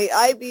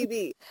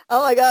 I-B-B.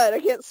 Oh my god, I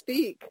can't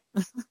speak.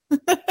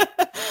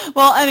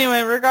 Well,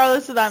 anyway,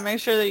 regardless of that, make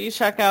sure that you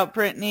check out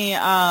Brittany.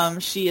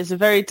 She is a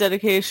very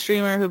dedicated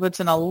streamer who puts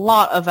in a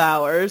lot of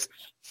hours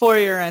for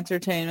your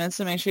entertainment,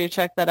 so make sure you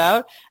check that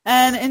out.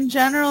 And in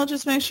general,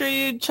 just make sure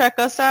you check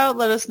us out.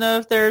 Let us know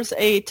if there's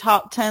a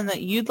top 10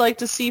 that you'd like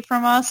to see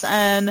from us,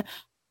 and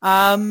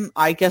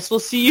I guess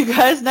we'll see you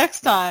guys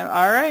next time.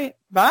 All right,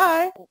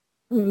 bye.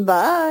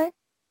 Bye.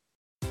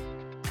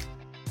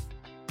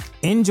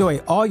 Enjoy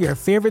all your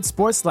favorite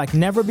sports like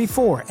never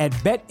before at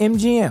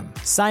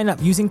BetMGM. Sign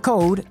up using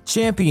code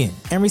CHAMPION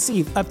and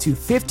receive up to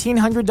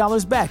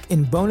 $1,500 back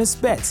in bonus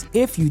bets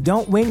if you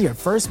don't win your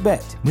first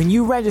bet. When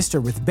you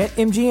register with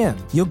BetMGM,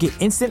 you'll get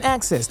instant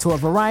access to a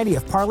variety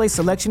of parlay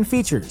selection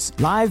features,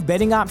 live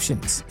betting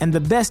options, and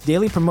the best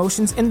daily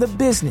promotions in the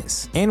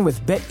business. And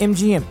with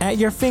BetMGM at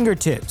your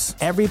fingertips,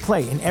 every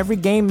play and every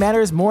game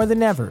matters more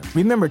than ever.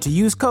 Remember to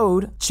use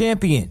code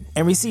CHAMPION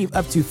and receive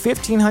up to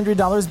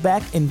 $1,500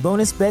 back in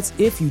bonus bets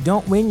if you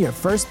don't win your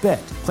first bet.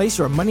 Place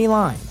your money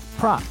line,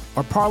 prop,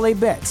 or parlay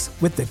bets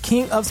with the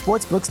king of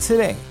sportsbooks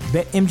today.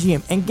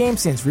 BetMGM and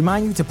GameSense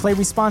remind you to play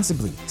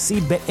responsibly. See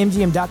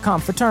BetMGM.com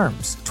for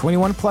terms.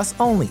 21 plus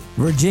only.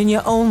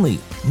 Virginia only.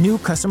 New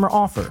customer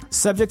offer.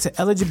 Subject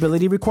to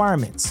eligibility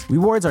requirements.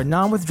 Rewards are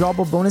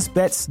non-withdrawable bonus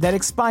bets that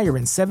expire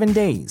in 7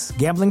 days.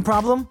 Gambling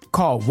problem?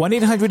 Call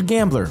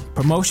 1-800-GAMBLER.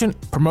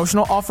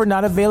 Promotional offer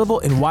not available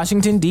in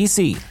Washington,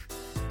 D.C.